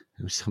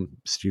some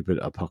stupid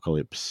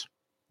apocalypse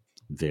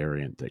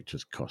variant that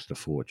just cost a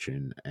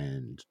fortune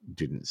and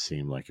didn't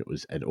seem like it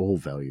was at all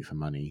value for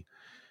money,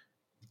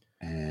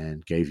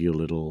 and gave you a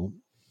little,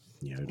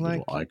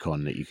 little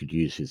icon that you could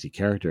use as your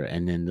character.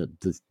 And then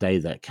the day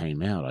that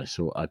came out,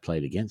 I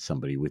played against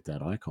somebody with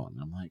that icon.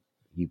 I'm like,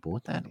 you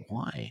bought that?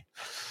 Why?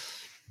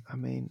 I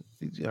mean,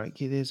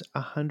 there's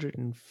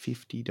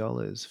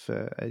 $150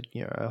 for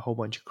a whole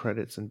bunch of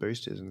credits and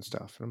boosters and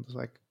stuff, and I'm just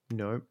like,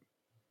 nope,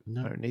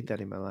 no, I don't need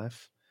that in my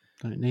life.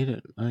 Don't need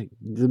it.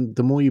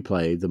 The more you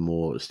play, the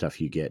more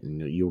stuff you get,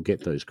 and you'll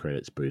get those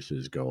credits,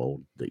 boosters,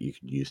 gold that you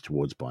can use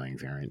towards buying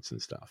variants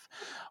and stuff.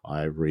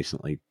 I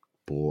recently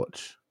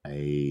bought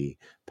a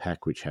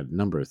pack which had a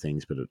number of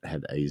things, but it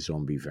had a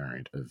zombie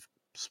variant of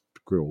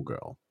Squirrel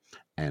Girl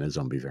and a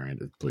zombie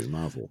variant of Blue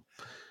Marvel.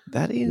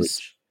 That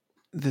is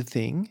the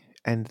thing,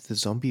 and the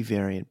zombie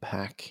variant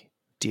pack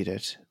did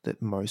it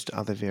that most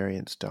other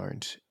variants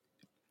don't.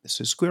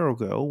 So Squirrel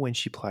Girl, when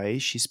she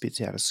plays, she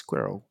spits out a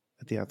squirrel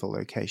at the other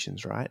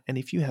locations, right? And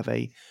if you have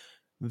a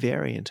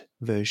variant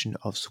version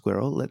of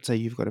Squirrel, let's say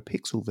you've got a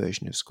pixel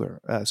version of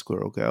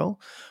Squirrel Girl,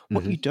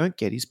 what you don't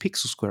get is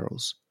pixel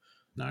squirrels.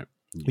 No.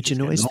 Which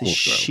annoys the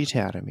shit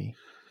out of me.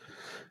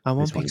 I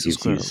want pixel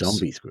squirrels.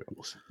 Zombie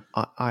squirrels.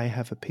 I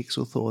have a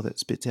pixel Thor that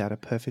spits out a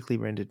perfectly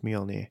rendered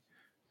Mjolnir.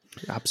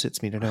 It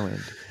upsets me to no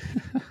end.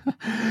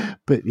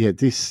 But yeah,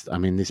 this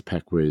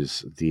pack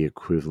was the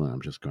equivalent.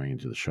 I'm just going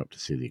into the shop to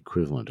see the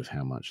equivalent of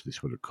how much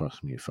this would have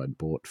cost me if I'd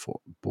bought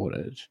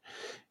it.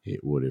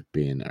 It would have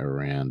been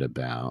around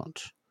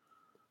about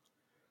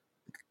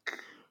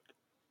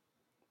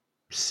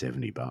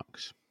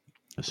 $70.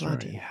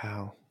 Bloody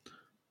hell.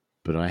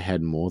 But I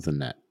had more than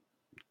that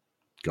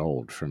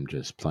gold from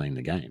just playing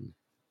the game.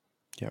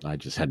 Yep. I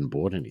just hadn't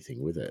bought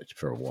anything with it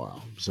for a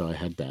while. So I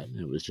had that, and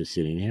it was just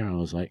sitting here. I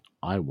was like,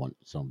 I want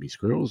zombie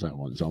squirrels. I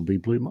want zombie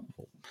Blue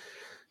Marvel.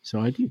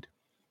 So I did.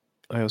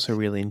 I also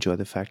really enjoy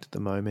the fact at the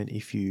moment,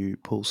 if you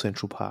pull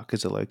Central Park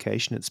as a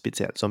location, it spits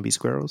out zombie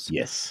squirrels.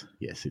 Yes,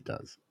 it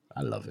does.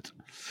 I love it.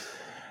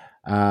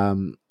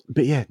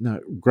 But yeah, no,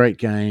 great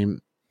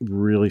game,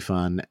 really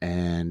fun,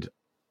 and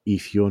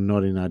if you're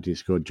not in our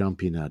Discord,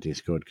 jump in our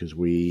Discord because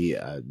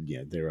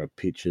there are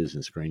pictures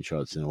and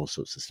screenshots and all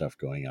sorts of stuff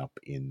going up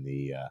in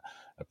the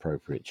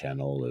appropriate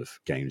channel of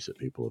games that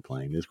people are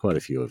playing. There's quite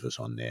a few of us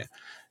on there,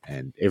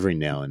 and every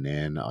now and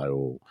then I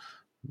will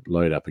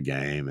load up a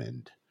game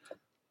and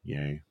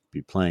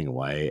be playing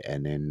away,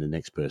 and then the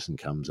next person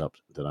comes up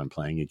that I'm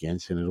playing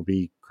against, and it'll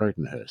be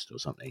Crotonhurst or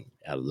something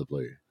out of the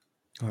blue.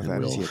 Oh, And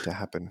that is we'll- yet to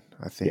happen,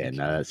 I think. Yeah,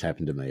 no, that's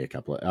happened to me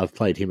I've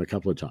played him a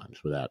couple of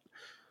times without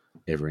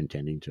ever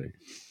intending to.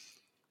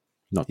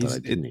 Not that I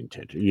didn't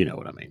intend to. You know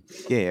what I mean.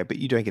 Yeah, but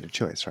you don't get a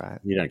choice, right?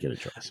 You don't get a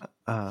choice.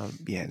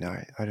 Yeah, no,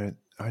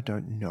 I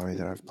don't know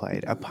that I've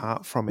played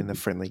apart from in the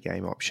friendly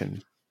game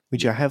option,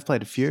 which I have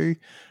played a few,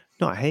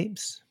 not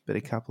heaps, but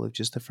a couple of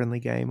just the friendly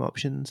game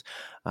options.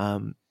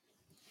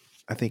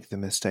 I think the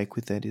mistake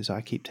with that is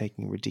I keep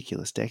taking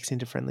ridiculous decks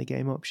into friendly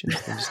game options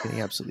and just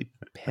getting absolutely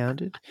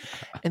pounded.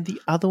 And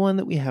the other one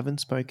that we haven't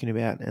spoken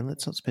about, and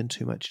let's not spend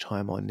too much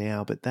time on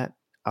now, but that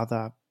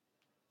other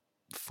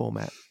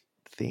format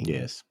thing.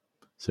 Yes.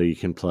 So you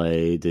can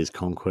play, there's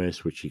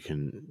Conquest, which you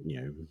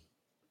can,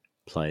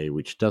 play,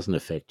 which doesn't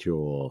affect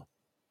your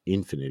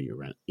infinity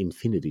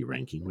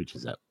ranking, which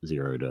is at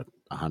 0 to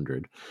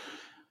 100.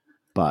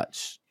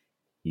 But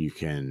you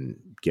can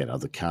get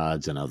other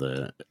cards and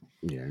other,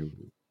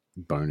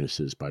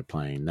 bonuses by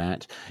playing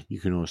that. You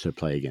can also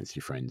play against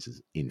your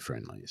friends in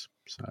friendlies.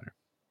 So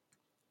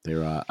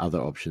there are other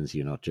options.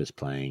 You're not just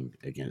playing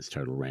against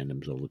total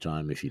randoms all the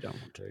time if you don't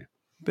want to.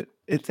 But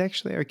it's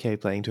actually okay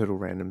playing total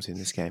randoms in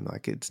this game.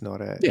 Like it's not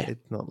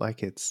it's not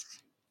like it's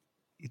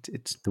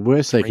the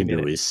worst they 3 can do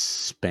minutes.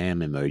 is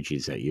spam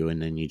emojis at you,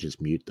 and then you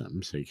just mute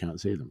them so you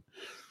can't see them.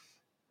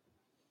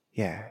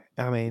 Yeah.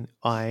 I mean,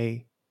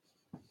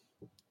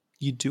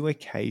 you do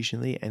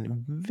occasionally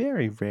and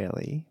very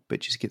rarely,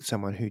 but just get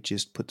someone who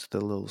just puts the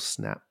little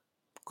snap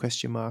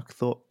question mark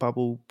thought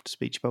bubble,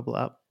 speech bubble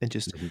up and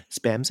just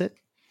spams it.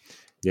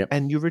 Yep.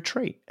 And you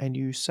retreat and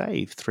you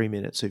save 3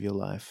 minutes of your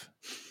life.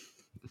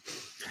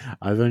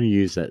 I've only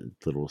used that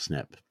little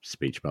snap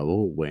speech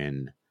bubble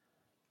when,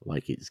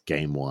 like, it's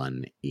game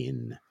one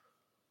in,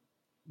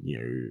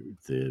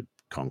 the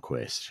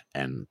Conquest,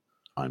 and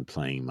I'm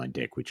playing my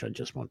deck, which I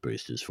just want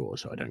boosters for,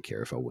 so I don't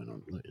care if I win or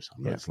lose.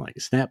 I'm just like,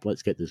 snap,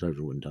 let's get this over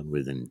and done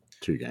with in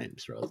 2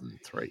 games rather than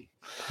 3.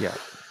 Yeah.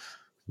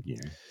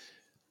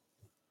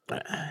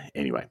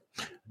 Anyway,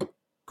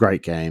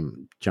 great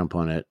game. Jump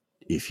on it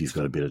if you've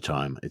got a bit of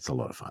time. It's a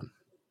lot of fun.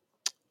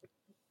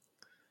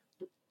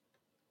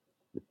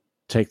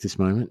 Take this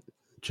moment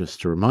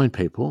just to remind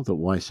people that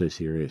Why So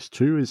Serious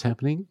 2 is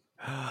happening.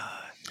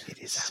 It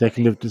is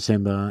 2nd of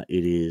December.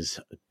 It is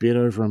a bit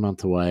over a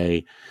month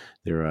away.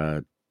 There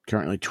are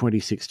currently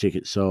 26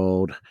 tickets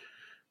sold.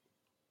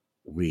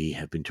 We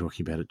have been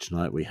talking about it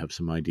tonight. We have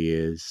some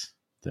ideas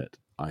that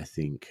I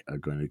think are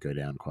going to go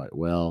down quite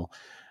well.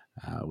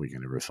 We're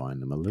going to refine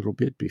them a little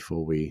bit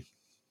before we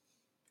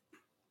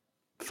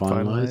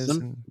finalize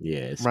them. and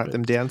Yes, write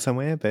them down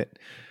somewhere, but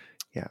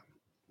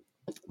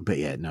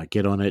yeah, no,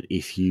 get on it.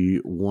 If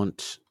you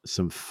want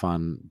some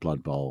fun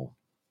Blood Bowl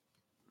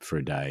for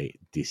a day,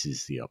 this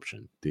is the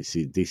option. This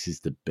is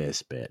the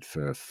best bet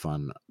for a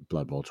fun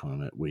Blood Bowl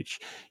tournament, which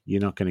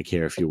you're not going to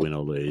care if you win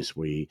or lose.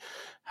 We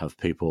have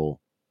people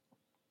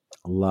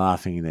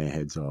laughing their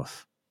heads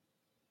off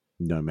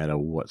no matter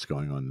what's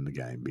going on in the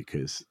game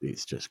because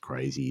it's just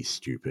crazy,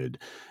 stupid.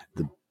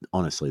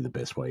 Honestly, the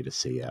best way to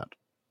see out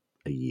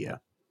a year.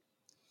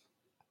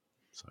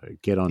 So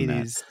get on that.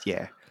 it is,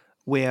 yeah.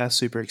 We are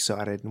super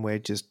excited and we're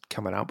just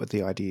coming up with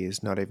the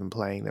ideas, not even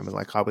playing them. And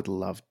like, I would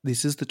love,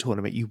 this is the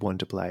tournament you want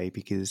to play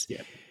because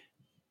it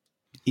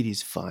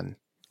is fun.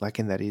 Like,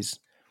 and that is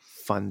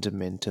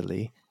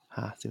fundamentally,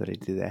 see what I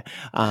did there.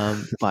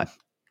 But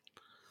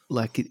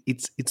like,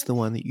 it's the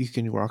one that you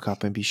can rock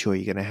up and be sure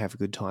you're going to have a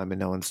good time and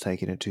no one's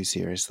taking it too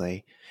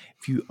seriously.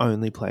 If you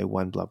only play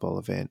one Blood Bowl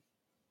event,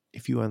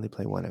 if you only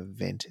play one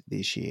event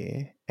this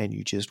year and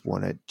you just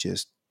want to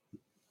just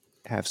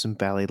have some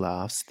belly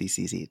laughs, this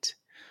is it.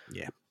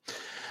 Yeah.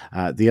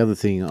 The other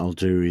thing I'll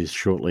do is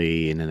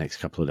shortly in the next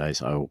couple of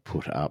days, I will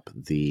put up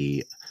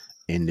the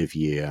end of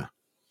year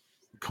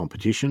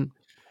competition.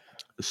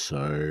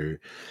 So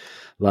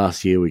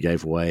last year we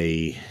gave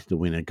away, the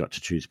winner got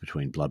to choose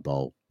between Blood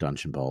Bowl,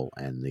 Dungeon Bowl,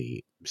 and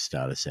the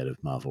starter set of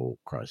Marvel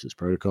Crisis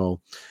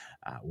Protocol.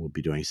 We'll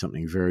be doing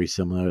something very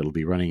similar. It'll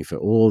be running for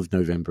all of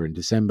November and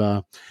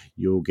December.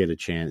 You'll get a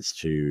chance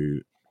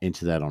to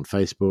enter that on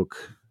Facebook.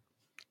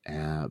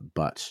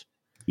 But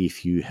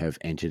if you have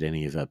entered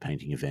any of our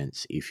painting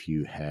events, if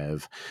you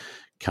have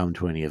come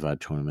to any of our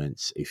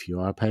tournaments, if you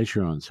are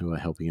Patreons who are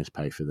helping us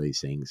pay for these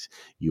things,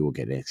 you will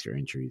get extra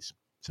entries.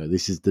 So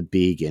this is the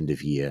big end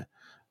of year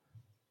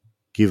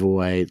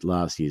giveaway.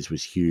 Last year's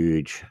was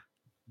huge.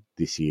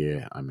 This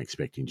year I'm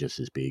expecting just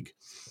as big.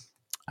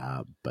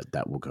 But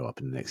that will go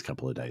up in the next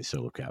couple of days,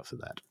 so look out for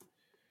that.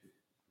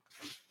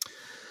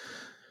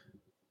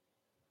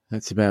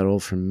 That's about all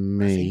from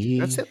me.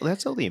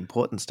 That's all the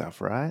important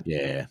stuff, right?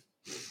 Yeah.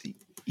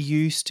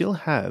 You still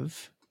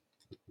have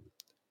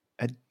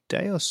a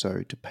day or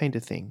so to paint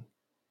a thing.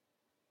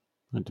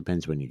 It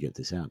depends when you get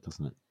this out,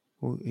 doesn't it?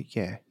 Well,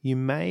 yeah, you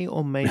may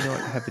or may not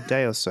have a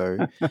day or so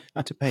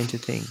to paint a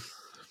thing.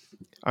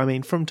 I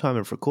mean, from time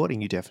of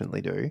recording, you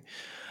definitely do.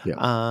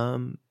 Yeah.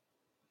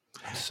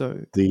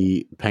 So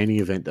the painting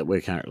event that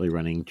we're currently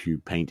running to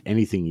paint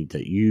anything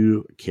that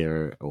you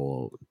care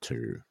or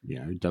to,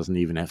 it doesn't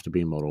even have to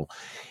be a model,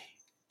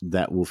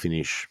 that will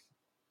finish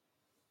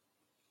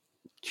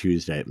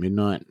Tuesday at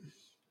midnight.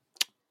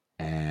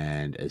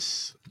 And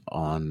as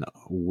on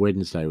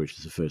Wednesday, which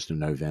is the 1st of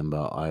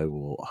November, I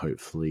will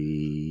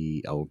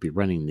be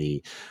running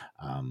the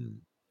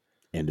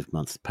end of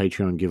month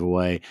Patreon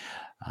giveaway,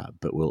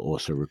 but we'll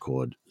also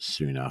record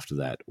soon after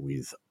that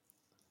with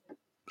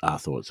our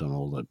thoughts on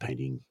all the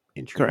painting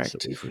entries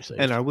that we've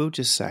received. And I will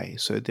just say,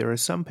 so there are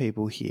some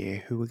people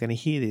here who are going to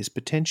hear this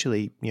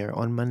potentially,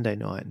 on Monday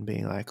night and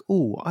being like,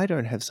 oh, I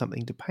don't have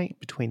something to paint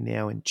between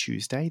now and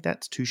Tuesday.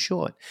 That's too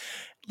short.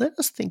 Let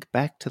us think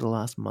back to the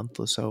last month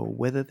or so,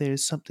 whether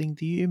there's something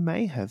that you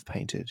may have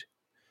painted.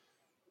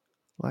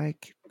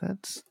 Like,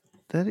 that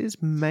is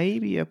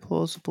maybe a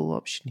plausible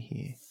option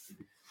here.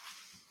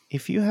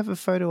 If you have a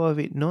photo of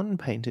it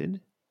non-painted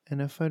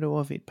and a photo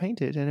of it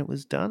painted and it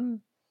was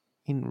done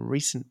in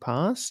recent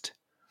past,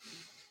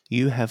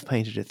 you have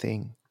painted a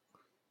thing.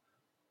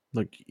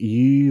 Look,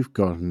 you've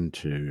gotten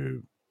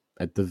to,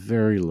 at the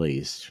very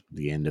least,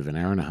 the end of an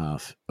hour and a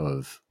half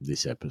of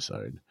this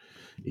episode.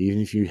 Even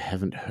if you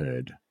haven't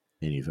heard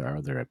any of our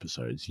other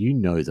episodes, you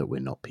know that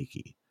we're not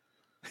picky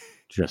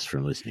just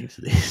from listening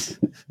to this.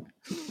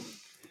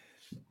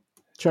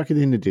 Chuck it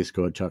into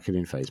Discord, chuck it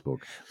in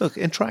Facebook. Look,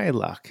 and try your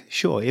luck.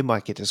 Sure, it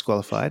might get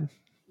disqualified,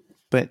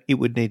 but it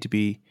would need to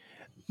be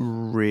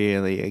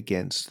really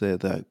against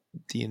the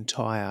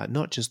entire,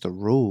 not just the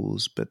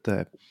rules, but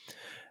the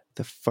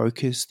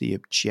focus, the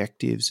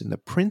objectives, and the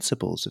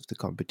principles of the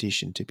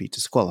competition to be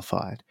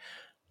disqualified.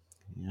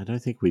 I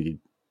don't think we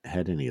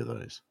had any of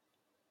those.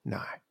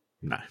 No.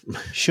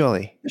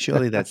 Surely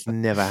that's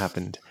never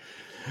happened.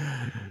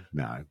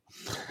 No.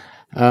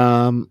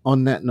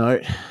 On that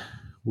note,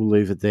 we'll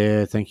leave it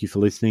there. Thank you for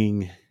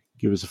listening.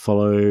 Give us a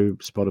follow,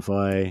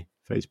 Spotify,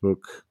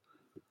 Facebook,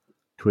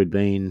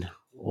 Twidbean,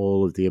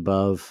 all of the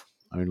above,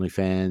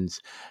 OnlyFans.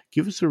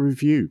 Give us a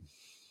review.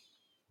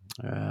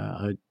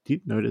 I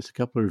did notice a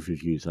couple of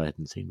reviews I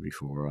hadn't seen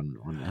before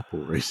on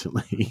Apple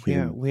recently.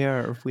 We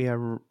are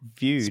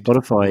viewed.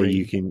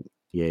 Spotify,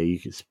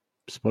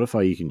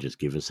 Spotify, you can just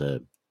give us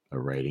a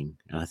rating,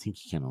 and I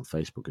think you can on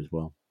Facebook as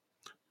well.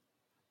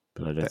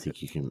 But I don't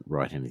think you can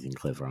write anything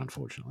clever,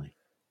 unfortunately.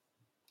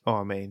 Oh,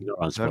 I mean, not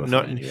on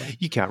Spotify, anyway.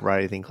 You can't write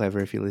anything clever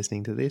if you're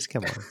listening to this.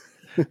 Come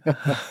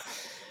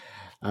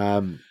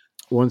on.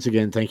 Once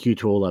again, thank you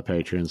to all our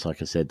patrons.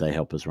 Like I said, they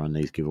help us run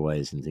these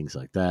giveaways and things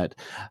like that.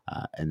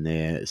 And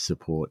their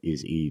support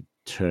is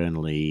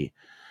eternally,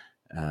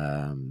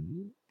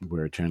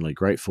 we're eternally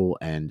grateful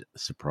and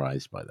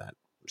surprised by that.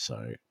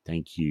 So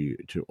thank you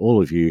to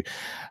all of you.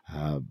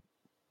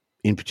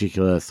 In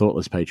particular,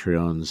 Thoughtless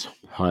Patreons,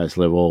 highest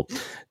level.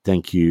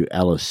 Thank you,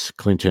 Alice,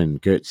 Clinton,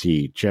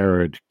 Gertzy,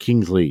 Jared,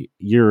 Kingsley,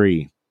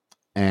 Yuri,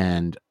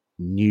 and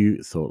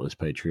new Thoughtless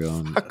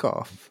Patreon. Fuck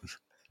off.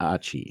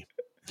 Archie.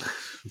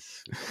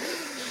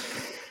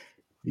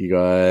 You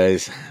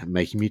guys are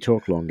making me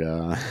talk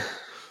longer.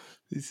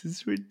 This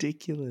is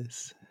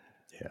ridiculous.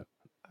 Yeah.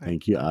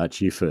 Thank you,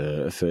 Archie,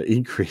 for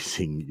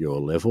increasing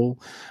your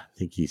level. I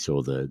think you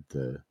saw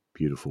the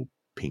beautiful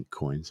pink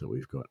coins that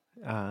we've got.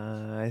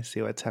 I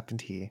see what's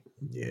happened here.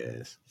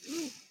 Yes.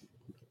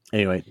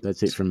 Anyway,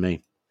 that's it from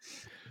me.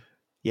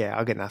 Yeah,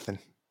 I'll get nothing.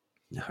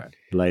 All right.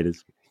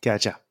 Laters.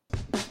 Gotcha.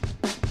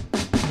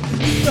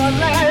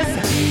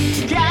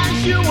 Thoughtless,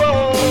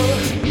 casual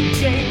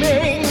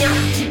gaming.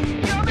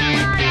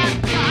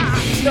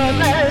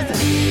 Thoughtless,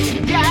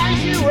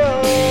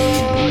 casual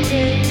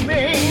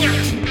gaming.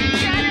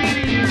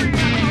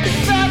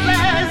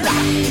 Thoughtless,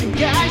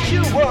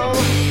 casual,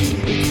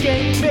 it's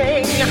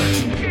gaming.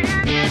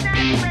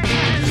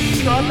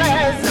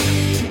 Thoughtless.